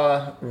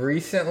saw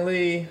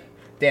recently.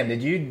 Damn,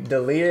 did you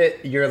delete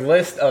it? Your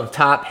list of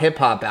top hip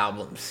hop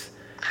albums.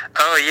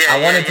 Oh yeah.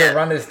 I wanted to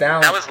run this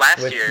down. That was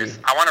last year's.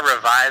 I want to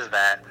revise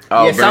that.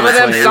 Oh,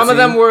 yeah, some of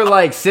them were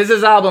like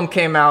SZA's album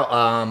came out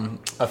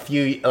a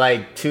few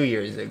 2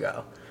 years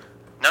ago.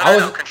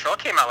 No, Control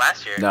came out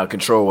last year. No,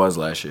 Control was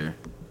last year.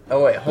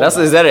 Oh wait, hold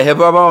on. Is that a hip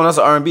hop album? That's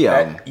an R&B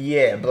album.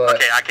 Yeah, but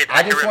okay,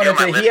 I just wanted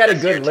to. He had a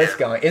good list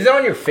going. Is it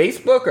on your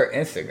Facebook or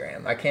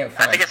Instagram? I can't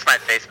find. I think it's my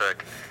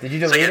Facebook. Did you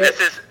delete it?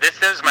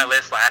 This is my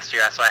list last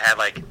year. So I had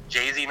like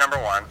Jay-Z number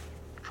 1,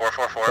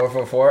 444.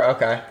 444.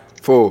 Okay.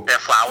 Full. Then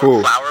Flower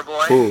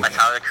Boy, by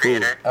Tyler the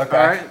Creator. Okay.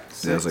 All right.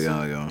 That's like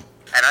going.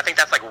 And I think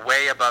that's like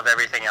way above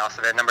everything else.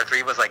 And then number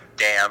 3 was like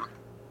Damn.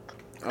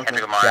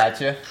 Kendrick Lamar.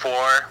 Gotcha. 4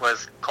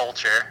 was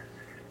Culture.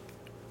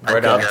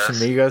 Word up,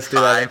 Amigos do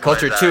that.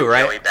 Culture 2,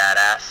 right? Joey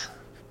Badass.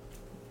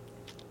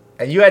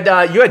 And you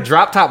had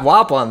Drop Top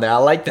WAP on there. I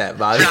like that,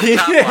 Bobby. Drop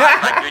Top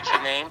WAP, my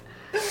Gucci name.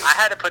 I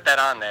had to put that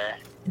on there.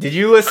 Did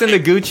you listen to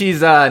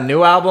Gucci's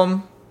new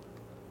album?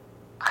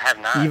 I have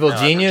not. Evil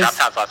Genius. Drop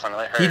Top's last one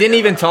I heard. He didn't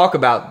even talk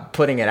about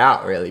putting it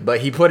out really,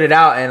 but he put it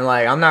out, and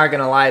like I'm not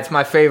gonna lie, it's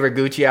my favorite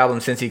Gucci album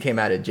since he came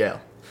out of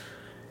jail.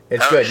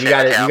 It's good. Shit, you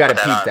gotta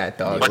peep that,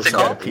 dog. What's it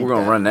called? We're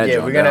gonna run that.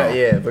 Yeah, we're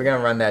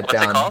gonna run that What's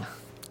down. It called?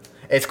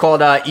 It's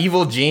called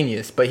Evil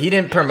Genius, but he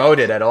didn't promote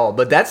it at all.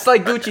 But that's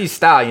like Gucci's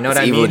style, you know what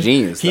I mean? Evil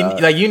Genius.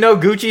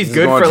 Gucci's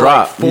good for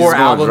drop. like 4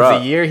 albums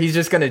a year. He's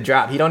just gonna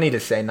drop. He don't need to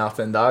say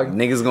nothing, dog.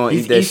 Niggas gonna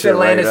He's eat that East shit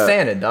Atlanta right up.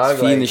 Santa, dog.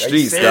 Feeding the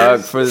streets,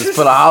 dog, for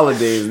the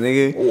holidays,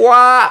 nigga.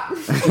 What?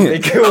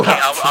 Okay,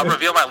 I'll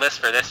reveal my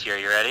list for this year.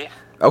 You ready?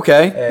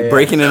 Okay,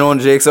 breaking it on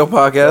JXL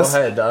Podcast. Go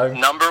ahead, dog.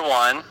 Number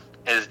 1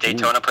 is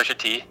Daytona Pusha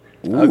T.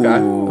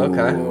 Ooh,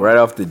 okay. Right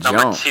off the jump.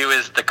 Number 2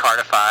 is the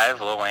Carter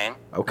 5, Lil Wayne.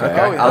 Okay.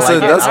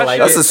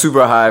 That's a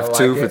super high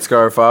too for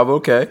Scar 5.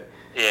 Okay.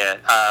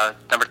 Yeah.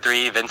 Number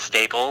 3, Vince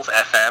Staples,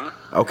 FM.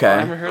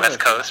 Okay. West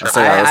Coast.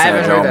 I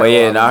haven't heard that. But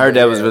yeah, I heard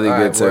that was really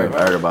Alright, good too.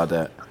 I heard about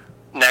that.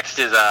 Next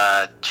is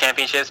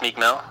Championships, Meek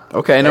Mill.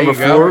 Okay, number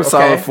 4,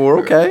 solid 4.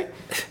 Okay.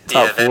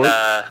 Top 4. Then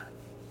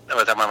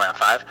was that one of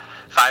 5?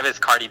 5 is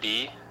Cardi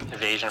B,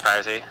 Invasion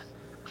Piracy.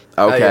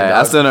 Okay,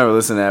 I still never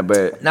listened to that,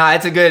 but nah,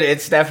 it's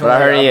definitely. But I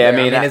heard,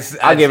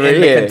 I'll give it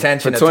in the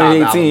contention for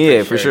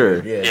 2018, for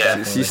sure.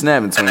 Yeah, she's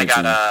snapping 2018.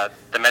 And I got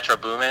the Metro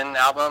Boomin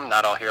album,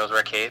 Not All Heroes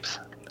Wear Capes.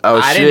 Oh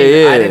I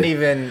didn't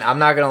even. I'm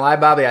not gonna lie,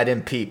 Bobby. I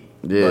didn't peep.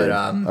 Yeah, but,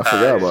 I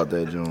forgot about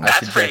that joint.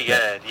 That's pretty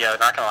good. Yeah,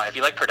 not gonna lie. If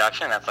you like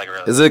production, that's like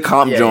really. It's a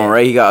comp joint,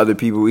 right? He got other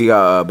people. He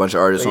got a bunch of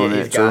artists on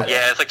it too.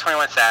 Yeah, it's like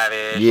 21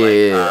 Savage.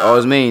 Yeah, all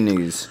his main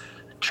niggas.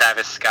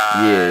 Travis Scott.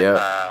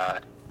 Yeah.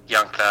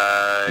 Young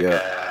Thug.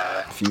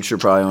 Yeah. Future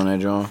probably on that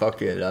joint.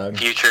 Fuck yeah, dog.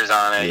 Future's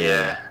on it.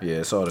 Yeah. Yeah,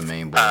 it's all the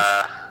main boys.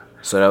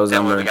 So that was then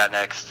number. What we got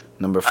next?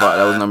 Number 5.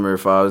 That was number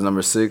 5. Was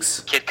number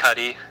 6. Kid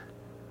Cudi.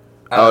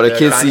 Oh, the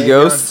Kids See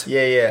Ghosts.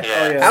 Yeah.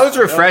 That was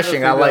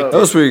refreshing. I liked it. That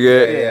was pretty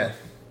good. Yeah.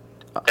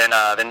 Then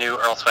the new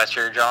Earl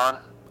Sweatshirt, John.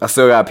 I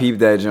still got peeped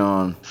that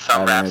John.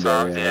 Some rap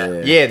songs,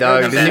 Yeah,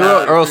 dog. The new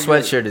Earl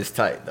Sweatshirt is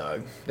tight,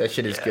 dog. That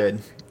shit is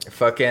good.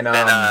 Fucking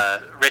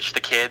Then Rich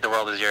the Kid, The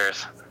World Is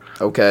Yours.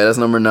 Okay, that's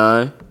number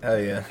 9. Oh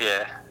yeah.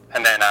 Yeah.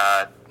 And then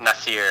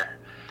Nasir.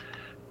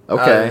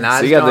 Okay,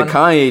 so you got the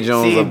Kanye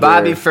Jones. See, up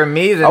Bobby, there. for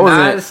me, the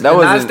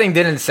Nas thing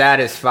didn't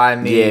satisfy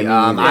me. Yeah,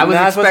 I was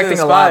Nas expecting wasn't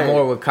a lot inspired.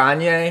 more with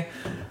Kanye,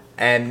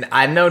 and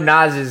I know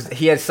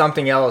he has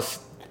something else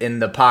in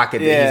the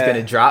pocket that he's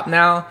gonna drop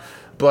now.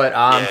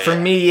 But for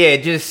me,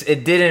 it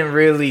didn't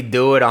really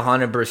do it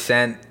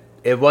 100%.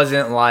 It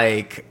wasn't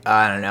like,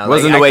 I don't know. It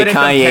wasn't the way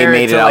Kanye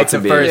made it out to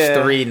be. The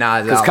first 3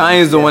 Nas Because albums.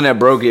 Kanye's the one that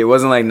broke it. It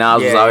wasn't like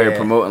Nas was out here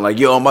promoting, like,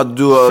 yo, I'm about to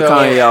do a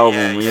Kanye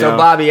album. You So, know?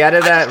 Bobby, out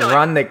of that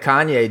run that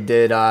Kanye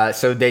did,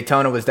 so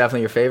Daytona was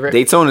definitely your favorite?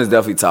 Daytona is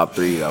definitely top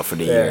 3, though, for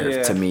the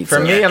year, to me. For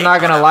me, I'm not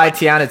going to lie,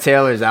 Tiana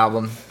Taylor's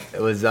album, it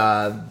was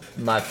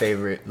my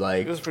favorite,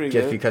 like, It was pretty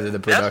just good. because of the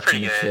That's production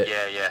pretty and good.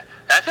 shit. Yeah.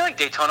 And I feel like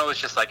Daytona was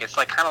just like, it's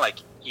like kind of like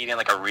eating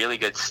like a really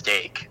good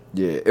steak.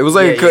 Yeah, it was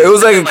like it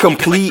was like a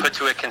complete.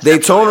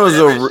 Daytona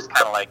was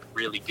kind of like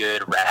really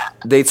good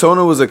rap.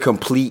 Daytona was a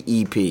complete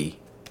EP.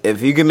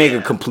 If you can make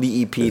a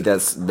complete EP,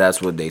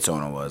 that's what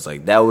Daytona was.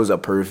 Like that was a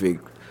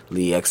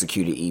perfectly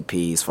executed EP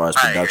as far as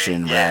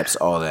production, raps,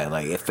 all that.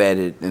 Like it fed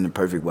it in the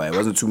perfect way. It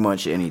wasn't too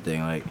much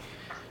anything. Like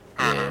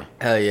Yeah.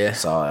 Hell yeah.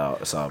 It's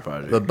all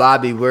project. But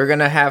Bobby, we're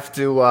gonna have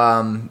to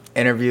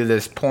interview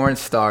this porn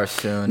star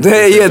soon.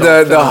 Yeah,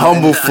 the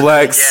humble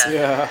flex.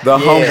 Yeah. The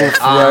humble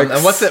flex.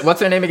 And what's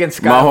her name again?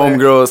 Skylar? My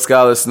homegirl,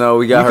 Skylar Snow.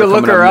 We got You her could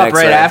look coming her up up next,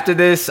 right after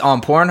this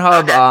on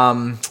Pornhub.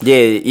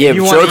 Yeah.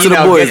 You Show it to the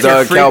boys, get your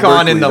dog. freak Cal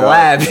on in Berkeley, the dog.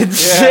 lab and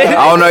shit.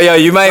 I don't know, yo.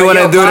 You might But want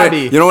to yo, do that.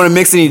 Bobby, You don't want to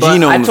mix any But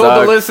genomes, I told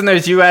dog. the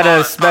listeners you had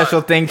a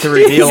special thing to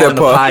reveal said on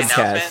the pause.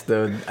 podcast,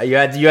 dude.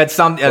 You had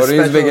some. Oh,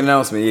 he's making an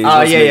announcement.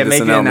 Oh, yeah,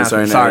 make an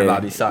announcement. Sorry,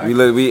 Bobby, sorry.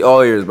 We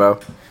all ears, bro.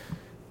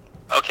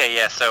 Okay,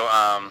 yeah. So,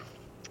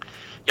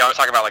 y'all were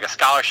talking about like a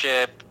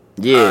scholarship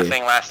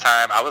thing last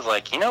time. I was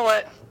like, you know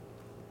what?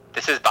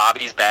 This is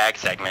Bobby's bag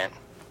segment.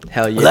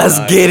 Hell yeah. Let's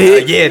dog. get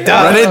it. Yeah,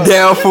 dog. Run it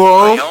down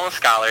for him. My own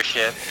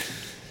scholarship.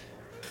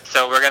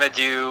 So I'm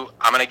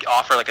gonna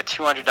offer like a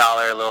 $200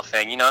 little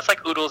thing. You know, it's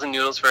like oodles and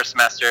noodles for a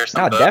semester.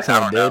 Some Oh, books, I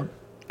definitely, don't dude. know.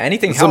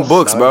 Anything Some helps,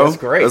 books, dog. bro. That's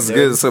great. That's dude.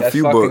 good. It's a That's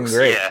few fucking books.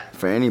 Great. Yeah.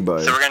 For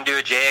anybody. So we're gonna do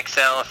a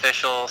JXL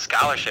official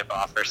scholarship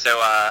offer. So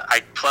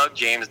I plugged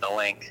James the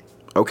link.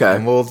 Okay.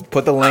 And we'll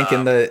put the link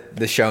in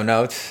the show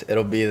notes.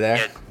 It'll be there.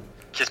 Yeah,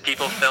 just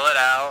people fill it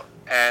out,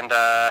 and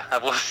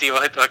we'll see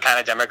what kind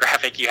of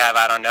demographic you have.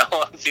 I don't know.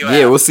 We'll see what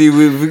We'll see.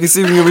 We can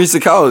see if we can reach the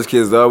college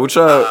kids, dog. We'll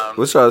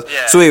try.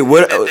 Yeah. So wait,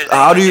 what? If there's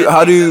How any do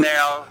you? in there,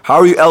 I'll How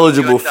are you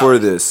eligible $200. for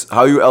this? How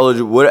are you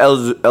eligible? What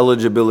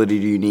eligibility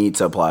do you need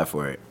to apply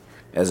for it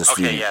as a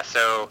student? Okay, yeah.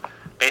 So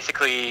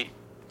basically,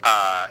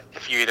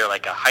 if you're either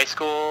like a high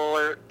school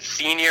or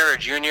senior or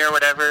junior or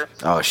whatever.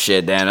 Oh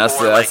shit, damn, that's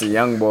Or the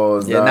young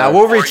boys. Yeah, dog. now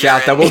we'll reach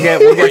out. Though we'll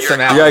get some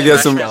out. You gotta get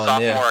some-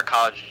 Sophomore Yeah. or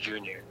college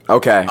junior.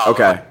 Okay,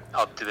 okay.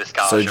 I'll do the So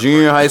scholarship. junior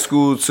for you. high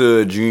school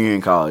to junior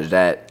in college.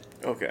 That.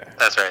 Okay.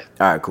 That's right.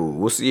 All right, cool.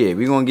 We'll see. Yeah,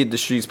 we gonna get the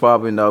streets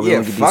popping, dog. We Yeah,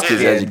 gonna get fuck these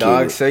kids yeah, educated.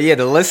 dog. So yeah,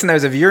 the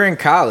listeners, if you're in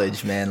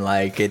college, man,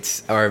 like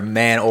or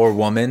man or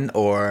woman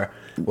or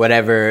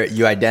whatever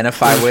you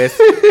identify with,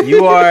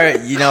 you are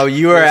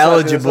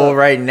eligible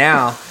right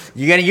now.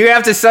 You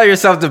have to sell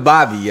yourself to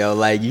Bobby, yo.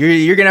 Like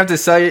you're gonna have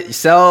to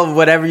sell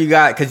whatever you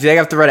got because they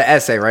have to write an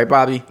essay, right,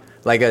 Bobby?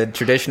 Like a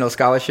traditional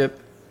scholarship.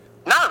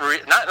 No,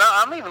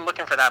 I'm not even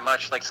looking for that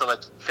much. Like, so like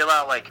fill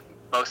out like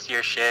most of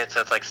your shit. So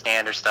it's like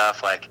standard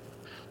stuff, like,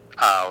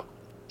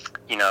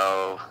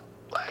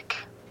 like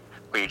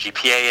where your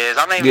GPA is.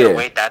 I'm not even gonna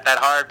weight that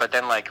hard. But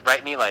then like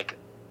write me like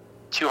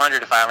 200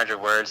 to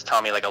 500 words.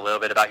 Tell me like a little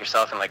bit about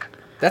yourself and like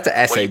That's an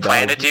essay, what you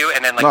plan dog. to do,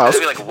 and then like No, tell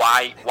me like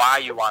why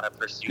you want to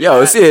pursue. Yo,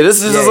 that. it's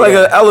this is just like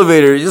an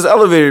elevator, just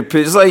elevator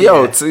pitch. It's like,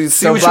 yo, see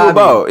So, what Bobby, you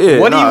about. Yeah,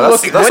 what nah,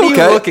 are you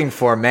okay. looking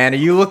for, man? Are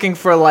you looking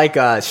for like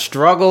a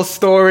struggle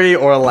story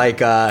or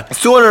like a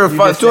It's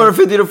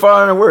 250 to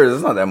 500 words.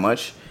 It's not that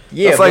much.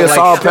 yeah? That's like but a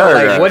solid still,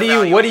 paragraph. what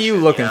are you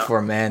looking You know?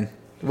 for, man?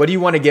 What do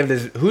you want to give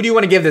this? Who do you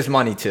want to give this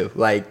money to?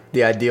 Like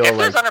the ideal, If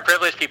like there's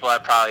underprivileged people, I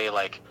probably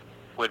like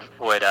would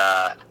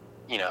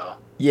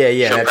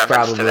yeah, show that's preference to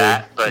probably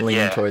that, but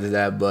leaning yeah. towards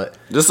that, but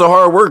Just a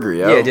hard worker,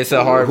 yo. Yeah, just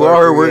a hard Who out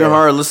worker, here working yeah.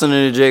 hard,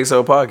 listening to the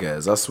JXL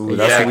Podcast. That's who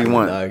Exactly, we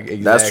want. dog, That's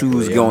exactly,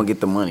 who's yeah. gonna get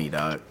the money,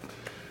 dog.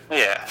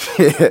 Yeah.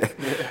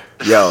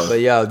 Yo, but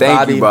yo, thank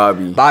Bobby, you,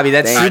 Bobby. Bobby,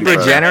 that's Thank super you,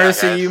 bro.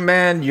 generous Yeah, of guys. you,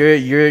 man. You're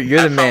the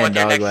Have fun man, with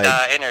your dog. next,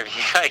 Like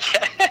interview, I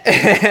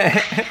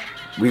guess.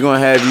 We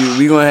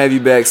gonna have you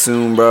back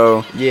soon,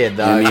 bro. yeah,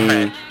 dog. I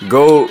mean,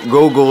 go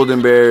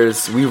Golden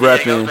Bears. We go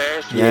repping.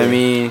 Bears. You know what I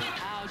mean?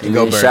 And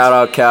go Birds. Shout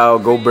out Cal,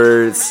 go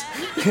Birds.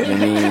 You know what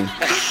I mean?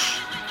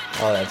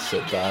 All that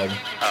shit, dog.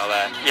 All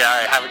that. Yeah. All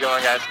right. Have a good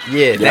one, guys.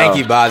 Yeah, thank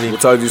Yo, you, Bobby. We'll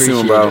talk to you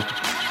soon, Appreciate bro. it.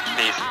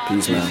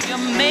 Peace. Peace,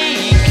 man.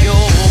 Make your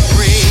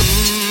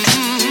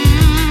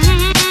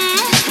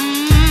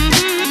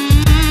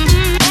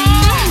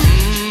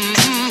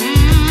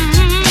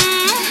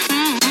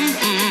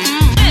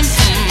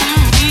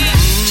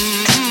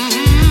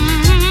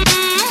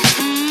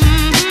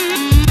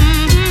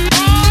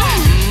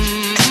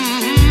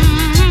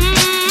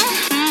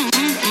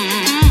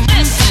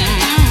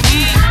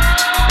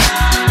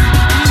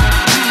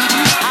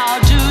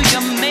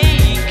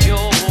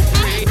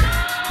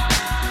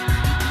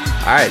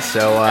All right,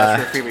 so That's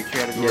your favorite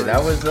category. yeah,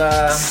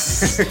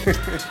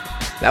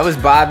 that was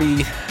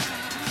Bobby,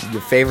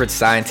 your favorite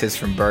scientist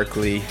from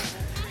Berkeley,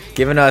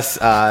 giving us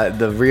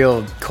the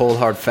real cold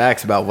hard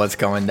facts about what's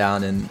going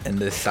down in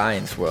this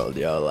science world,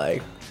 yo.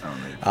 Like,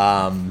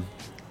 and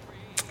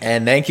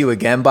thank you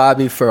again,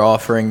 Bobby, for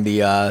offering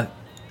the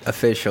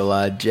official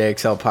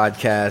JXL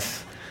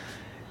Podcast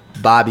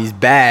Bobby's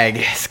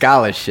Bag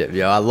Scholarship,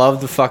 yo. I love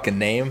the fucking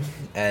name,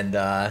 and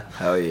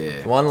Hell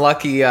yeah. one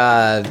lucky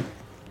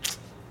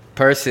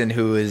person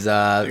who is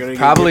gonna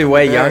probably get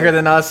way the bag. younger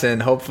than us,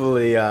 and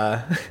hopefully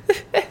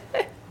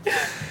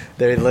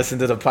they listen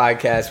to the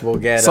podcast. We'll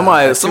get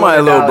Somebody, a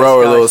a little bro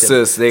or a little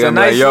scholarship. sis. They It's a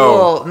gonna be nice like,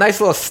 yo, nice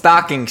little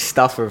stocking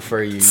stuffer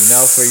for you,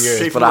 for your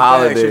Shape for of the bag,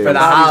 holidays. shape of for the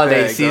Bobby's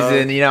holiday bag,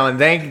 season,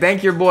 dog. and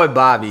thank your boy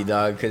Bobby,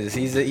 dog, because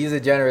he's a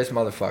generous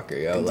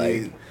motherfucker, yo.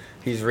 Indeed. Like,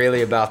 he's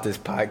really about this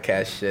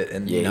podcast shit,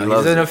 and Yeah, he he's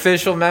loves an it.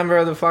 official member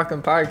of the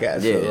fucking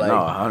podcast. yeah, so, like, no,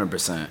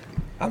 100%.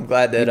 I'm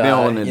glad that He's been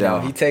holding it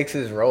down. he takes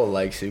his role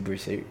like super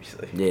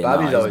seriously. Yeah,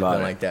 Bobby's he's always about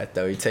been it. like that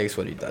though. He takes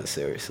what he does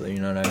seriously.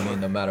 You know what I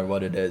mean? No matter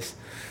what it is.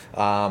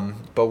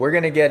 But we're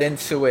gonna get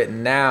into it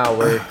now.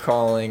 We're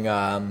calling. We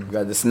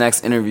got this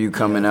next interview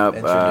coming up.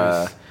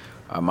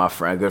 My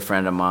friend, a good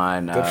friend of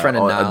mine, Good friend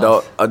of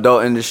Niles.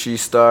 adult industry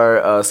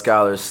star,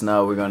 Skylar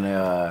Snow. We're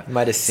gonna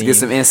Might have seen. get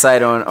some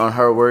insight on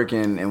her work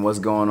and what's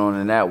going on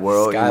in that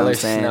world. You know what I'm Skylar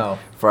saying? Snow.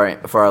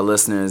 For our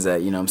listeners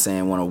that, you know what I'm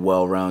saying, want a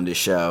well-rounded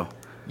show.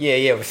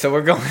 Yeah. So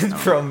we're going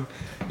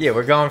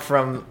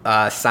from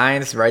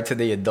science right to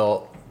the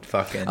adult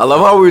fucking. I love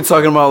how we were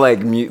talking about like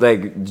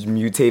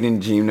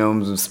mutating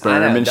genomes of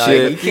sperm I know, and dog.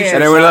 shit, You can't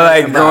and then we're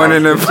like going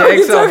into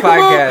JXL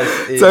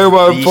Podcast. is talking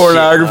about the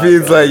pornography.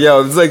 shit, It's like,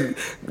 yo, it's like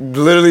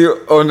literally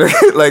on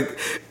the like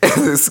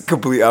it's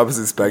complete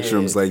opposite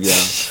spectrums. Yeah. Like,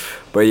 yeah,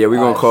 but yeah, we're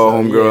gonna call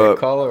homegirl up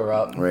Call her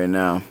up. right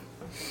now.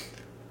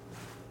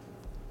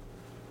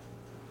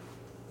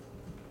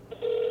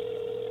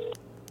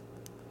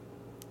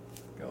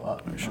 Go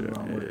up. Oh, shit,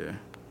 yeah.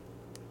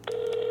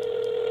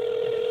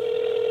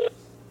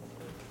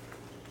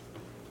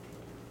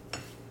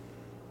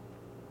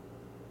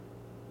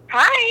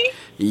 Hi.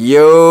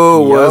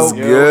 Yo, what's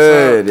Yo,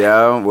 good,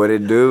 yo? What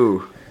it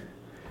do?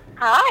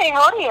 Hi,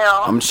 how are you?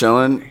 I'm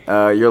chilling.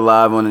 You're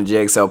live on the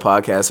JXL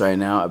Podcast right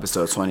now,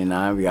 episode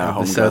 29. We got our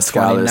homegirl Episode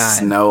Skylar 29.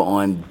 Snow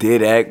on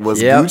Didac.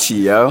 What's Yep.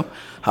 Gucci, yo?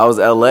 How's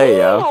LA,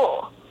 yo?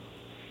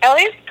 Ooh.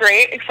 LA's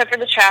great, except for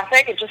the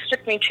traffic. It just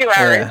took me 2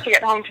 hours Yeah. to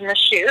get home from the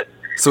shoot.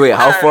 So wait,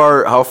 how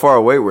far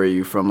away were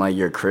you from like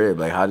your crib?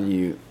 Like,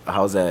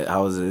 how's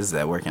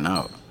that working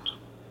out?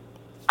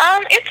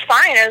 It's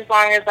fine as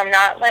long as I'm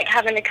not like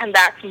having to come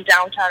back from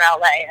downtown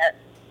LA at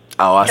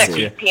Oh, I 6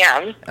 see.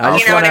 p.m. I You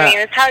just know what I wanna- mean?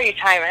 It's how you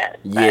time it.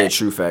 Yeah, But-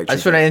 true fact. I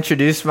just want to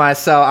introduce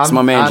myself. It's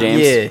my man,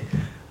 James. Yeah,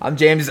 I'm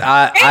James. Hey,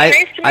 nice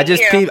to I meet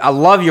just you. peep. I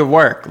love your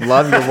work.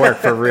 Love your work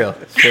for real.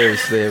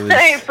 Seriously, it was.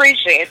 I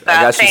appreciate that.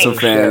 I got you some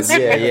Thanks.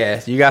 fans.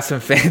 Yeah. You got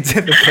some fans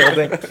in the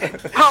building.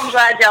 I'm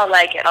glad y'all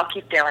like it. I'll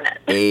keep doing it.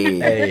 Hey.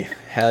 Hey,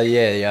 hell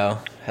yeah, yo.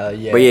 Hell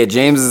yeah. But yeah,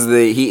 James is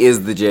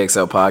the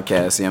JXL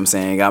Podcast. You know what I'm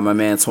saying? Got my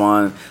man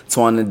Twan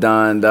the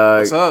Don,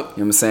 dog. What's up? You know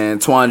what I'm saying?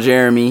 Twan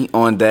Jeremy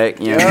on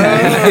deck. You know what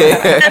I'm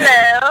saying?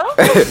 Hello.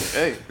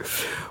 Hey.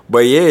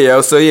 But yeah,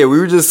 yo. So yeah, we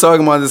were just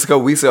talking about this a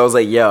couple weeks ago. I was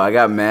like, yo, I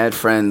got mad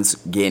friends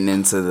getting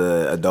into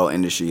the adult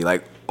industry,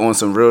 like on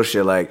some real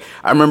shit. Like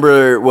I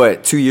remember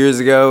 2 years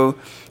ago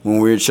when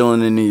we were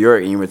chilling in New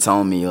York and you were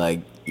telling me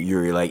like you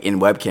were like in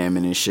webcamming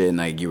and shit and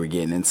like you were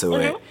getting into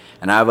it.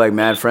 And I have like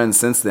mad friends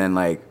since then,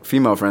 like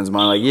female friends of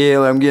mine, like, yeah,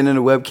 like, I'm getting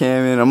into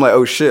webcamming. I'm like,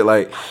 oh shit,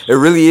 like it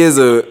really is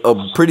a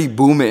pretty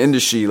booming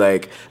industry,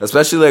 like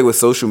especially like with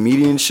social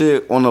media and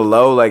shit on the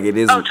low, like it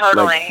is Oh,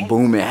 totally. like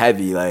booming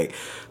heavy. Like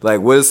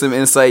what is some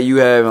insight you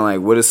have and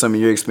like what are some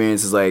of your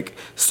experiences like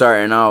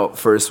starting out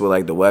first with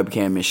like the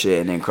webcam and shit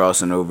and then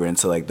crossing over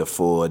into like the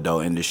full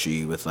adult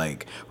industry with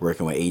like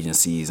working with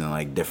agencies and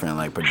like different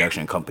like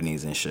production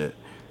companies and shit?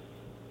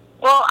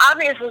 Well,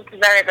 obviously it's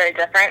very, very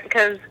different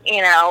because,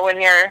 you know, when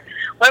you're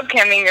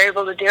webcamming, you're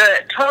able to do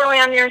it totally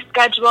on your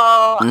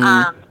schedule.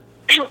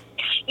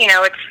 You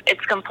know,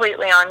 it's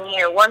completely on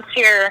you. Once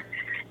you're,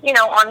 you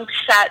know, on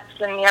sets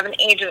and you have an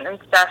agent and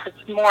stuff,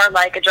 it's more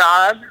like a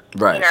job.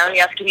 Right. You know,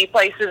 you have to be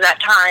places at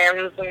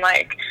times and,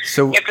 like,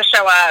 So you have to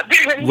show up.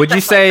 and would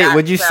you stuff like say that,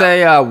 would you so.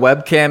 say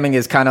webcamming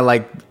is kind of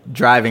like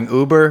driving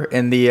Uber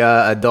in the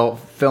adult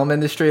film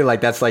industry?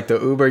 Like that's like the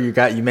Uber.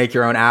 You make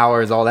your own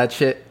hours, all that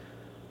shit.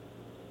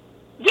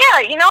 Yeah,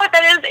 you know what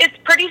that is? It's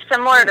pretty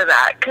similar to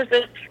that because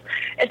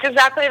it's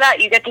exactly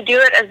that. You get to do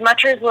it as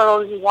much or as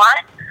little as you want.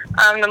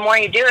 The more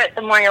you do it,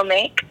 the more you'll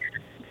make.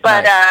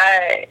 But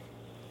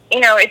you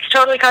know, it's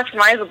totally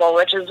customizable,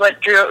 which is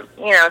what drew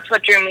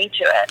me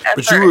to it. At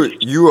But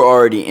first. you were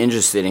already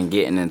interested in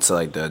getting into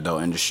like the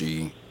adult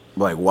industry,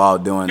 like while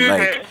doing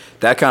like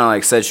that kind of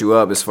like sets you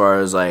up as far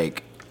as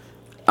like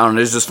I don't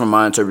know. This is just from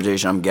my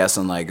interpretation. I'm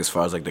guessing like as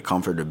far as like the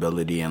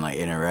comfortability and like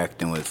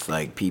interacting with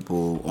like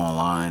people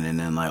online, and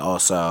then like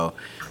also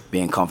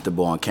being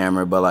comfortable on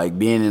camera. But like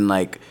being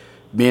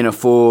a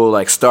full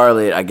like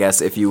starlet, I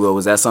guess if you will,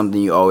 was that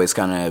something you always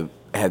kind of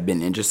have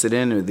been interested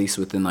in, or at least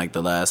within like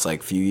the last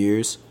like few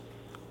years?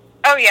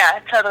 Oh yeah,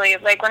 totally.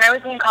 Like when I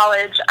was in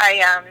college,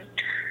 I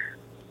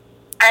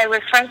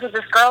was friends with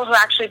this girl who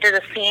actually did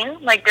a scene,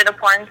 like did a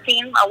porn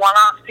scene, a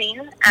one-off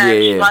scene, and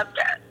she loved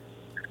it.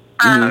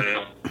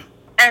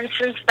 And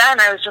since then,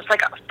 I was just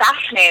like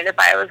fascinated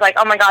by it. I was like,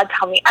 oh my God,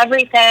 tell me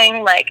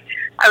everything. Like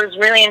I was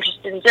really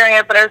interested in doing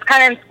it, but I was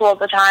kind of in school at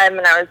the time,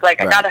 and I was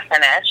like, I gotta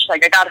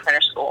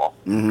finish school.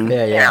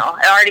 Yeah. You know,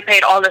 I already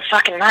paid all this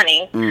fucking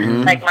money.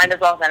 Like, might as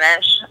well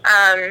finish.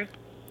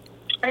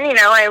 And, you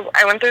know, I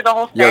went through the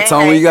whole thing. Yo,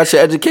 tell me where you got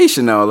your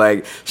education though.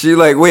 Like, she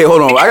like, wait,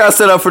 hold on. I got to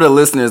set up for the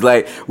listeners.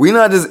 Like, we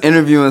not just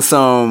interviewing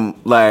some,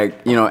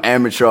 like, you know,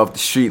 amateur off the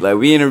street. Like,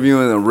 we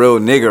interviewing a real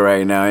nigga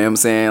right now. You know what I'm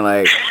saying?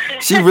 Like,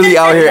 she really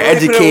out here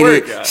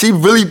educated. She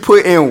really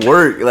put in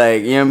work.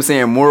 Like, you know what I'm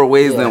saying? More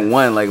ways than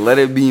one. Like, let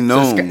it be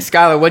known. So,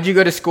 Skylar, what'd you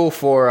go to school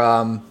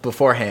for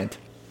beforehand?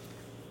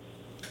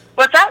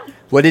 What's that?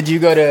 What did you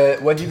go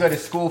to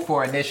school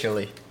for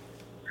initially?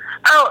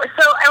 Oh,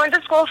 so I went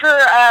to school for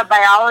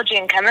biology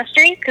and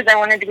chemistry because I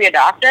wanted to be a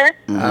doctor.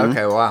 Mm-hmm.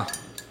 Okay, wow.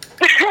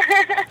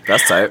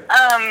 That's tight.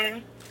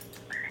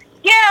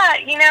 Yeah,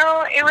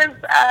 it was,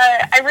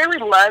 I really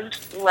loved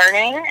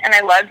learning and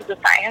I loved the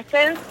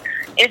sciences.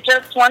 It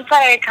just, once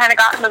I kind of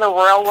got into the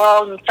real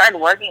world and started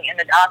working in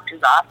the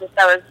doctor's office,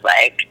 I was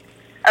like,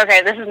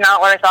 okay, this is not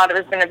what I thought it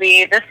was going to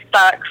be. This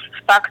sucks.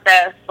 Fuck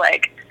this.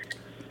 Like,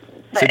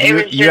 so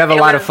you have a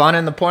lot of fun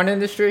in the porn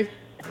industry?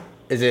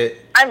 I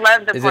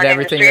love the porn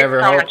everything industry. you ever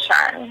it's so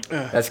hoped? much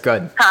fun. That's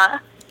good. Huh?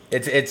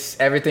 It's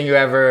everything you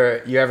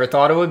ever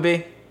thought it would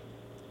be?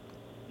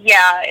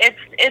 Yeah,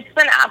 it's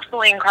been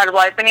absolutely incredible.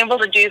 I've been able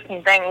to do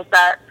some things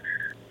that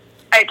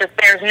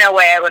there's no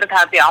way I would have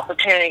had the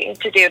opportunity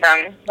to do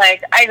them.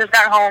 Like, I just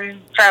got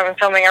home from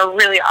filming a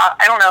really,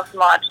 I don't know if I'm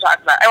allowed to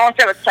talk about it. I won't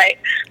say what site,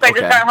 but I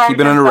just got home Keep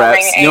it from under wraps.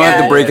 filming You don't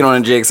have to break it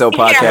on a JXL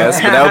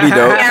podcast, but that would be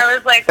dope. Yeah, I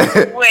was like,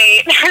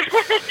 wait.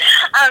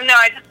 No,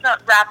 I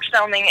just wrapped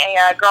filming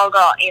a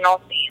girl-girl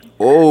anal scene.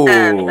 Oh,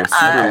 it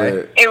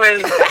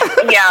was,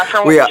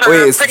 for wait,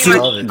 pretty it's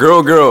much,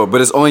 girl, but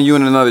it's only you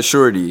and another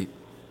shorty.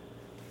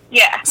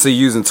 yeah. So you're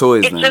using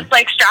toys It's then? just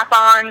like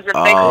strap-ons and big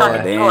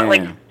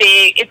damn.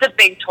 it's a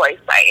big toy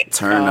site.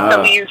 Turn So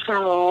up. we use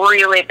some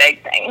really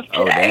big things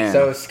today. damn.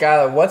 So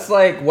Skylar,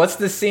 what's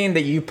the scene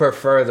that you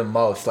prefer the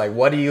most? Like,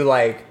 what do you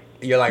like?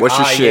 You're like, What's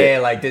your shit? yeah,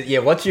 like this, yeah.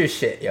 What's your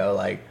shit, yo?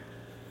 Like,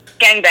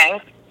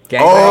 Gangbang. gangbang. Okay.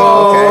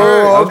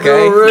 Off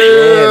the rip.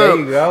 Yeah, there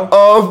you go.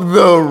 Off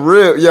the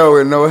rip. Yo,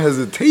 with no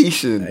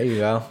hesitation. There you go.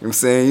 You know what I'm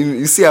saying?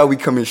 You see how we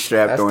coming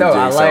strapped That's on dope.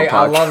 JXL Podcast.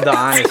 I love the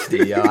honesty,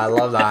 yo. I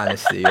love the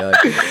honesty, yo.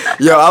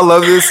 Yo, I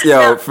love this.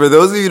 Yo, for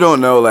those of you who don't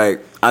know,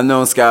 like, I've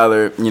known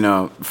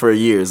Skylar, for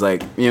years.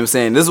 Like, you know what I'm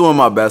saying? This is one of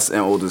my best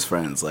and oldest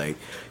friends. Like,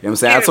 you know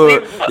what I'm saying? I told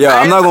her, yo,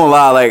 I'm not gonna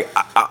lie, like,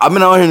 I've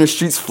been out here in the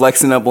streets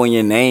flexing up on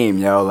your name,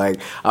 yo.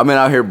 Like, I've been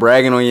out here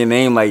bragging on your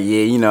name, like,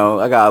 yeah,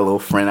 I got a little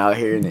friend out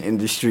here in the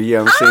industry, you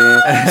know what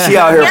I'm saying? She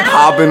out here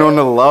popping on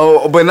the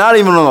low, but not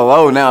even on the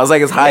low now. It's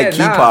like it's high key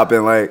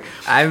popping, like.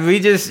 we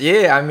just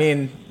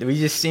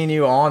seen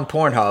you on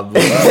Pornhub.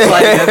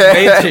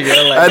 That's major,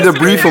 yo. Like, I had to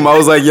brief him. I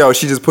was like, yo,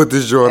 she just put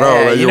this joint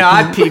on. Like,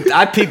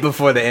 I peeped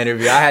before the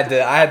interview. I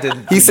had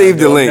to. He saved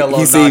the link.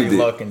 He saved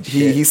it.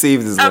 He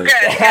saved his link.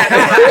 Okay.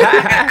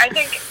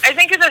 I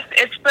think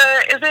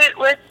is it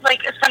with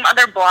like some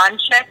other blonde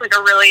chick, like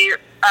a really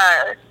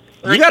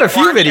you got a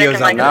few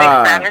videos on that. Like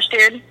a big Spanish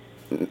dude.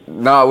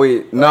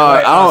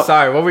 I don't.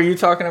 Sorry, what were you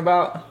talking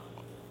about?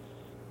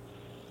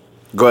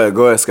 Go ahead,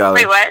 Skylar.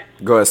 Wait, what?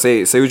 Go ahead,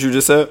 say what you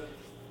just said.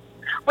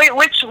 Wait,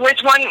 which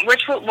one?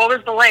 What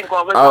was the link?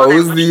 What was? It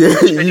was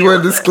the. You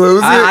want to disclose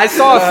it? I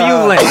saw a few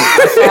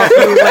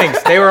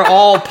links. They were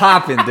all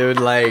popping, dude.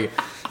 Like,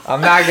 I'm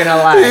not gonna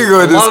lie. You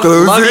gonna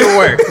disclose love it? your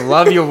work.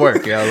 Love your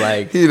work, yo.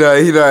 Like, he not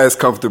as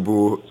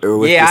comfortable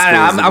with I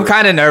don't know. I'm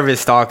kind of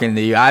nervous talking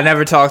to you. I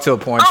never talked to a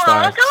porn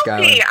star.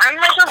 Don't be. I'm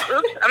like,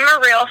 I'm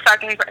a real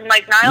fucking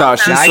like Niall. No,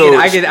 she's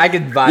I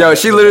could vibe. Yo,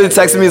 she literally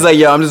texted me. He's like,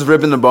 yo, I'm just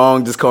ripping the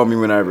bong. Just call me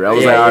whenever. I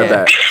was like, all right,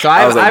 bet. So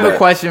I have a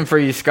question for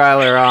you,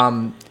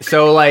 Skylar.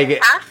 So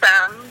like,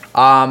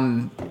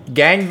 awesome.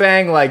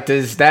 Gangbang, like,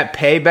 does that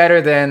pay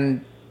better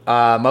than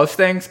most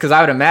things? Because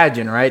I would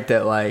imagine, right,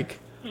 that like.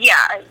 Yeah.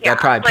 That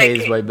probably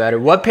pays way better.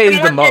 What pays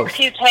the most? The more dicks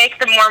you take,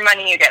 the more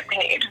money you get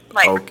paid.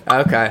 Like,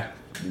 okay.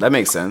 That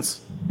makes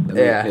sense.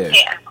 Yeah.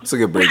 It's a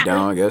good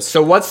breakdown, I guess.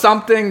 So what's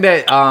something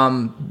that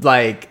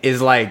like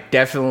is like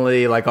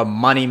definitely like a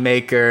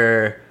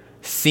moneymaker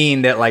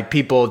scene that like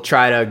people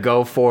try to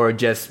go for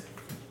just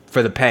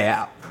for the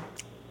payout?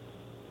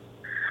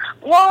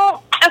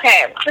 Well,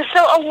 okay.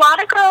 So a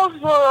lot of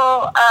girls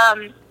will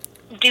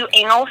do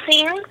anal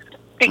scenes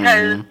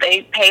because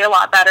they pay a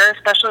lot better,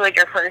 especially like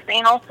your first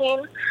anal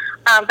scene.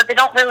 But they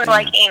don't really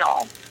like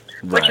anal,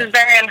 which is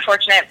very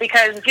unfortunate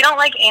because if you don't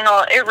like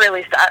anal, it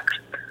really sucks.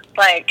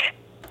 Like,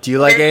 do you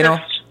like anal?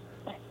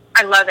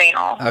 I love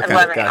anal. Okay, I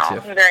love gotcha.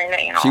 anal. I'm very into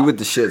anal. She with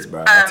the shits,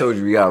 bro. I told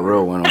you we got a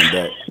real one on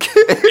deck.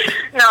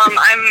 No,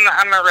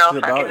 I'm a real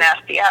fucking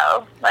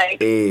FBO. Like,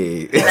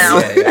 hey. You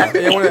know,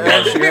 I want to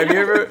ask you,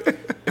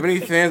 have any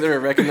fans ever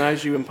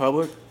recognized you in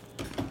public?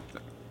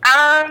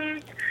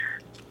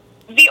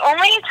 The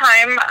only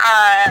time,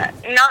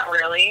 not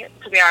really,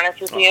 to be honest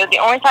with you. The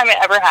only time it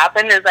ever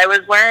happened is I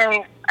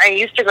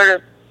used to go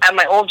to, at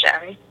my old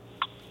gym,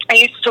 I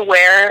used to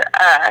wear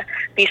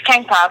these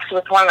tank tops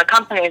with one of the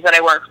companies that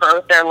I work for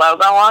with their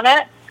logo on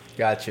it.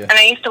 Gotcha. And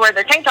I used to wear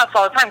their tank tops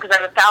all the time because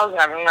I have 1,000 of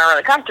them and they're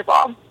really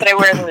comfortable. But I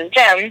wear them in the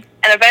gym.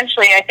 And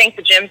eventually, I think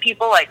the gym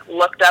people like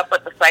looked up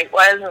what the site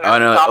was and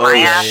saw my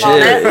ass on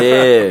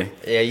it.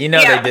 Yeah, you know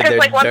they did their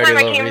like one dirty time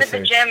I little came research. to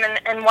the gym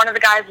and one of the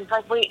guys was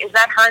like, "Wait, is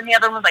that her?" And the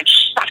other one was like,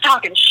 "Shh, stop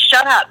talking,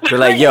 shut up." They're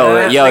like,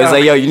 it's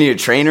like, yo, you need a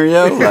trainer,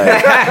 yo?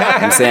 Like,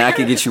 I'm saying I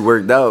could get you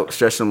worked out,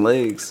 stretch some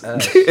legs. I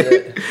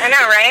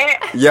know, right?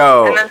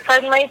 Yo. And then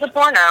suddenly it's a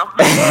porno.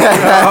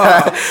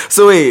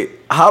 So wait,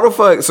 how the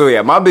fuck? So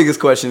yeah, my biggest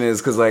question is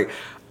because like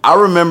I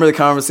remember the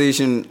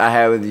conversation I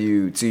had with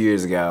you 2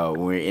 years ago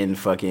when we were in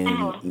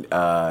fucking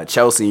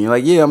Chelsea. And you're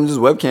like, yeah, I'm just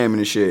webcamming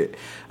and shit.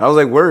 I was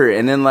like, word.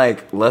 And then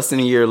like less than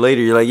a year later,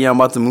 you're like, yeah, I'm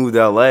about to move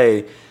to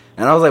LA.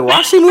 And I was like,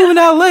 why is she moving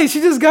to LA?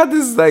 She just got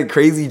this like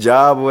crazy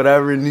job or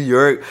whatever in New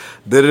York.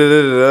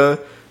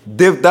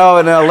 Dipped out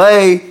in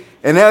LA.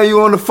 And now you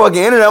on the fucking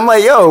internet. I'm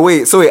like, yo,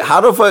 how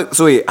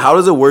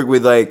does it work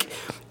with like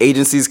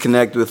agencies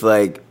connect with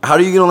like, how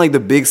do you get on like the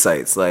big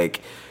sites?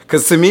 Like,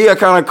 cause to me, I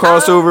kind of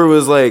crossover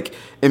was like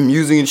in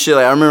music and shit.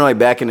 Like I remember like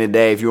back in the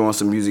day, if you were on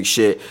some music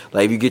shit,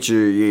 like if you get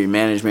your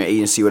management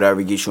agency,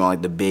 whatever, get you on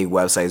like the big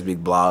websites,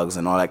 big blogs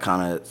and all that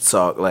kind of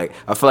talk. Like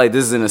I feel like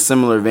this is in a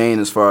similar vein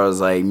as far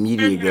as like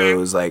media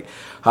goes. Like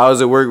how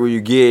does it work where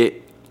you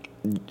get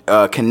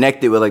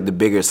connected with like the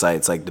bigger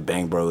sites, like the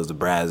Bang Bros, the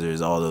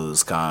Brazzers, all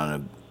those kind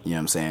of, you know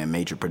what I'm saying,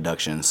 major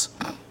productions?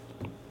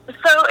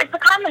 So it's a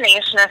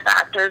combination of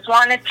factors.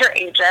 One, it's your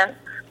agent.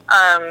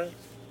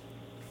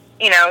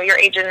 You know, your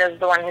agent is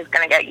the one who's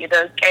going to get you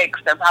those gigs.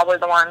 They're probably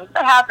the ones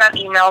that have that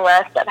email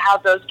list, that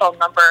have those phone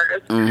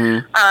numbers.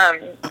 So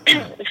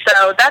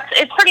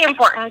it's pretty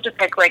important to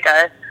pick like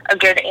a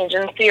good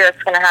agency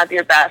that's going to have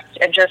your best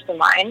interest in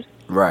mind.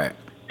 Right.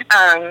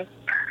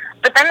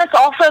 But then it's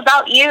also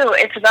about you.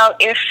 It's about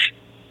if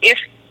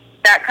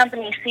that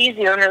company sees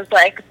you and is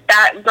like,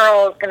 that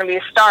girl is going to be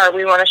a star,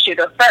 we want to shoot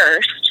her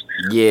first.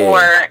 Yeah.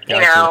 Or, you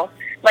know,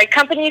 like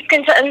companies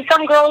can, and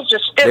some girls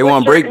just fit they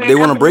want to break them.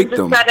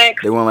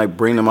 Aesthetics. They want to like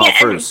bring them out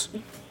first.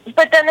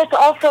 But then it's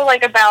also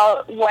like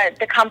about what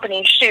the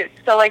company shoots.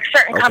 So like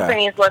certain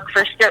companies look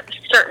for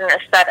certain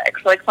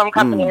aesthetics. Like some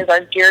companies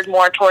are geared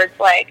more towards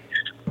like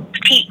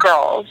petite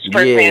girls,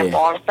 for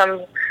example, and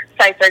some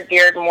sites are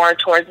geared more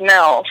towards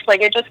MILFs. Like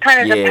it just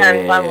kind of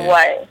depends on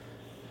what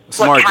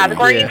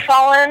category you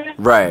fall in.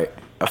 Right.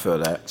 I feel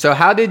that. So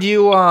how did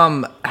you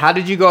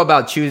go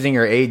about choosing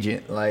your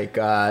agent? Like,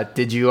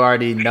 did you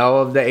already know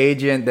of the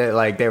agent that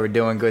like they were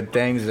doing good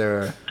things,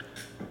 or?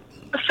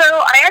 So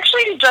I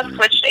actually just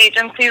switched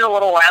agencies a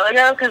little while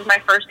ago because my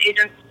first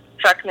agent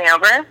fucked me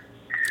over.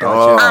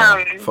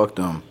 Oh, fuck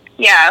them.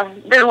 Yeah,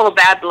 there's a little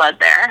bad blood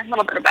there. A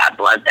little bit of bad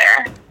blood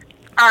there.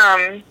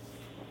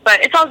 But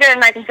it's all good,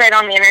 and I can say it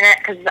on the internet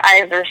because I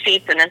have the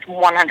receipts, and it's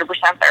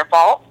 100% their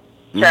fault.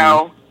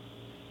 So.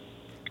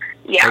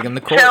 Yeah. So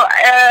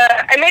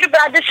I made a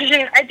bad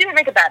decision. I didn't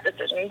make a bad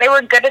decision. They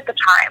were good at the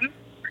time,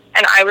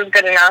 and I was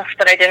good enough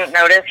that I didn't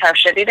notice how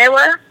shitty they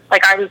were.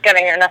 Like I was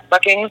getting enough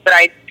bookings that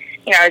I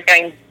was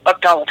getting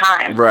booked all the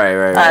time. Right.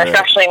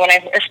 Especially when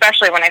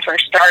I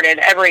first started,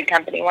 every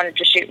company wanted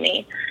to shoot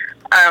me.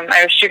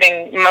 I was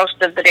shooting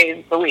most of the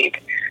days of the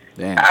week.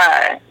 Damn.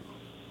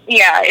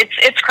 Yeah,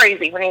 it's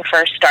crazy when you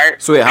first start.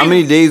 So wait, how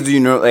many days do you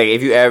know? Like,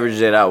 if you average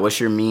it out, what's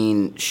your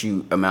mean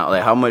shoot amount?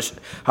 Like, how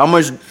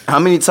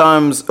many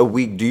times a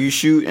week do you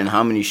shoot, and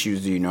how many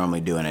shoots do you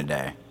normally do in a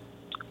day?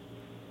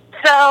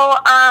 So,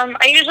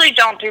 I usually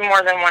don't do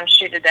more than one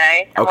shoot a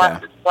day,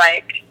 unless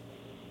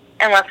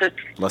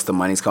unless the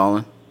money's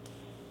calling.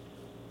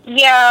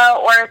 Yeah,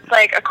 or it's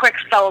like a quick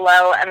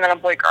solo and then a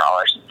boy girl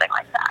or something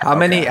like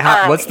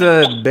that. What's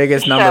the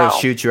biggest number of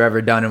shoots you've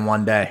ever done in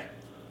one day?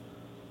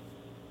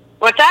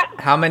 What's that?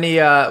 How many?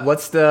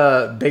 What's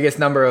the biggest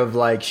number of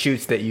like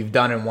shoots that you've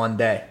done in one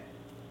day?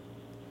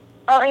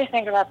 Oh, let me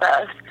think about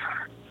this.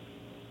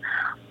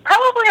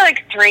 Probably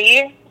like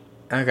 3.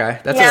 Okay,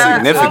 that's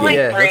significant.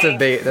 Yeah, that's a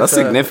big. That's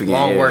significant.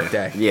 Long work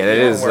day. Yeah, that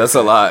is. That's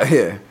a lot.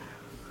 Yeah.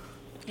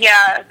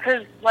 Yeah,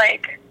 because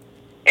like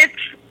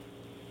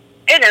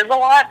it is a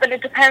lot, but it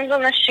depends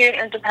on the shoot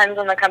and it depends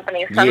on the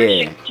company. Some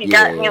shoots you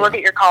get and you look at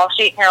your call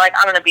sheet and you're like,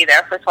 I'm going to be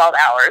there for 12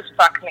 hours.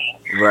 Fuck me.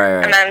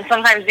 Right. And then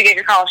sometimes you get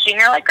your call sheet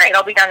and you're like, great,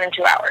 I'll be done in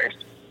 2 hours.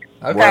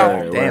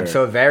 Okay. Damn.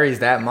 So it varies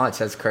that much.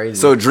 That's crazy.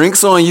 So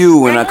drinks on you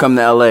when I come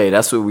to LA.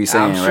 That's what we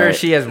saying, I'm sure right?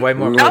 she has way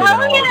more money than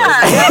all of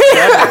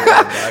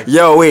us.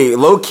 Yo, wait,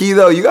 low key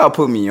though, you gotta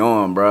put me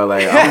on, bro.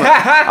 Like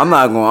I'm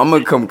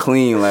gonna come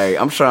clean. Like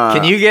I'm trying.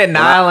 Can you get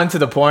Nile into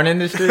the porn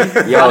industry?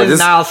 Yo,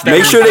 just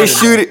make sure they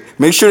shoot it.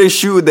 Make sure they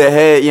shoot with the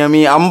head. You know what I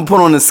mean? I'm gonna put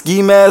on a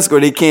ski mask or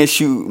they can't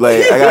shoot.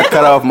 Like I gotta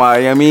cut off my.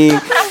 You know what I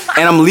mean?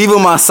 And I'm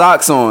leaving my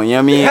socks on. You know what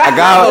I mean? I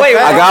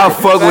gotta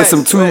fuck with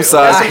some tube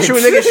socks. I'm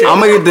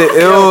gonna get the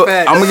ill.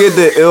 I'm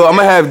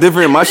gonna have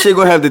different. My shit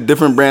gonna have the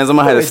different brands. I'm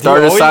gonna have the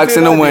starter socks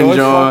in the one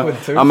joint.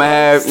 I'm gonna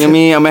have. You know what I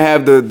mean? I'm gonna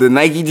have the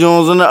Nike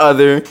Jones on the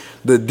other.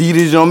 The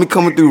Adidas Jones. Me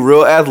coming through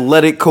real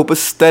athletic,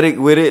 copacetic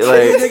with it.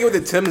 Like the nigga with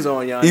the Timbs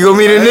on, y'all. You gonna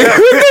meet a nigga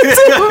with the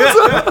Timbs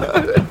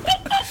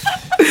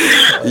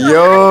on?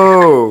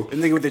 Yo. The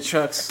nigga with the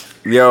Chucks.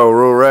 Yo,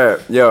 real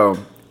rap. Yo.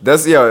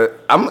 It's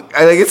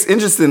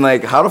interesting,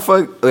 like, how the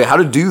fuck, like, how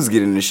do dudes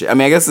get in this shit? I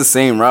mean, I guess the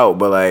same route,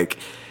 but, like...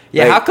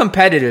 Yeah, like, how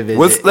competitive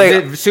is it? Like,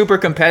 is it super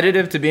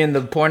competitive to be in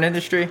the porn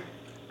industry?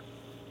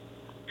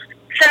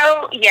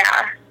 So,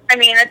 yeah. I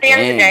mean, at the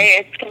end of the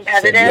day, it's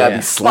competitive. You gotta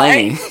be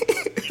slaying.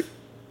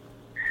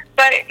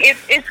 But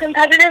it's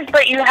competitive,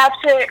 but you have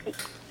to...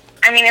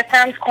 I mean, it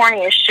sounds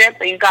corny as shit,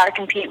 but you gotta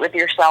compete with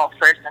yourself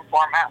first and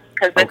foremost.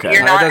 Because if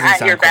you're not at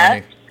your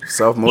best...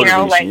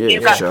 Self-motivation, you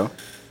know, like,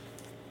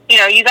 you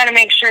know, you got to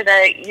make sure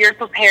that you're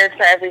prepared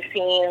for every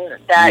scene,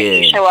 that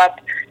you show up,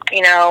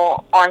 you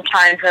know, on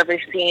time for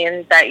every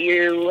scene, that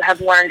you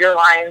have learned your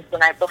lines the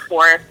night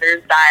before if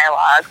there's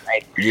dialogue.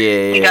 Like,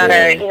 you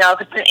gotta, you know,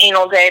 if it's an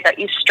anal day, that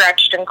you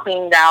stretched and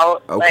cleaned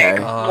out, like,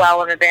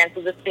 well in advance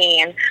of the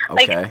scene.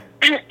 Like,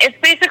 it's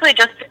basically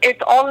just,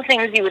 it's all the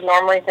things you would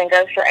normally think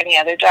of for any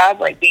other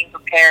job, like being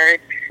prepared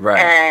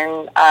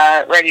and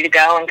ready to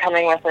go and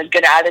coming with a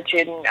good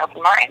attitude and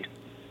open mind.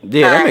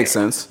 Yeah, that makes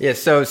sense. Yeah,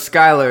 so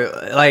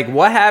Skylar, like,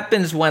 what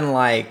happens when,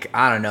 like,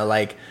 I don't know,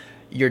 like,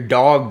 your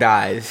dog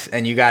dies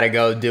and you got to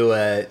go do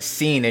a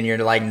scene and you're,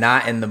 like,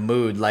 not in the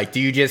mood? Like, do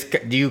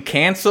you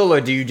cancel or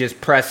do you just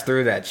press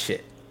through that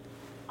shit?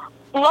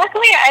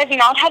 Luckily, I have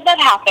not had that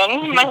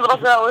happen. My little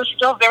girl is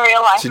still very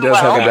alive. She does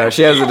have a dog.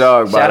 She has a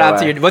dog, by Shout the out way.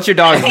 to your, what's your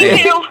dog's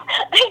name?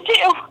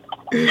 I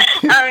do.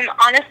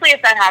 Honestly,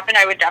 if that happened,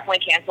 I would definitely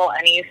cancel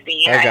any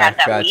scene I had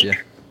that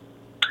week.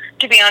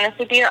 To be honest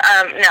with you,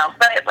 no.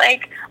 But,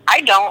 like,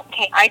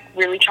 I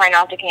really try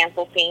not to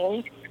cancel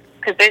scenes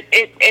because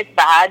it's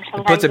bad.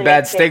 Sometimes it puts a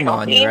bad stigma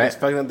on you, right? It's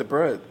fucking up the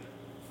bread.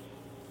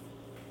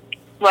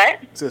 What?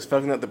 So it's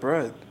fucking up the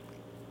bread.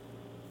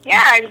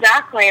 Yeah,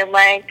 exactly.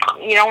 Like,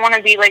 you don't want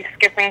to be, like,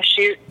 skipping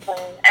shoots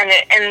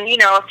and you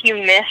know, if you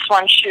miss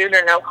one shoot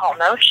or no call,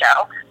 no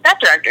show, that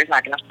director's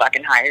not going to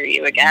fucking hire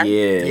you again.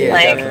 Yeah,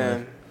 like,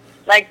 definitely.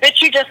 Like,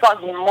 bitch, you just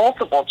lost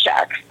multiple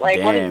checks.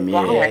 Like, what is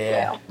wrong with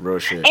you? Real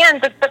shit.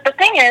 And but the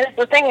thing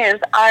is,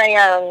 I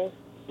am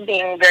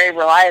being very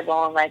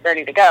reliable and, like,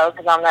 ready to go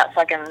because I'm that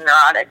fucking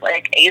neurotic,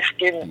 like, A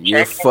student.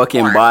 You're a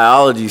fucking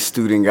biology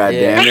student,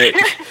 goddammit.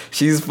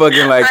 She's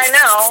fucking like I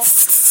know.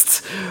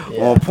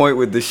 On point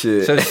with the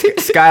shit. So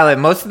Skylar,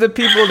 most of the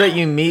people that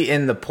you meet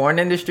in the porn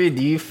industry,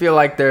 do you feel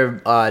like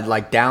they're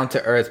like down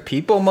to earth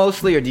people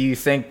mostly, or do you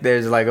think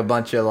there's like a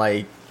bunch of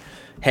like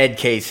head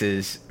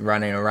cases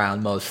running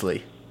around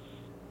mostly?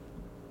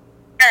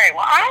 All right,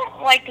 well, I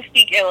don't like to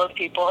speak ill of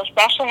people,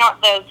 especially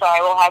not those that I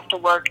will have to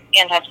work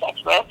and have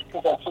sex with,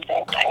 because that's the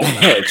same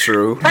thing.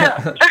 True.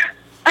 But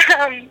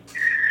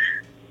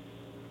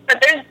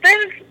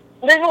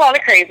there's a lot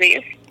of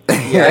crazies.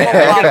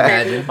 Yeah,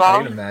 I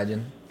can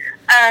imagine.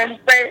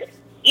 But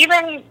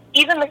even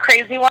the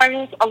crazy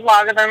ones, a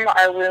lot of them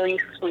are really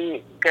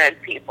sweet,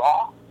 good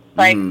people.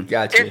 Like,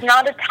 there's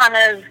not a ton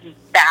of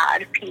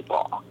bad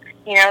people.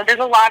 You know, there's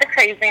a lot of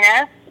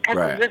craziness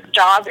because of this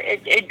job.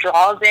 It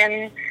draws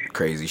in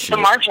crazy shit.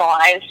 The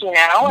marginalized. You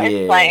know,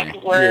 it's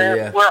like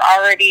we're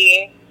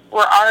already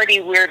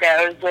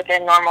weirdos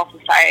within normal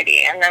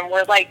society, and then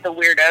we're like the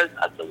weirdos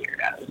of the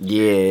weirdos.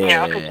 Yeah. You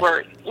know, because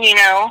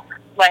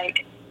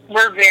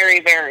we're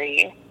very,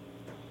 very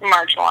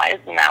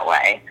marginalized in that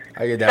way.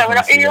 I could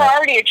definitely see you're that.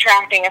 already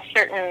attracting a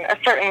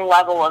certain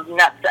level of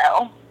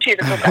nutso to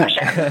the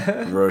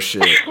profession. Real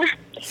shit.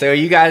 So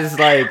you guys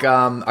like,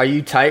 are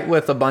you tight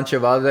with a bunch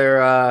of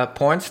other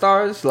porn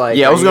stars? Like,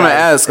 yeah, I was gonna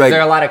ask. Like, is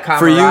there a lot of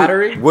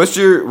camaraderie? For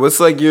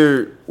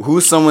you,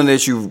 who's someone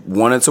that you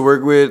wanted to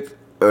work with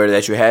or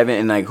that you haven't,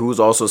 and like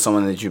who's also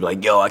someone that you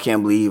like, yo, I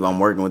can't believe I'm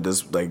working with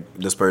this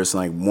person,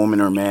 like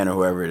woman or man or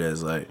whoever it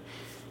is, like.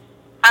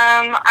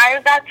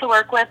 I got to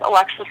work with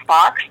Alexis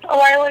Fox a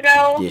while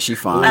ago. Yeah, she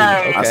fine.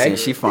 I seen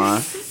she fine.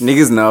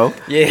 Niggas know.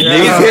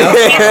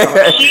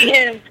 Yeah, she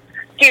is.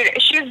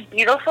 Dude, she's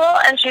beautiful,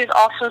 and she's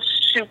also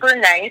super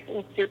nice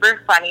and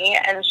super funny,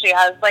 and she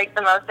has, like,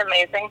 the most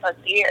amazing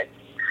pussy.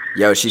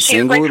 Yo, she's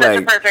single? Like,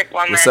 such a perfect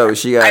woman. What's up?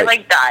 She got, I,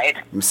 like,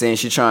 died. I'm saying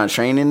she trying to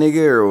train a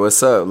nigga, or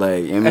what's up?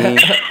 Like, I mean,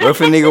 what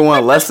if a nigga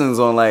want lessons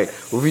on, like,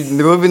 what if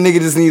a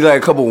nigga just need,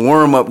 like, a couple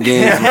warm-up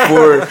games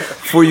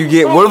before you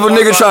get, what if a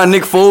nigga trying to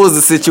Nick Foles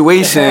the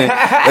situation?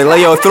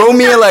 Like, yo, throw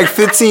me in, like,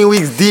 15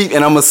 weeks deep,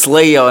 and I'm going to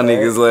slay y'all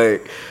niggas,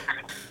 like.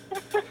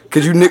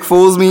 Could you Nick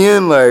Foles me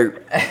in?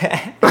 Like,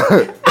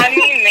 I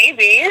mean,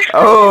 maybe.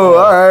 Oh,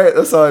 all right.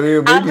 That's all I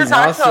need. Baby's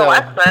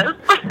awesome.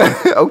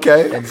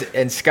 Okay.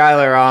 And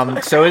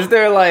Skylar, so is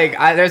there like,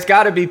 there's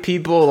got to be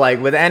people like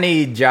with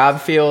any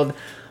job field.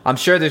 I'm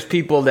sure there's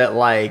people that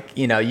like,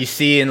 you know, you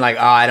see and like,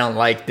 oh, I don't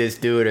like this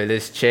dude or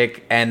this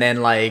chick, and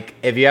then like,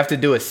 if you have to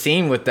do a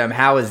scene with them,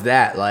 how is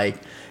that like?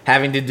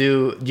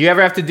 Do you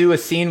ever have to do a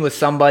scene with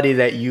somebody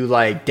that you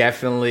like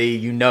definitely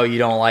you know you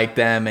don't like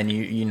them and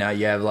you know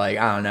you have like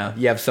I don't know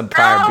you have some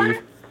prior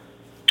beef?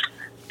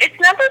 It's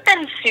never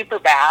been super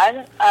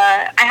bad.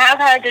 I have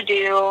had to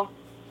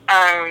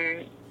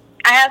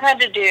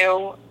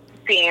do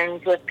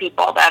scenes with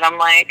people that I'm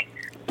like,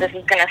 this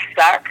is gonna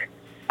suck.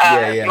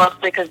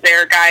 Mostly because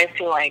they're guys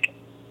who like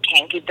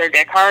can't keep their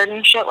dick hard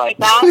and shit like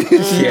that.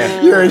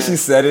 Yeah, you heard she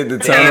said it. The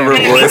tone of her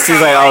voice. She's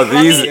like, "Oh,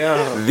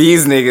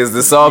 these niggas,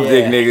 the soft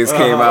dick niggas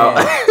came out."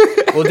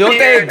 Well, do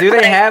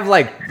they have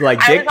like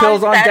dick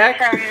pills on deck?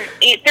 From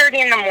 8:30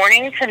 in the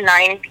morning to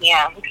 9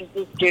 p.m. because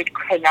this dude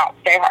could not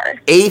stay hard.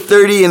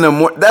 8:30 in the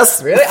morning.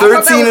 That's really?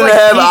 13 and a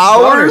half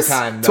hours.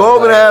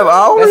 12 and a half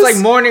hours. That's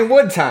like morning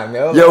wood time,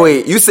 yo. Yo,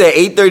 wait. You said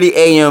 8:30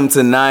 a.m.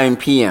 to 9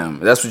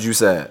 p.m. That's what you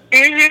said.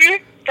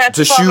 Mm-hmm. That's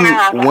to shoot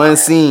one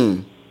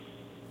scene.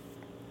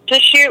 to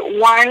shoot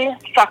one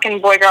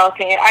fucking boy-girl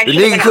scene. The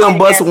nigga couldn't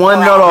bust one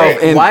nut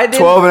off in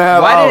 12 and a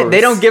half hours.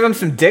 They don't give him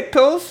some dick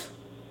pills?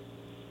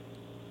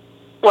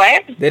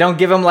 What? They don't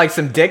give him like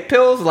some dick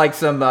pills, like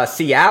some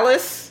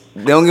Cialis?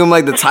 They don't give him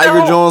like the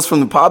Tiger Jones from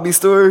the Poppy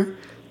store?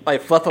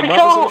 Like fluff him up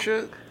or some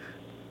shit?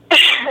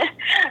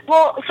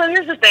 Well, so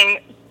here's the thing.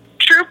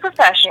 True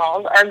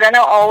professionals are going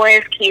to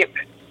always keep,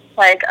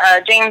 like,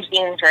 James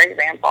Dean, for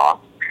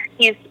example.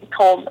 He's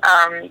told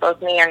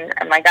both me and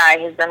my guy,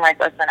 he's been like,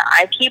 listen,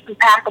 I keep a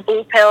pack of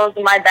blue pills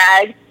in my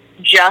bag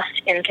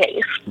just in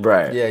case.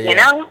 Right. Yeah. You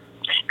know?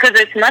 Because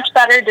it's much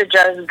better to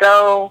just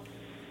go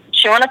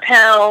chew on a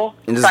pill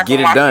and just get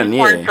it done,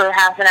 yeah. For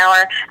half an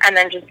hour and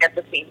then just get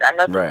the scene done.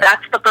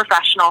 That's the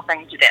professional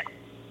thing to do.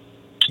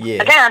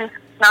 Yeah. Again,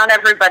 not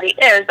everybody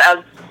is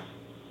as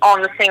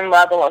on the same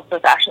level of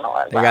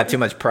professionalism. They got too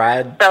much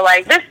pride. So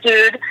like this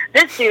dude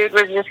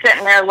was just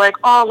sitting there like,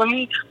 oh, let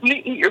me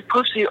eat your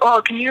pussy.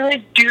 Oh, can you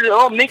like do that?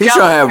 Oh, make He's out.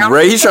 trying to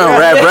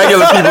rap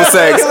regular people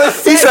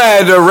sex. He's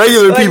trying to have the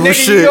regular like, people nigga,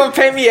 shit. You gonna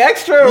pay me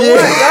extra or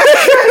what?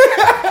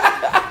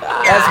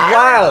 That's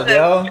wild,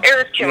 yo. It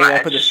was too much.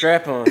 I put the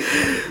strap on.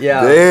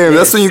 Yeah. Damn,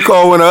 that's when you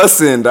call one of us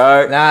in,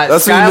 dog. Nah,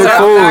 that's Skylar, when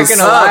you I'm not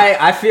gonna lie.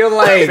 I feel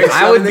like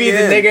I would be the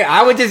nigga.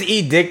 I would just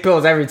eat dick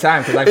pills every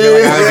time because I feel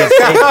like I would get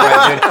stage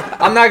fright, dude.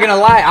 I'm not gonna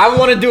lie. I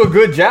want to do a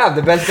good job,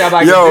 the best job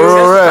I can do.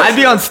 Right. I'd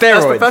be on steroids.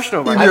 That's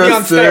professional, man. I'd be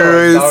on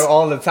steroids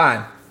all the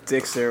time.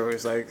 Dick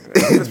steroids, like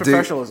that's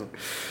professionalism.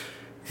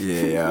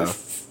 Yeah.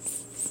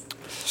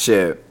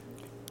 Shit.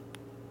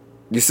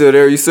 You still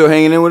there? You still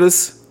hanging in with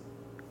us?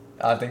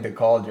 I think the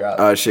call dropped.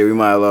 Oh shit, we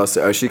might have lost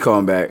her. Oh, she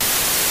calling back.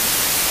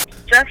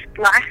 Just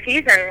last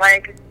season,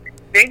 like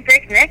Big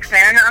Dick Knicks,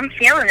 man, I'm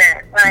feeling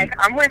it. Like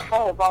I'm with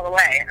Hope all the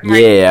way. I'm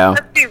like,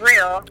 let's be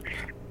real.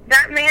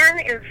 That man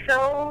is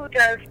so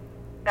just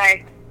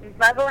like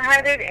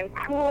level-headed and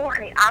cool,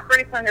 and he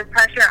operates under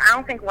pressure. I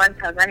don't think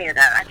Wentz has any of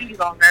that. I think he's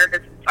all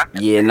nervous and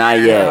fucking. Yeah, not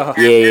yet.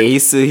 Yeah. He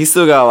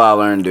still got a lot to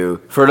learn to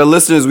do. For the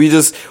listeners, we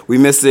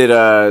missed it.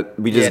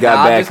 We just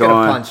got back just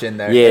on. Punch in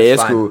there. Yeah,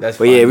 it's fine. cool. That's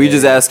but fine. yeah, we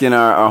just asking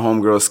our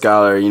homegirl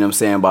Scholar, you know what I'm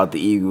saying, about the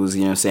Eagles,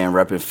 you know what I'm saying,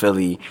 repping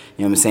Philly, you know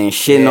what I'm saying,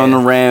 shitting on the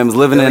Rams,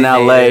 living in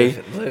LA.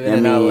 Living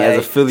in LA. As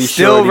a Philly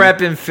still shorty.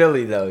 repping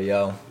Philly though,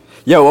 yo.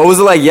 Yo, what was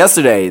it like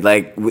yesterday?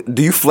 Like,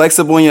 do you flex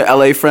up on your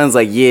LA friends?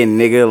 Like, yeah,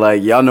 nigga,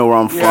 like y'all know where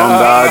I'm from,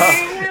 dog.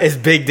 It's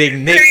Big Dick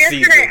Nick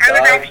season. I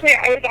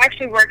was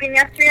actually working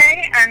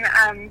yesterday,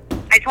 and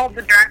I told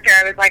the director,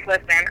 I was like,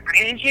 listen,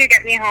 I need you to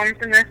get me home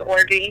from this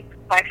orgy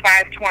by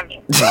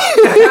 5:20.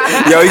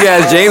 Yo, you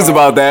can ask James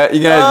about that.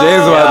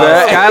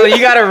 Skylar, you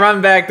gotta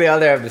run back the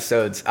other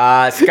episodes.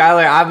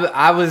 Skylar,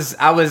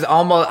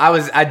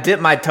 I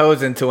dipped my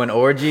toes into an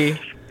orgy.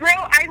 Bro,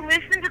 I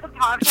listened to the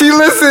podcast. She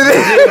listened.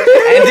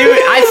 And dude,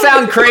 I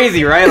sound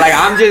crazy, right? Like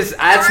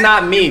that's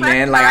not me,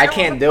 man. Like I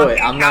can't do it.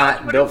 I'm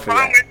not built for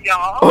that.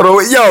 Hold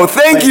on, yo,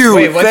 thank you.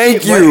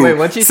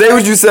 Say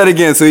what you said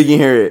again so you can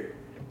hear it.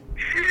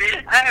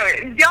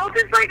 Y'all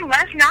just like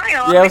left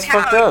Niall. Yeah, it was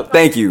fucked up.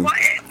 Thank you.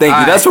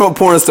 That's from a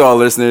porn star,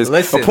 listeners.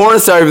 Listen, a porn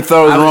star even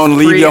thought it was wrong to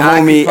leave your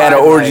homie at an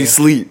orgy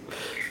sleep.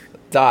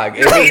 Dog,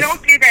 you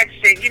don't do that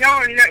shit. You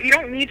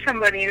don't need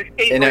somebody to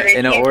stay in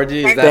an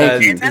orgy. Is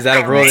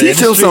that a rule? Teach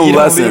him some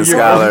lessons,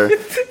 Scholar.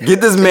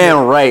 Get this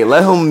man right.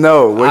 Let him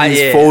know where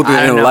he's folding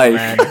in life.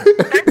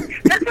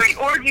 That's like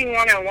orgy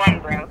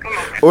 101, bro. Come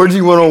on.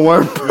 Orgy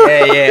 101.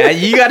 Yeah.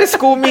 You got to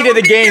school me to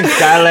the game,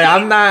 Skylar.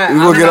 I'm not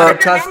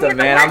accustomed,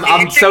 man.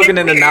 I'm soaking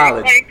in the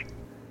knowledge.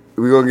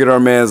 We're going to get our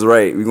mans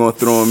right. We're going to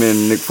throw him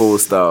in Nick Foles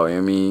style. You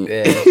know what I mean?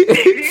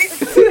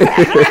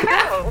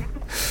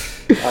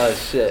 Oh,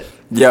 shit.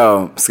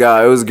 Yo,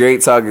 Scott, it was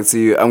great talking to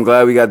you. I'm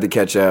glad we got to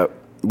catch up.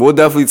 We'll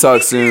definitely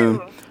talk soon.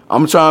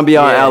 I'm trying to be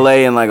out in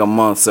LA in like a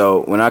month,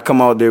 so when I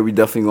come out there, we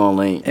definitely gonna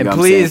link. And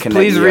please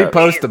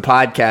repost the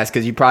podcast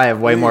because you probably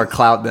have way more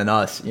clout than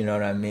us. You know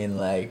what I mean?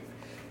 Like,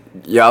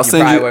 yeah, I'll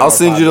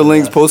send you the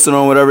links, post it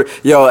on whatever.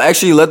 Yo,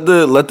 actually, let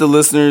the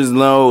listeners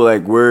know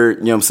like where, you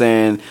know what I'm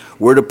saying,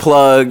 where to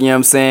plug. You know what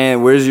I'm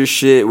saying, where's your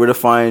shit, where to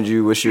find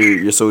you, what's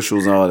your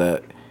socials and all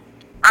that.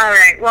 All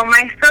right. Well,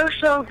 my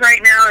socials right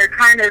now are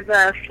kind of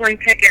slim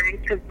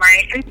pickings because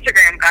my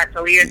Instagram got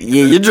deleted.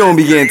 Yeah, your joint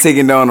be getting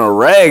taken down a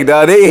rag,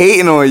 dog. They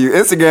hating on you.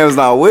 Instagram's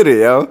not with it,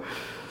 yo.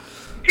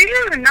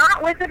 Dude,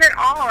 not with it at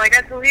all. I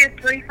got deleted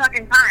 3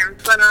 fucking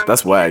times. But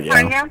that's wag, yo.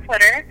 Find me on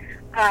Twitter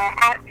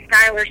at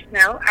Skylar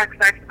Snow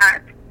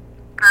XXX,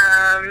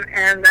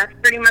 and that's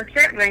pretty much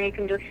it. And then you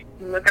can just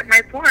look at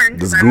my porn.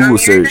 Just Google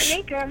search.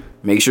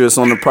 Make sure it's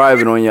on the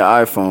private on your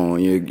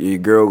iPhone. Your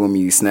girl gonna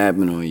be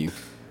snapping on you.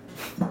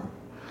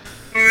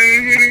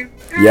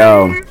 Mm-hmm.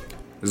 Yo, it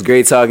was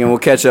great talking. We'll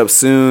catch up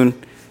soon.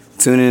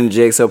 Tune in to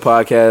JXL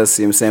Podcast.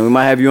 You know what I'm saying? We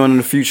might have you on in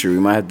the future. We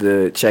might have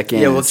to check in.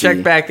 Yeah, we'll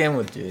check back in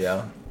with you,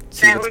 yo.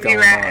 That would be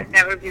rad.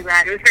 That would be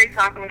rad. It was great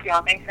talking with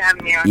y'all. Thanks for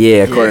having me on.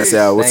 Yeah, of course,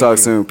 y'all. We'll talk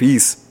soon.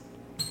 Peace.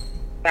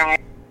 Bye.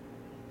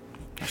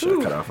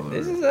 Should cut off a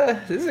little.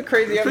 This is a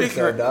crazy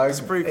episode, dog. It's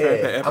a pretty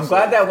crazy episode. I'm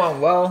glad that went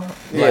well.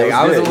 Yeah, Like,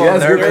 I was a good. little You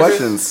guys nervous. good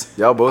questions.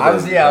 Y'all both.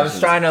 I was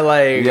trying to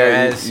like.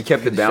 Yeah, you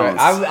kept it balanced.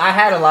 I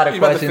had a lot of You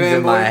about the questions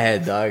in my fanboy?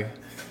 head, dog.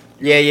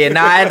 Yeah. No,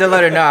 I had to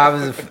let her know.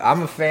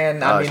 I'm a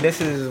fan. I mean, this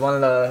is one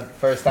of the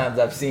first times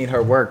I've seen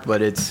her work,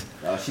 but it's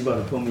She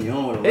about to put me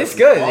on. it's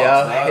good,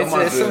 yo.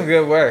 It's some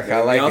good work.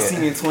 I like y'all it. see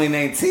me in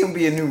 2019, I'm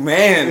be a new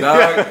man,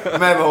 dog. I'm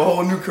having a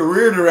whole new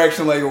career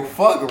direction. Like, yo,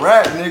 fuck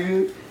rap,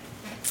 nigga.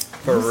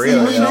 For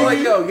real, You know, yo. like,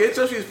 yo, get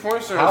Joshi's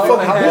porn star. How long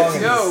is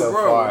this so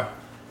bro. far?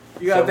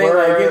 You gotta So think,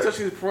 like, we're- get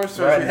Joshi's porn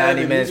star. We're at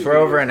 90 minutes. We're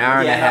over an hour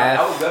and a half.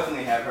 I would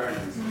definitely have her in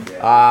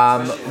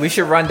this. We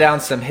should run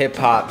down some hip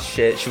hop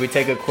shit. Should we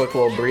take a quick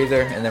little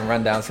breather and then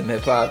run down some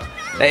hip hop?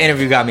 That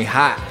interview got me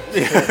hot.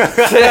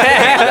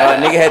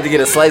 Nigga had to get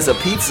a slice of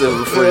pizza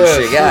before this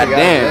shit. God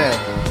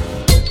damn.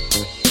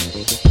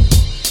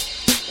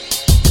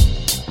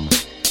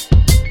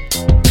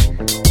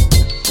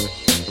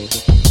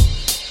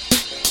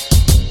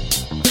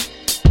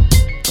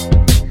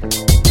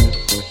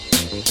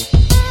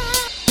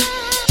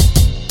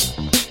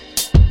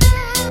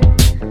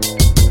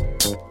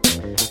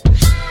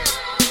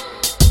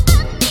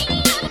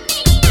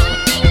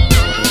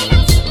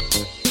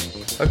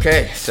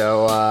 Okay,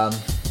 so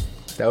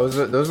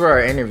those were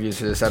our interviews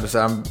for this episode.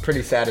 I'm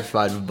pretty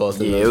satisfied with both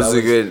of Yeah, those.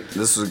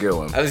 this was a good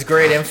one. That was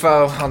great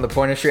info on the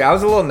Pointer Street. I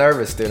was a little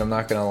nervous, dude. I'm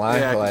not gonna lie.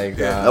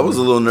 Yeah, I was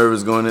a little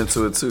nervous going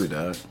into it too,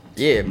 dog.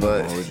 Yeah,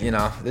 but you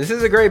know, this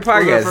is a great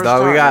our podcast, first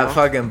dog. We time, got you know?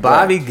 fucking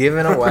Bobby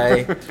giving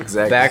away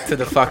Exactly. back to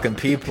the fucking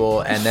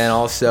people, and then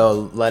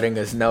also letting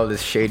us know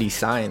this shady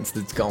science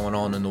that's going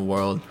on in the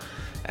world,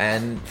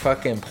 and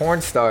fucking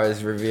porn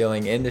stars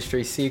revealing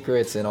industry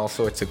secrets and all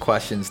sorts of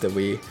questions that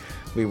we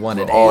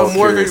wanted to all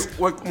answer.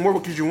 What more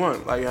could you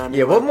want? Like, I mean,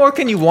 Yeah, what more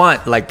can you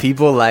want? Like,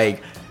 people,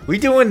 like, we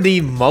doing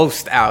the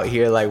most out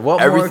here. Like, what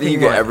more Everything can you you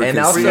could want? ever And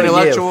conceive. also, free yeah,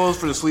 electrons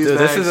for the sleeves. dude,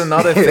 this is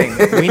another thing.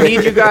 We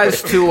need you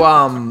guys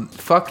to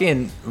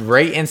fucking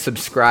rate and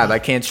subscribe. I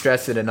can't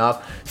stress it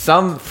enough.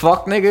 Some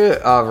fuck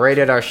nigga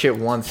rated our shit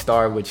 1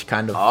 star, which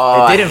kind of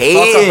it didn't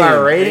fuck up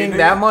our rating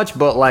that much,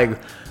 but like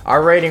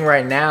our rating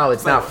right now,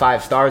 it's not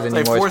 5 stars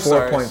anymore. like It's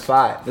 4 stars.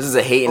 4.5. This is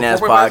a hating ass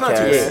 4.5 is not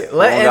too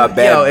podcast.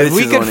 bad. If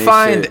we could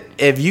find,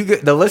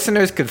 the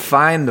listeners could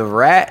find the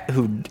rat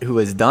who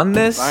has done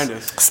this, Find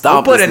us.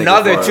 Stop we'll put this nigga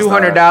another for us,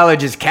 $200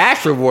 just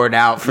cash reward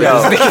out for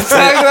Yo, this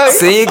nigga.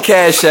 send your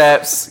cash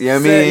apps. You know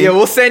what I mean? Yeah,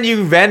 we'll send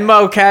you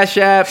Venmo, Cash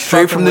App,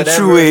 Straight from fucking the whatever.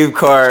 True Wave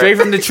card. Straight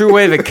from the True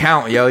Wave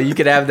account, yo. You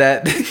could have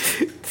that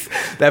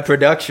that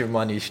production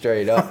money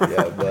straight up,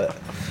 yo. But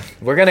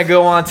we're gonna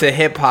go on to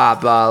hip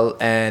hop,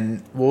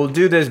 and we'll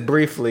do this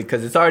briefly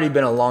because it's already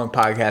been a long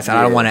podcast, and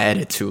I don't want to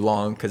edit too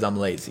long because I'm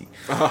lazy.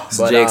 But,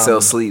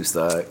 JXL sleeps,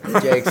 dog.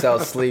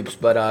 JXL sleeps.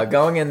 But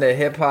going into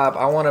hip hop,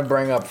 I want to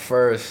bring up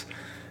first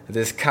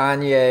this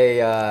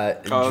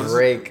Kanye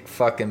Drake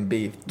fucking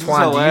beef. Twan, do you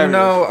hilarious.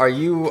 know? Are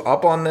you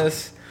up on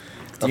this?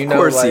 Do you Of know,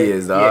 course like, he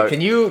is, dog. Yeah, can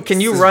you This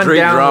is run Drake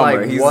down drama.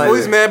 like He's what?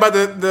 Always mad about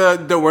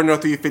the we're no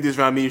 350s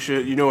around me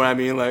shit. You know what I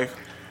mean? Like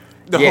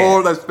the Yeah.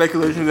 whole like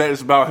speculation that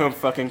it's about him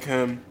fucking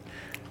Kim.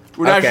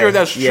 We're not Okay. sure if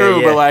that's Yeah, true,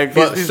 yeah. but like,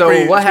 he's so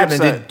pretty, what he's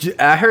happened? upset.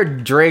 I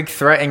heard Drake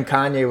threaten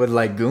Kanye with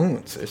like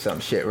goons or some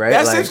shit, right?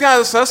 That like, seems kind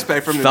of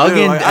suspect from the dude.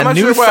 thugging Like, I'm a not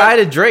new sure what- side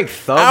of Drake.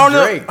 Thug I don't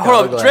know. Drake. Hold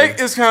dog, up, like- Drake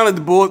is kind of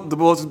the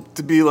bull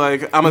to be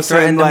like, I'm gonna threatened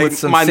send him like with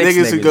some my 6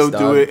 niggas to go niggas, do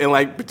dog. it and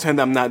like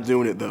pretend I'm not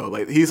doing it though.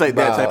 Like he's like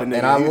that Bro, type of nigga.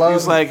 and I love-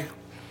 He's like,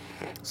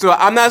 so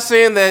I'm not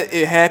saying that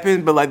it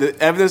happened, but like the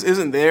evidence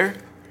isn't there.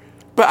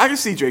 But I can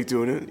see Drake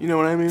doing it. You know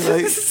what I mean?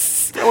 Like,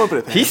 I won't put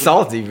it past He's him.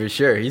 salty for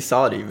sure. He's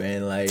salty,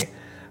 man. Like,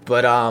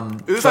 but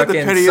It's like the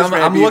fucking pettiest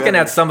rap I'm beef looking ever.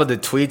 at some of the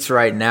tweets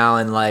right now,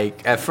 and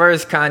like at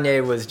first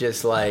Kanye was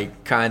just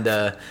like kind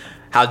of,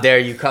 how dare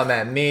you come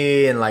at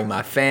me and like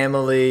my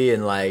family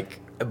and like.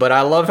 But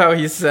I love how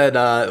he said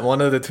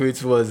one of the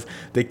tweets was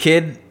the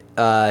kid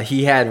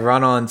he had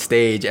run on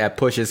stage at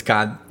Push's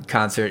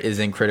concert is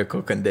in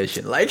critical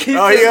condition. Like he's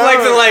Oh, just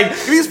yeah. like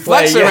He's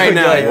flexing right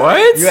now. like,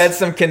 What? You had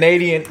some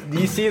Canadian. Do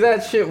you see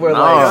that shit where No.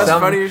 like That's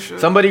funny as shit.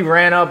 somebody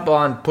ran up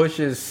on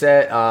Push's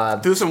set,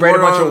 Threw some sprayed a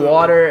water bunch of on-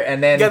 water,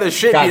 and then Got the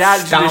shit got beat out-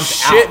 the stomped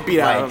shit out, beat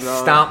out like, of him,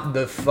 dog. stomped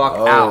the fuck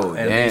Oh, out,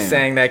 and damn. he's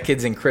saying that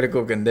kid's in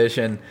critical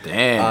condition.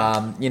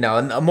 Damn. You know,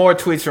 and more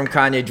tweets from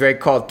Kanye. Drake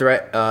called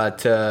threat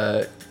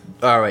to.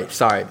 All right,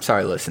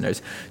 sorry,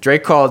 listeners.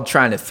 Drake called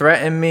trying to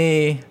threaten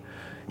me.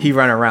 He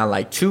run around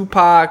like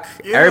Tupac.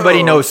 Yo.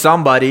 Everybody knows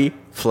somebody.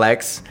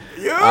 Flex.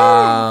 Yo,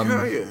 Um,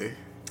 Kanye.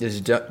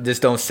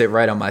 Just don't sit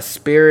right on my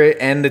spirit.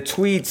 And the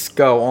tweets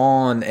go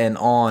on and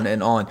on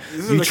and on.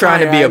 This is You the trying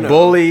to Kanye be I a know.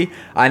 bully?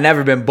 I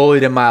never been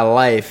bullied in my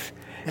life,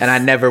 and I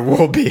never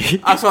will be.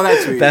 I saw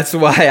that tweet. That's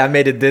why I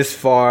made it this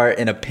far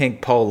in a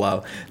pink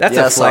polo. That's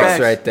Yeah, a I saw flex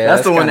that. right there.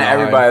 That's the one that kinda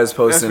everybody hard. was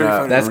posting That's pretty up.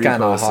 funny. That's and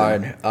kind of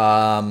reposting.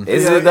 hard.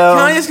 Is Yeah, it though?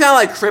 Kanye's kind of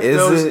like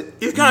crypto. Is it?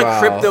 He's kind of Wow.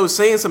 crypto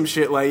saying some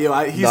shit like, yo,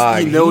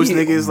 he knows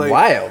niggas like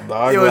wild,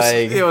 dog. It was,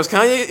 like, it was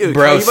Kanye.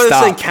 Bro, you about to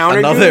stop. send counter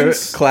Another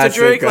goons classic to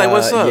Drake? Like,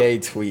 what's up? Ye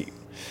tweet.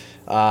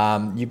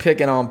 You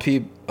picking on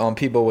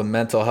people with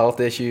mental health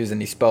issues,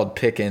 and he spelled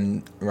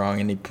picking wrong,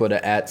 and he put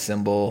an @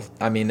 symbol.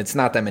 I mean, it's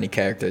not that many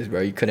characters,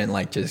 bro. You couldn't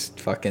like just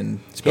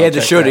fucking. He had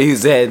to show that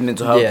he's had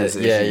mental health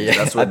issues. Yeah.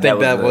 That's what I think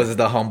that was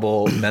the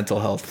humble mental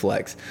health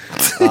flex.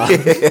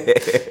 Let's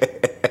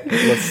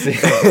see.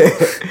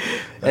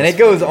 And it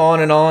goes on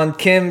and on.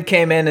 Kim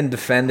came in and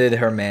defended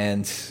her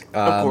man's.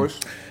 Of course.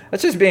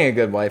 That's just being a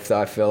good wife,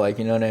 though. I feel like,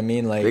 you know what I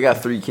mean. Like they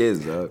got 3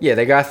 kids, though. Yeah,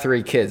 they got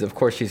 3 kids. Of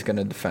course, she's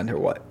gonna defend her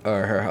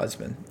her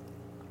husband.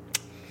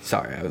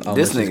 Sorry,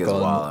 this nigga's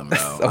wildin', bro.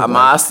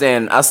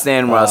 I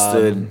stand where I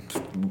stood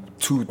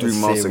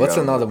 2-3 months ago. What's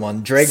another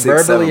one? Drake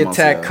verbally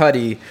attacked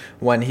Cudi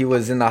when he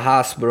was in the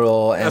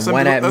hospital and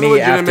went at me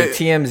after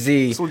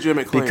TMZ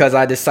because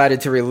I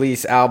decided to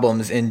release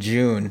albums in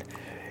June.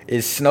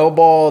 Is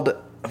snowballed.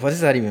 What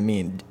does that even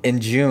mean? In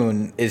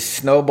June is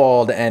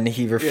snowballed, and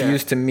he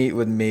refused to meet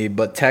with me,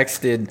 but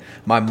texted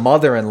my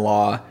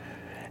mother-in-law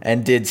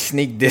and did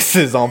sneak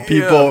disses on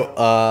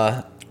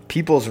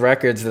people's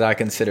records that I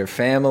consider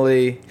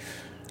family.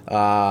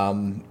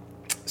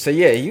 So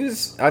yeah, he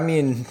was. I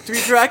mean, to be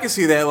fair, I can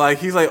see that. Like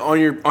he's like on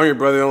your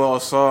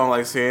brother-in-law's song,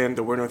 like saying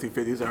the word North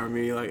 50s are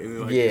me. Like,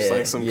 and, like there's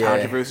like some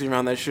controversy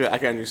around that shit. I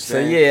can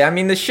understand. So yeah, I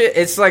mean the shit.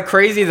 It's like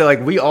crazy that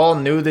like we all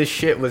knew this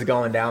shit was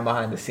going down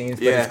behind the scenes,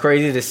 but it's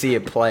crazy to see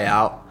it play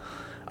out.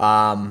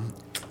 I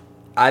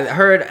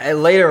heard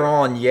later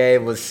on, Ye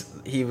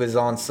was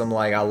on some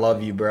like I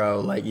love you, bro.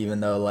 Like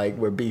even though like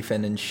we're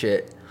beefing and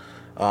shit,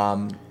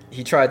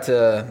 he tried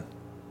to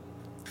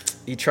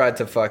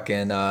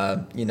fucking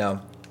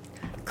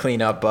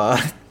clean up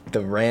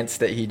the rants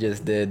that he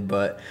just did,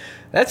 but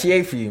that's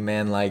Ye for you,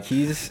 man. Like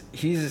he's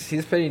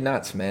pretty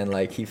nuts, man.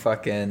 Like he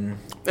fucking.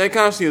 I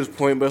kind of see his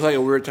point, but it's like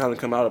a weird time to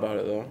come out about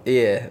it, though.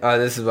 Yeah.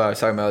 This is what I was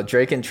talking about.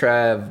 Drake and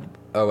Trav.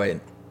 Oh wait.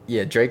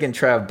 Yeah. Drake and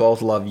Trav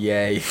both love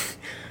Ye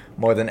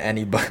more than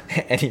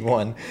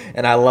anyone,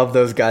 and I love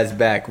those guys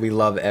back. We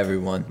love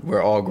everyone.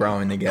 We're all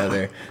growing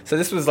together. So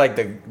this was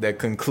like the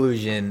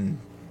conclusion,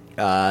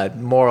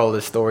 moral of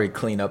the story,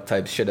 cleanup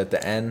type shit at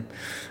the end.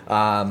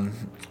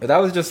 But that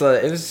was just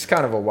it was just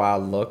kind of a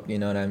wild look, you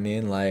know what I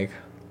mean? Like,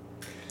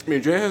 I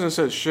mean, Jay hasn't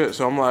said shit,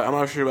 so I'm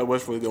not sure about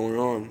what's really going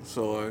on.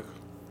 So like,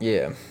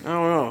 yeah, I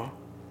don't know.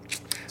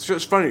 It's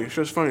just funny. It's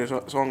just funny.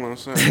 That's all I'm gonna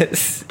say.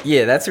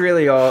 Yeah, that's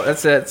really all.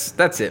 That's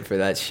it for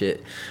that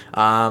shit.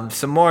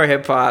 Some more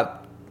hip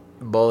hop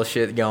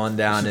bullshit going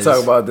down.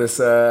 Talk about this.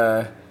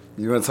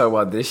 You want to talk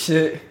about this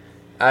shit?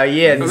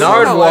 Yeah,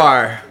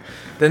 Nardwuar.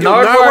 The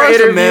Nardwuar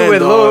interview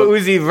with Lil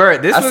Uzi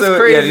Vert. This was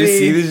crazy. Yeah, did you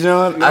see this,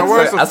 John? I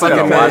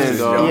gotta watch this,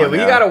 John. Yeah, we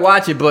gotta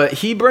watch it. But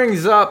he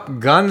brings up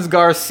Guns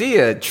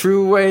Garcia,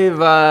 True Wave.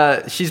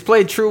 She's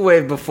played True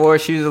Wave before.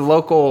 She was a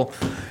local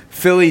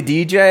Philly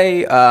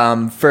DJ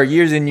for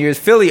years and years.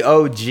 Philly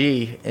OG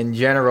in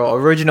general.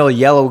 Original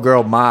Yellow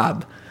Girl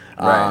Mob.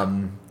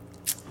 Right.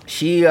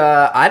 She,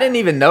 I didn't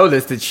even know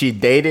this, that she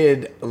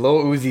dated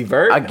Lil Uzi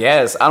Vert. I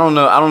guess. I don't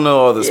know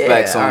all the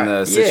specs on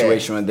the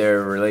situation with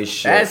their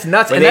relationship. That's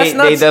nuts. But and that's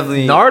nuts. They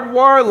definitely,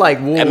 Nardwuar, like,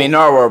 I mean,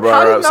 Nardwuar brought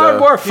how it did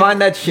up. Nardwuar find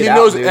that shit out?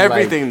 He knows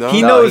everything, though.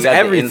 He knows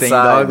everything,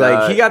 dog.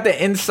 Like, he got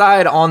the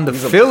inside on the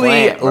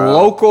Philly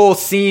local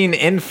scene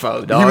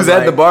info, dog. He was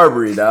at the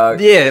Barbary,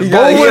 dog. Yeah, he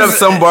got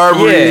some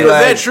Barbary. Yeah, was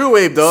that True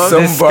Wave, dog?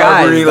 Some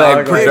Barbary,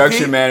 like,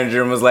 production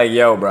manager was like,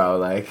 yo, bro,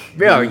 like.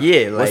 Yo,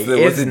 yeah, like, what's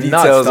the it's details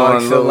nuts, dog.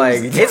 on So,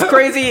 like, it's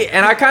crazy,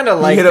 and I kind of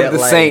like that. He hit up the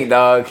Saint,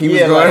 dog. He was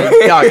going.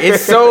 Like, dog,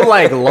 it's so,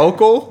 like,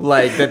 local.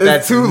 Like,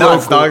 that's too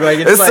nuts, local. dog. Like,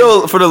 it's like,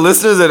 so, for the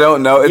listeners that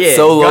don't know, it's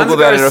so local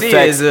that it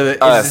affects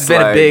us. It's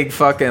been a big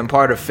fucking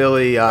part of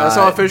Philly. That's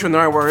how official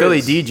Nardwuar Philly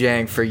is.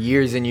 DJing for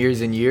years and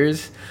years and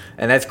years.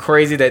 And that's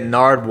crazy that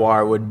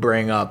Nardwuar would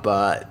bring up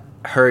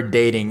her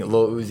dating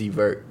Lil Uzi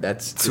Vert.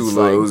 That's to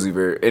Lil Uzi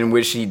Vert, in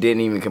which he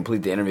didn't even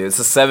complete the interview. It's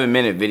a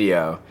 7-minute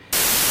video.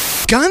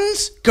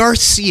 Guns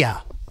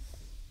Garcia.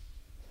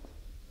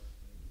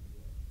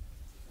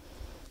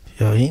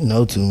 Yo, he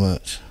know too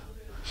much.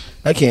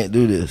 I can't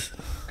do this.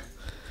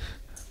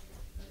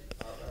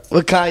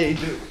 What Kanye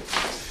do?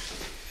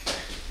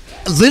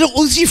 Little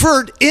Uzi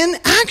Vert in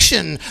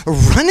action,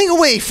 running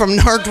away from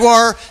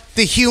Nardwuar,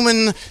 the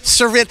human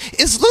serviette.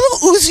 Is Little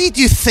Uzi,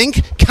 do you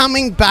think,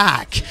 coming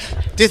back?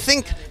 Do you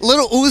think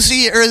Little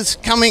Uzi is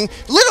coming?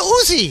 Little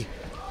Uzi,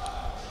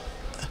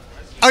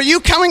 are you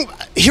coming?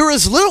 Here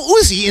is Little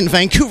Uzi in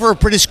Vancouver,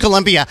 British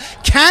Columbia,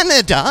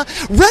 Canada,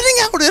 running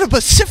out at a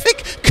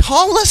Pacific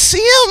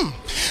Coliseum.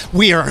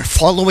 We are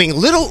following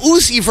Little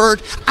Uzi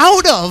Vert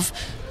out of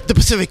the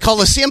Pacific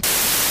Coliseum.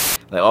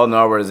 Like, all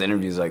Nardwuar's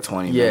interviews like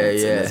 20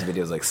 minutes, yeah. and this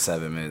video's like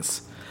 7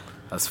 minutes.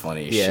 That's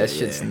funny as yeah, shit. That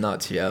shit's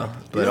nuts, yo.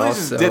 But he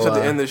just dips at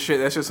the end of the shit.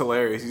 That's just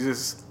hilarious. He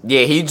just...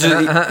 Yeah, he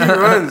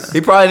runs.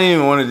 He probably didn't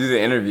even want to do the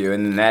interview,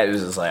 and then that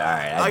was just like, all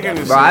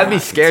right. Bro, I'd be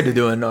scared to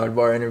do a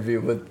Nardwuar interview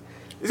with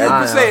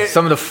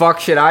some of the fuck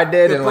shit I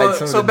did and like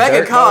some so of the back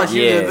dirt in college,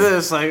 you Yeah. did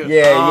this, like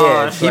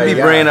He be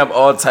bringing up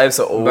all types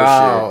of old shit.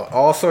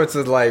 all sorts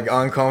of like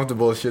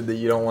uncomfortable shit that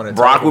you don't want to.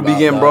 Brock would be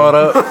getting brought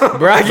up.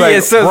 Brock,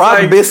 like, so Brock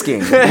like,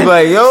 Bisking. He be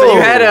like, yo, so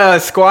you had a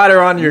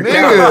squatter on your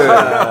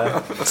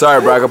nigga.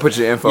 Sorry, Brock. I put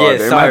your info out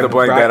there. You might have to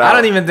blank Brock. that out. I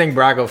don't even think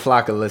Brocco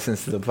Flocka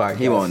listens to the podcast.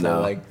 He won't so,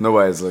 know. Like,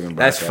 Nobody's looking.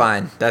 That's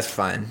fine. That's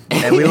fine.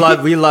 And we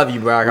love you,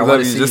 Brock. I We want love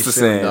to you see just you the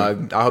soon, same.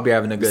 dog. I hope you're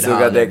having a good Still got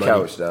holiday, that buddy.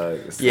 couch, dog.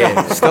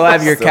 Yeah, still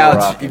have your Still couch.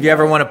 rocking, If you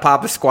ever want to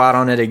pop a squat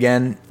on it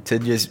again, to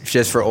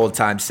just for old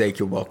time's sake,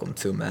 you're welcome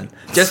to, man.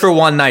 Just for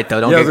one night though.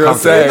 Don't Yeah, I get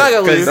was gonna comfortable.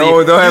 say, Because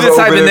don't have you're the an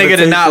type of open nigga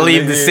to not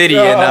leave invitation, the nigga. city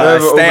Don't and have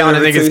an stay open on a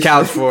nigga's invitation.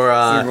 couch So you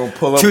gonna for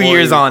pull up 2 on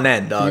years you. on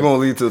end, dog. You gonna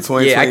leave till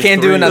 2023? Yeah, I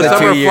can't do another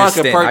Summer 2 year Flocka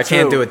stint. Part I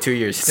can't 2. do a 2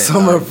 year stint.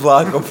 Summer dog.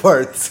 Flocka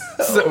Part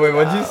 2. Wait,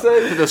 what'd you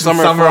say? The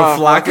Summer of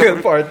Flocka.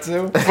 Flocka Part 2.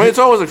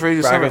 2012 was a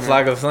crazy summer. Flocka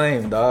man. Flocka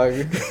Flame, dog.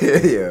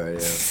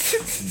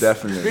 yeah.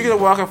 Definitely. Speaking of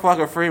Waka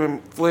Flocka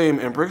Flame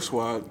and Brick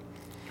Squad,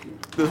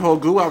 this whole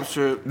goo-up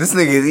shit. This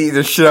nigga is eating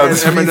the shit out of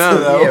this pizza.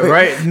 Eminem. Yeah,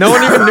 right. No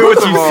one even knew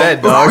what you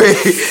said, dog. Wait,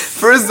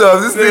 first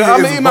off, this Nigga, I'm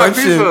nigga is eating my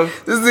munching. pizza.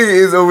 This nigga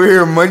is over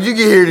here munching. You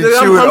can hear the Nigga,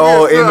 I'm chew it hungry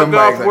all as in the fuck,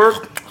 got mic. off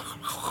work.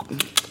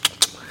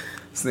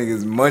 This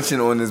nigga's munching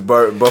on this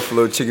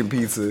buffalo chicken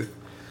pizza.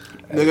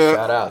 Nigga,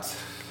 Shout outs.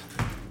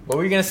 What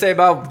were you gonna say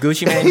about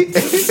Gucci Mane?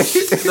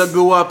 the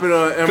goo-up and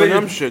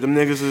Eminem shit. Them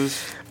niggas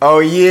is... Oh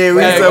yeah,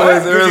 we Hey, said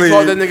what? this Gucci earlier.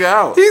 called that nigga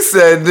out. He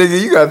said,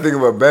 "Nigga, you gotta think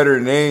of a better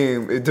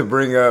name to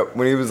bring up."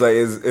 When he was like,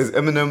 "Is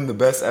Eminem the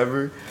best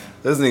ever?"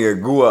 This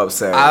nigga Goo Up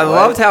said. I what?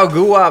 loved how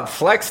Guwap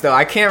flexed though.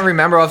 I can't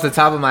remember off the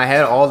top of my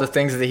head all the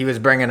things that he was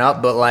bringing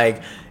up, but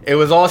like it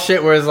was all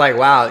shit where it's like,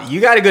 wow, you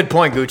got a good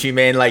point, Gucci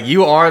Mane. Like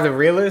you are the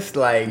realist.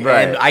 Like,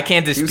 Right. and I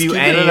can't He was dispute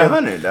keeping any. it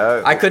 100,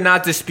 dog. I could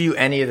not dispute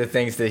any of the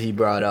things that he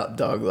brought up,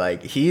 dog.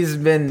 Like he's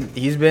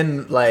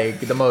been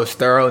like the most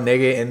thorough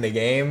nigga in the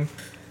game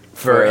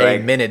for a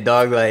like, minute,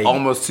 dog. Like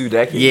almost 2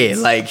 decades. yeah,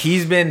 like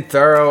he's been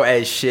thorough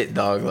as shit,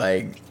 dog.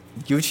 Like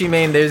Gucci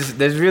Mane, there's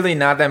really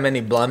not that many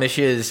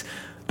blemishes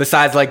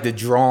besides like the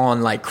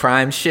drawn like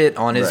crime shit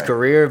on his Right.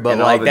 career, but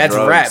And all like the that's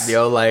drugs. rap,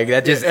 yo. Like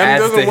that just M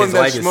adds to doesn't want his that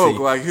legacy. smoke.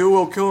 Like, he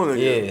will kill a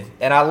nigga. Yeah,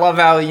 and I love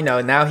how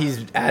now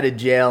he's out of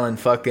jail and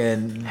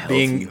fucking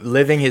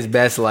living his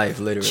best life,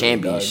 literally.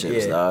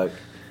 Championships, dog. dog.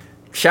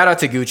 Shout out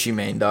to Gucci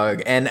Mane,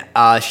 dog, and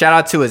shout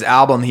out to his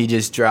album he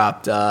just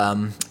dropped,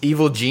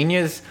 Evil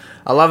Genius.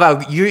 I love how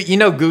you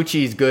know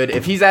Gucci's good.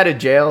 If he's out of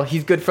jail,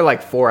 he's good for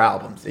like 4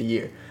 albums a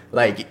year.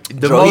 Like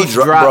the Bro, most he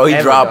drop bro, he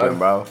ever, dropping, dog.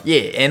 bro.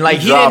 Yeah, and like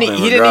He he dropping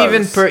didn't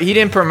even regardless. he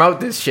didn't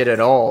promote this shit at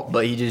all,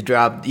 but he just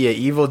dropped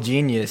Evil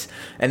Genius,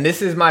 and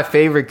this is my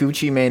favorite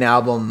Gucci Mane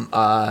album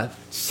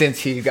since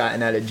he's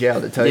gotten out of jail.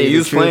 To tell Yeah, you you the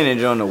was truth. playing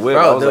it on the whip.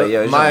 I Bro, was like,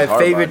 yo, this my shit's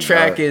hard favorite body,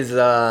 track dog. is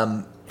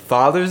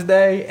Father's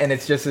Day, and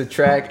it's just a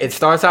track. It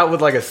starts out with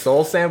like a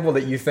soul sample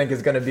that you think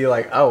is gonna be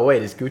like, oh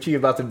wait, is Gucci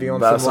about to be on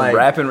About some some like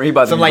rapping? He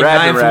about to some be like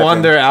rapping, Ninth rapping.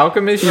 Wonder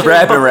Alchemist He shit?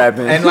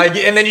 rapping.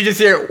 and then you just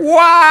hear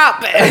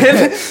whop,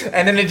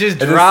 and then it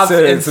just And drops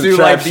it's some into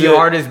trap like the shit.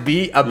 artist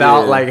beat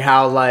about Yeah. like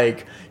how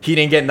like he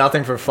didn't get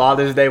nothing for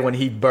Father's Day when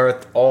he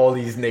birthed all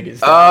these niggas.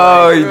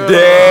 Oh Like,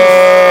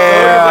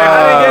 damn! like,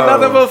 I didn't get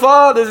nothing for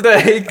Father's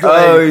Day. Like,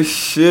 Oh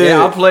shit! yeah,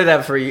 I'll play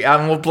that for you.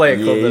 We'll play a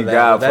clip Yeah, you of that.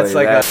 gotta That's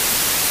play like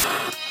that.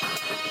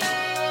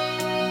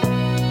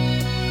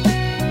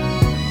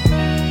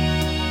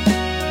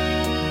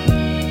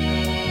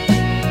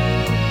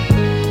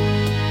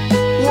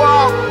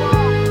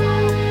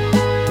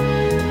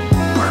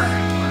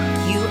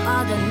 You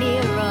are the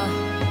mirror.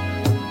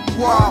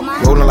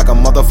 Rolling like a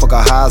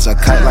motherfucker high as a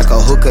kite, like a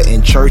hooker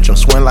in church. I'm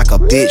swearing like a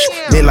bitch,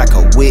 lit like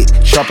a wick,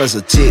 sharp as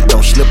a tick.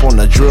 Don't slip on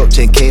the drip,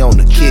 10K on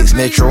the kicks.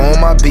 Metro on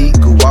my beat,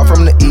 go out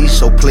from the east.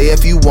 So play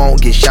if you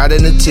want, get shot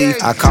in the teeth.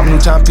 I cop new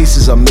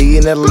timepieces, $1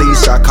 million at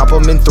least. I cop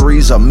them in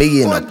threes, $1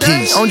 million a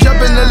piece. I'm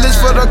jumping the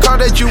list for the car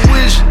that you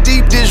wish.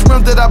 Deep dish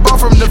rim that I bought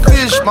from the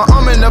fish. My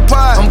arm in the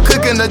pot, I'm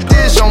cooking the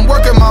dish. I'm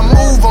working my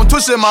move, I'm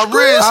twisting my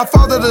wrist. I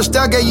fathered the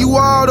style, gave you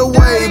all the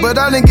way, but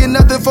I didn't get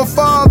nothing for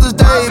Father's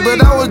Day.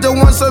 But I was the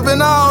one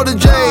serving all the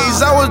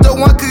J's. I was the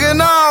one cooking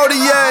all the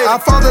yay. I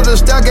fathered the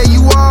style, gave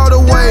you all the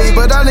way,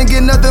 but I didn't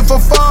get nothing for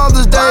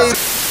Father's Day.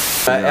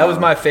 that was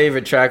my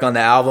favorite track on the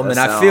album, That and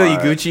I sound feel you,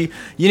 alright. Gucci.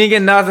 You didn't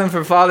get nothing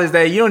for Father's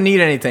Day. You don't need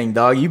anything,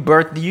 dog. You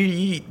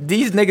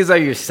these niggas are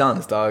your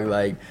sons, dog.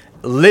 Like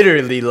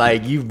literally,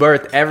 like you've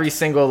birthed every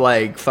single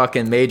like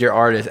fucking major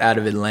artist out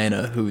of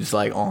Atlanta who's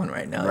like on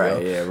right now.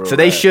 Right, yo. yeah, real so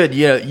they rap. should,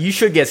 you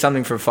should get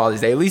something for Father's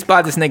Day. At least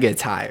buy this nigga a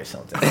tie or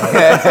something.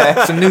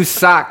 Like, some new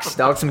socks,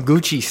 dog. Some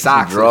Gucci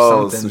socks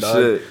drawers, or something, some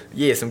dog. shit.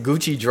 Yeah, some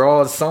Gucci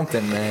drawers,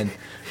 something, man.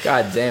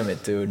 God damn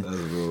it, dude. That's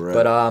real rap.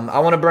 But I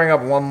want to bring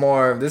up one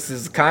more. This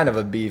is kind of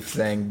a beef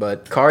thing,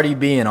 but Cardi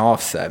B and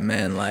Offset,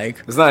 man,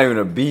 like It's not even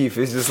a beef.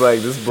 It's just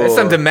like this boy. it's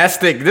some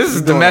domestic. This is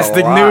he's doing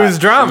domestic a lot. news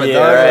drama, Yeah,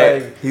 dog.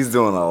 right. Like, He's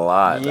doing a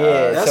lot. yeah,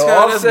 dog. That's so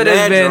kinda Offset mad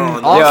has been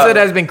drawn. Offset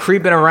Yeah. has been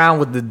creeping around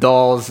with the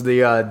dolls.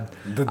 The I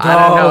don't know.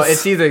 dolls.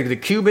 It's either the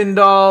Cuban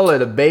doll or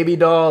the baby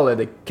doll or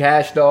the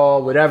cash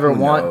doll, whatever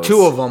Who one. knows?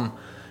 Two of them.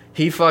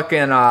 He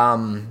fucking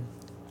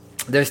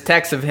there's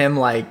texts of him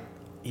like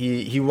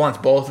he wants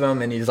both of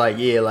them, and he's like,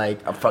 yeah,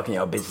 like I'm fucking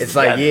y'all bitches. It's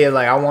like, yeah,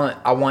 like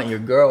I want your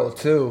girl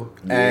too,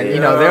 and you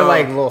know they're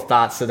like little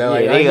thoughts, so they're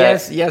like,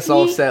 yes,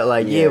 Offset,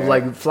 like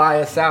like fly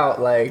us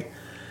out, like,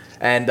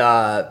 and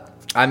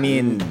I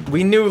mean,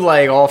 we knew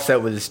like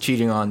Offset was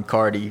cheating on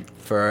Cardi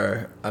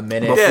for a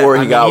minute before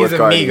he got with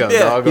Cardi. Amigo,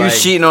 dog. He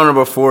was cheating on her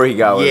before he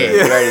got with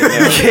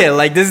her. Yeah,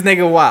 like this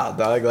nigga wild,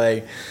 dog,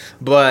 like.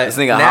 But this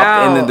nigga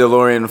now, hopped in the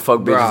DeLorean and fuck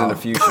bitches in the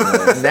future.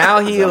 Man.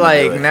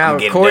 Now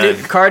he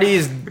Cardi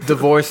is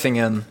divorcing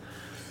him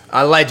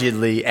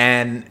allegedly,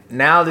 and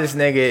now this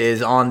nigga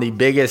is on the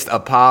biggest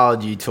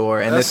apology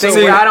tour. And the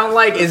thing I don't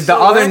like is the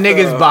other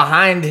niggas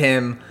behind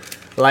him,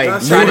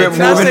 like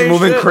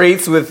moving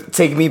crates with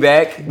 "Take Me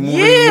Back."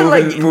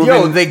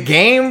 Moving, the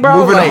game,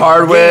 bro. Moving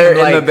hardware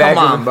in the back.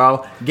 Come on,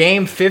 bro.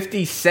 Game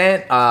 50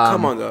 Cent.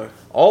 Come on, dog.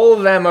 All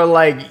of them are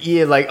like,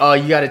 oh,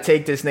 you got to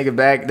take this nigga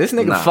back. This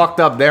nigga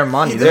fucked up their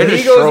money. Their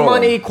ego's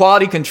money,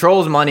 quality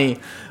control's money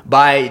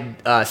by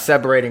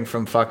separating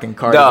from fucking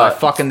Cardi, by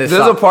fucking this up.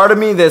 There's a part of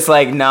me that's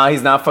like, nah,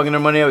 he's not fucking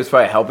their money up. He's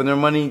probably helping their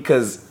money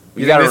because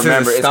you got to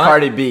remember, it's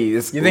Cardi B.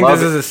 You think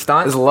this is a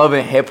stunt? It's love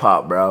and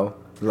hip-hop, bro.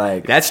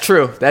 Like That's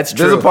true. There's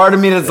a part of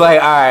me that's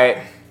like, all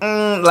right,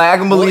 like I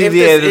can believe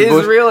this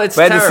is real, it's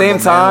but at terrible, the same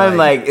time, man,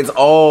 like it's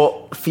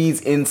all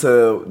feeds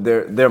into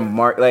their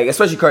mark, like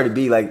especially Cardi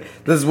B. Like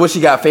this is what she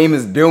got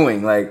famous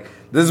doing. Like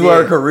this is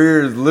where her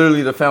career is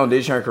literally the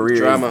foundation of her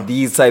career. Is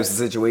these types of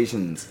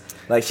situations.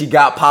 Like she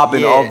got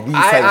popping off these types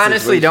of situations. I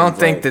honestly don't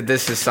think that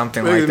this is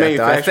something like that,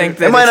 though. I think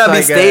that it might not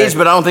be staged,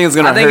 but I don't think it's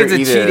gonna hurt either. I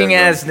think it's a cheating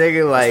ass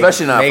nigga, like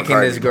especially not making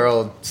this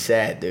girl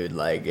sad, dude.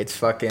 Like it's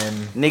fucking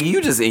nigga. You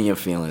just in your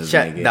feelings,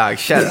 nigga. Dog,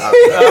 shut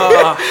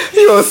up. He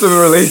on some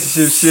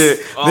relationship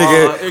shit,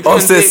 nigga.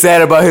 Offset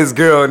sad about his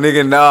girl,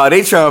 nigga. Nah,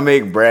 they trying to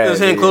make Brad.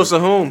 It's hitting close to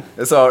home.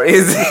 That's all.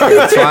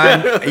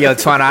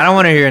 Twan, I don't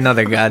want to hear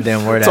another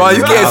goddamn word. Twan,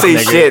 you can't say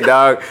shit,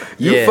 dog.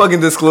 You fucking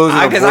disclosing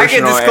because I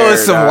can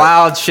disclose some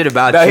wild shit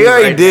about you. He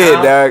already did,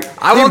 dog.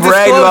 I won't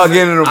bragged about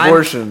getting an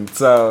abortion,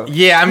 so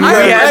yeah. I mean,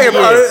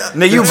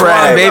 nigga, you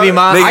brag, baby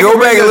mom. Nigga, go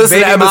back and listen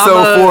to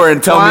episode 4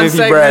 and tell me if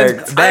you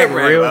bragged. Back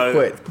real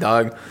quick,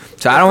 dog.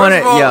 So I don't want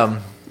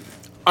to.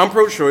 I'm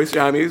pro-choice.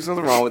 I mean, there's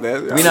nothing wrong with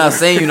that. We not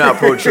saying you're not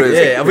pro-choice.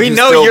 Yeah, we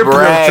know you're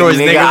pro-choice,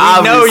 nigga.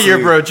 We know you're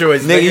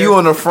pro-choice, nigga. You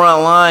on the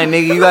front line,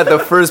 nigga. You got the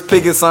first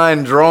picket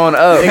sign drawn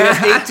up.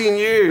 Nigga, that's 18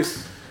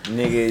 years,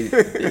 nigga.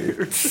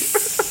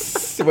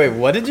 Wait,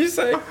 what did you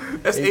say?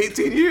 That's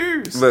 18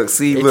 years. Look,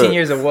 18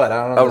 years of what?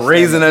 I don't know. Of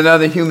raising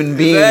another human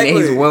being, and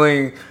he's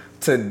willing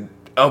to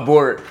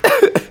abort.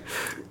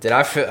 Did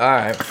I feel all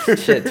right?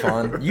 Shit,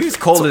 Twan. You was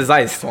cold as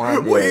ice,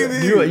 Twan.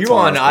 You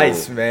on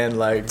ice, man.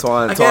 Like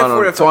Twan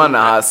the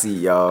hot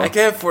seat, y'all. I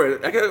can't afford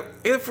it. I can't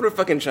afford a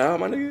fucking child,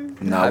 my nigga.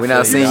 No, we're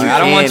not saying you. I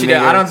don't want you to. Nigga.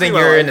 I don't think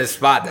you're in the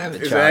spot to have a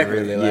child.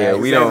 Really, like, yeah,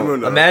 we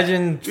don't.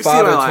 Imagine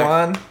Father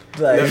Twan.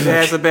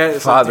 That's a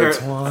bad. Father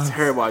Twan. That's a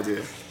terrible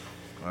idea.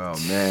 Oh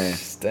man.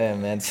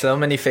 Damn, man, so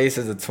many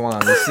faces of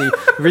Twan. You see,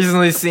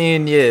 recently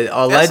seen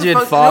alleged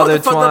Father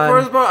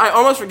Twan, I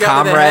almost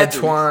forgot Comrade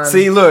Twan.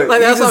 See, look,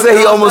 like, you just say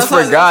he almost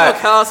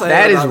forgot.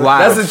 That is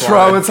wild. That's a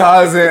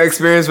traumatizing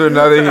experience for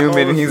another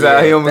human. And he's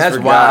out. He almost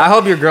forgot. Wild. I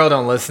hope your girl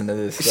don't listen to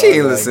this. She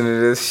ain't listening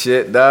to this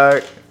shit,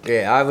 dog.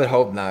 Yeah, I would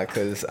hope not,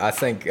 because I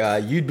think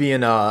you'd be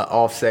in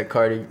Offset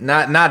Cardi.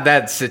 Not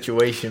that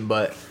situation,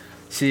 but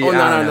she. I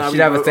don't know. She'd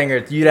have a thing or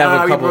you'd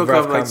have a couple of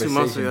rough conversations. 2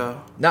 months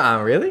ago.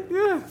 Nah, really?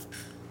 Yeah.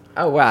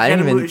 Oh wow!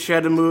 She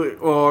had to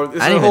move. Or it's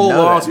a whole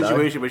long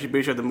situation, but she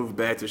basically had to move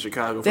back to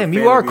Chicago. Damn,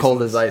 you are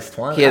cold as ice,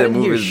 Twan. He had to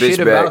move his bitch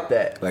back. About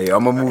that. Like,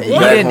 I'm gonna move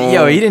back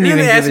home. He didn't even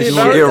give a shit.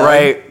 Get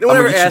right. I'm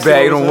gonna get you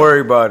back. Don't worry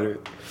about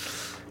it.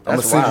 I'm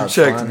gonna send you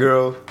checks,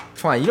 girl.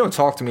 Twan, you don't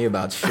talk to me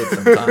about shit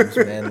sometimes,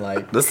 man.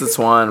 Like this is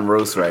Twan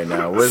roast right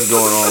now. What's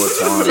going on with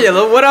Twan? Yeah,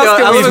 what else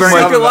can we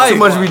bring? Too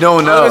much we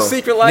don't know.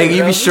 Nigga,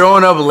 you be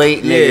showing up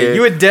late,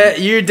 nigga.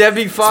 You a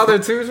deadbeat father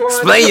too, Twan?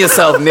 Explain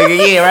yourself,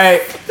 nigga. Yeah,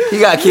 right. You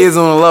got kids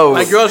on the low.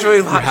 My girl's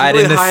really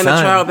hiding the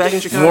child back in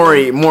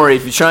Chicago. Maury,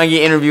 if you're trying to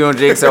get interviewed on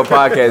JXL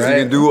Podcast,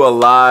 you can do a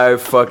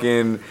live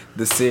fucking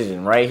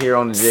decision right here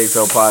on the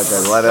JXL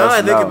Podcast. Let us know.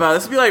 I think about it.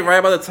 This would be like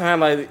right by the time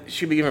like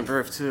she'd be giving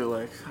birth too.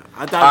 Like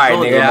I thought. All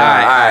right, nigga.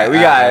 All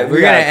right.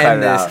 We're gonna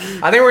end this.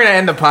 I think we're gonna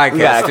end the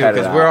podcast too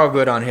because we're all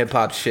good on hip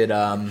hop shit.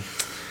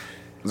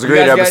 It's a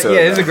great episode.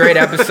 It's a great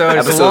episode.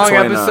 It's a long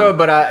 29. Episode,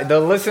 but the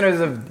listeners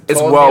have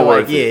told me,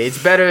 like,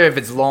 it's better if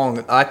it's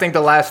long. I think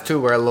the last 2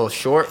 were a little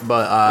short,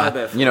 but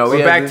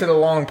we're back to the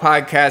long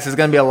podcast. There's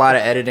gonna be a lot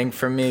of editing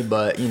from me,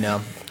 but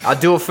I'll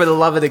do it for the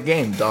love of the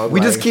game, dog. We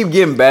just keep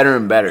getting better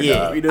and better,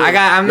 dog.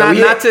 I'm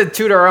not to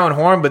toot our own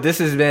horn, but this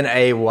has been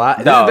a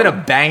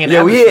banging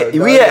episode.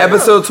 We hit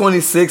episode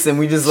 26, and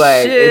we just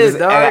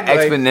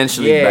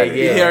exponentially better. We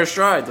hit our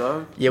stride,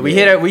 dog. Yeah, we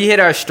hit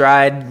our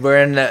stride. We're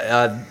in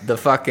the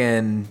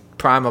fucking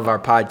prime of our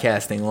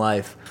podcasting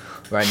life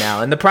right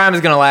now, and the prime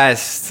is gonna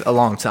last a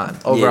long time,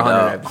 over 100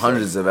 episodes.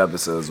 Hundreds of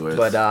episodes worth.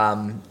 But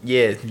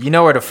you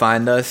know where to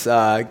find us.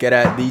 Get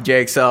at the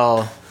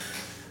JXL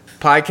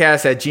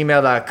Podcast at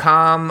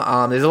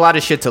gmail.com. There's a lot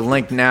of shit to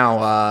link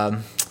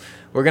now.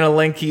 We're gonna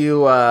link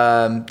you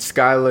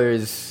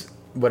Skylar's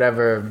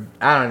whatever.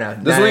 I don't know.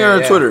 Just link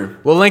her Twitter.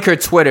 We'll link her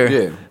Twitter.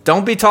 Yeah.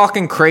 Don't be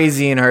talking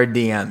crazy in her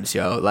DMs,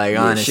 yo. Like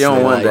honestly, she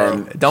don't want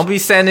like, that. Don't be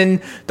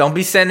sending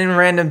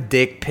random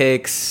dick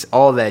pics,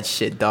 all that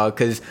shit, dog.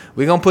 Because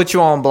we gonna put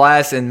you on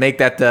blast and make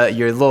that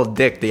your little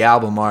dick the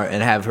album art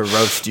and have her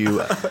roast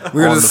you.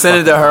 We're gonna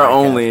send it to her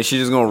only, and she's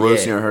just gonna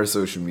roast you on her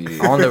social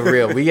media. On the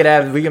real, we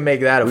can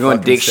make that. We're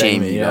gonna dick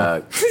shame you,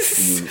 dog.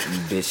 you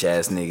bitch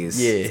ass niggas.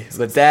 Yeah,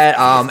 but that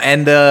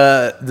and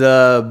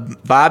the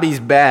Bobby's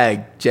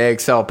Bag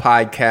JXL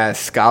Podcast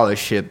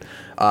scholarship.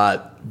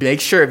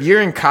 Make sure if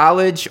you're in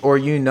college or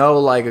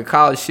like a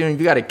college student, if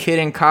you got a kid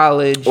in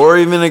college, or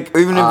even if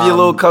your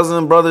little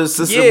cousin, brother,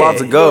 sister about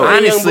to go.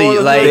 Honestly,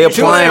 like they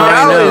applying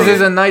right now. Is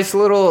a nice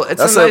little.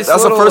 That's a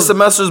first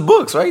semester's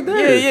books right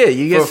there. Yeah.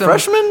 You get some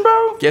freshmen,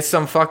 bro. Get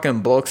some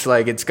fucking books.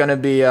 Like it's gonna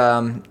be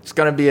a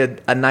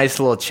nice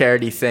little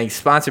charity thing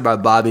sponsored by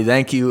Bobby.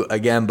 Thank you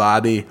again,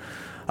 Bobby.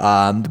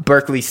 The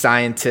Berkeley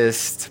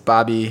scientist,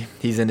 Bobby.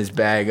 He's in his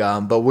bag.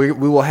 But we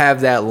will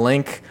have that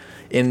link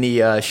in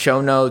the show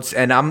notes,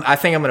 and I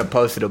think I'm gonna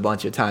post it a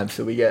bunch of times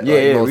so we get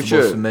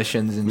multiple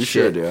submissions and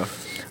shit. We should,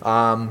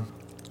 yeah.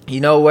 You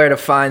know where to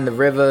find the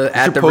river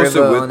at the post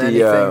river it with on the,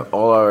 anything.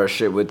 All our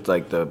shit with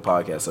like the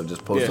podcast. I'll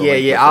just post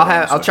it. Yeah.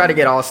 I'll try to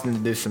get Austin to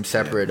do some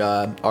separate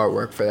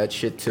artwork for that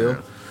shit too.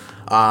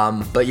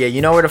 But yeah,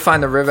 you know where to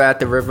find the river at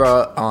the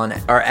river on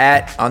or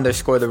at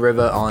 _ the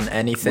river on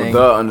anything.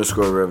 Well, the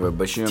 _ river,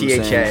 but you know what I'm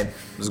THA. saying?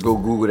 Just go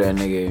Google that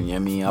nigga. You know what I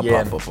mean? I'll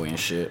pop up for you and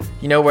shit.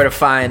 You know where to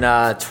find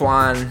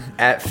Twan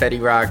at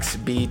Fetty Rocks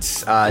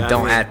Beats.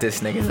 Don't at this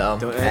nigga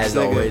though, as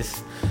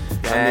always.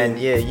 And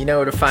yeah, you know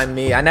where to find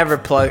me. I'm gonna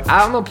plug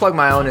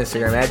my own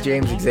Instagram at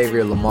James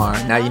Xavier Lamar.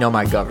 Now you know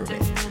my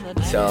government.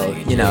 So,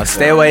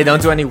 stay away.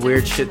 Don't do any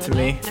weird shit to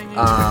me.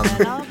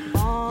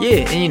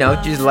 Yeah,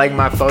 and just like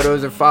my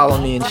photos or follow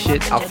me and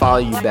shit. I'll follow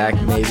you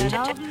back maybe. You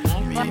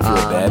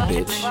a bad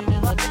bitch.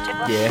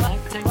 Yeah,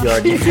 you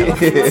already know.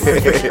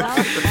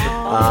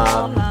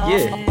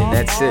 Yeah, and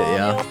that's it,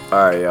 yo.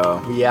 Alright,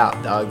 y'all. We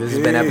out, dog. This has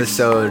been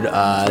episode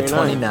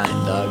 29,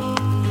 dog.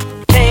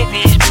 Take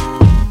these,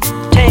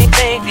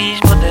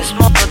 put this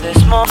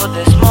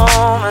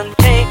moment.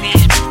 Take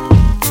these,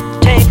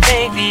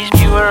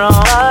 you were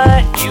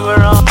alright, you were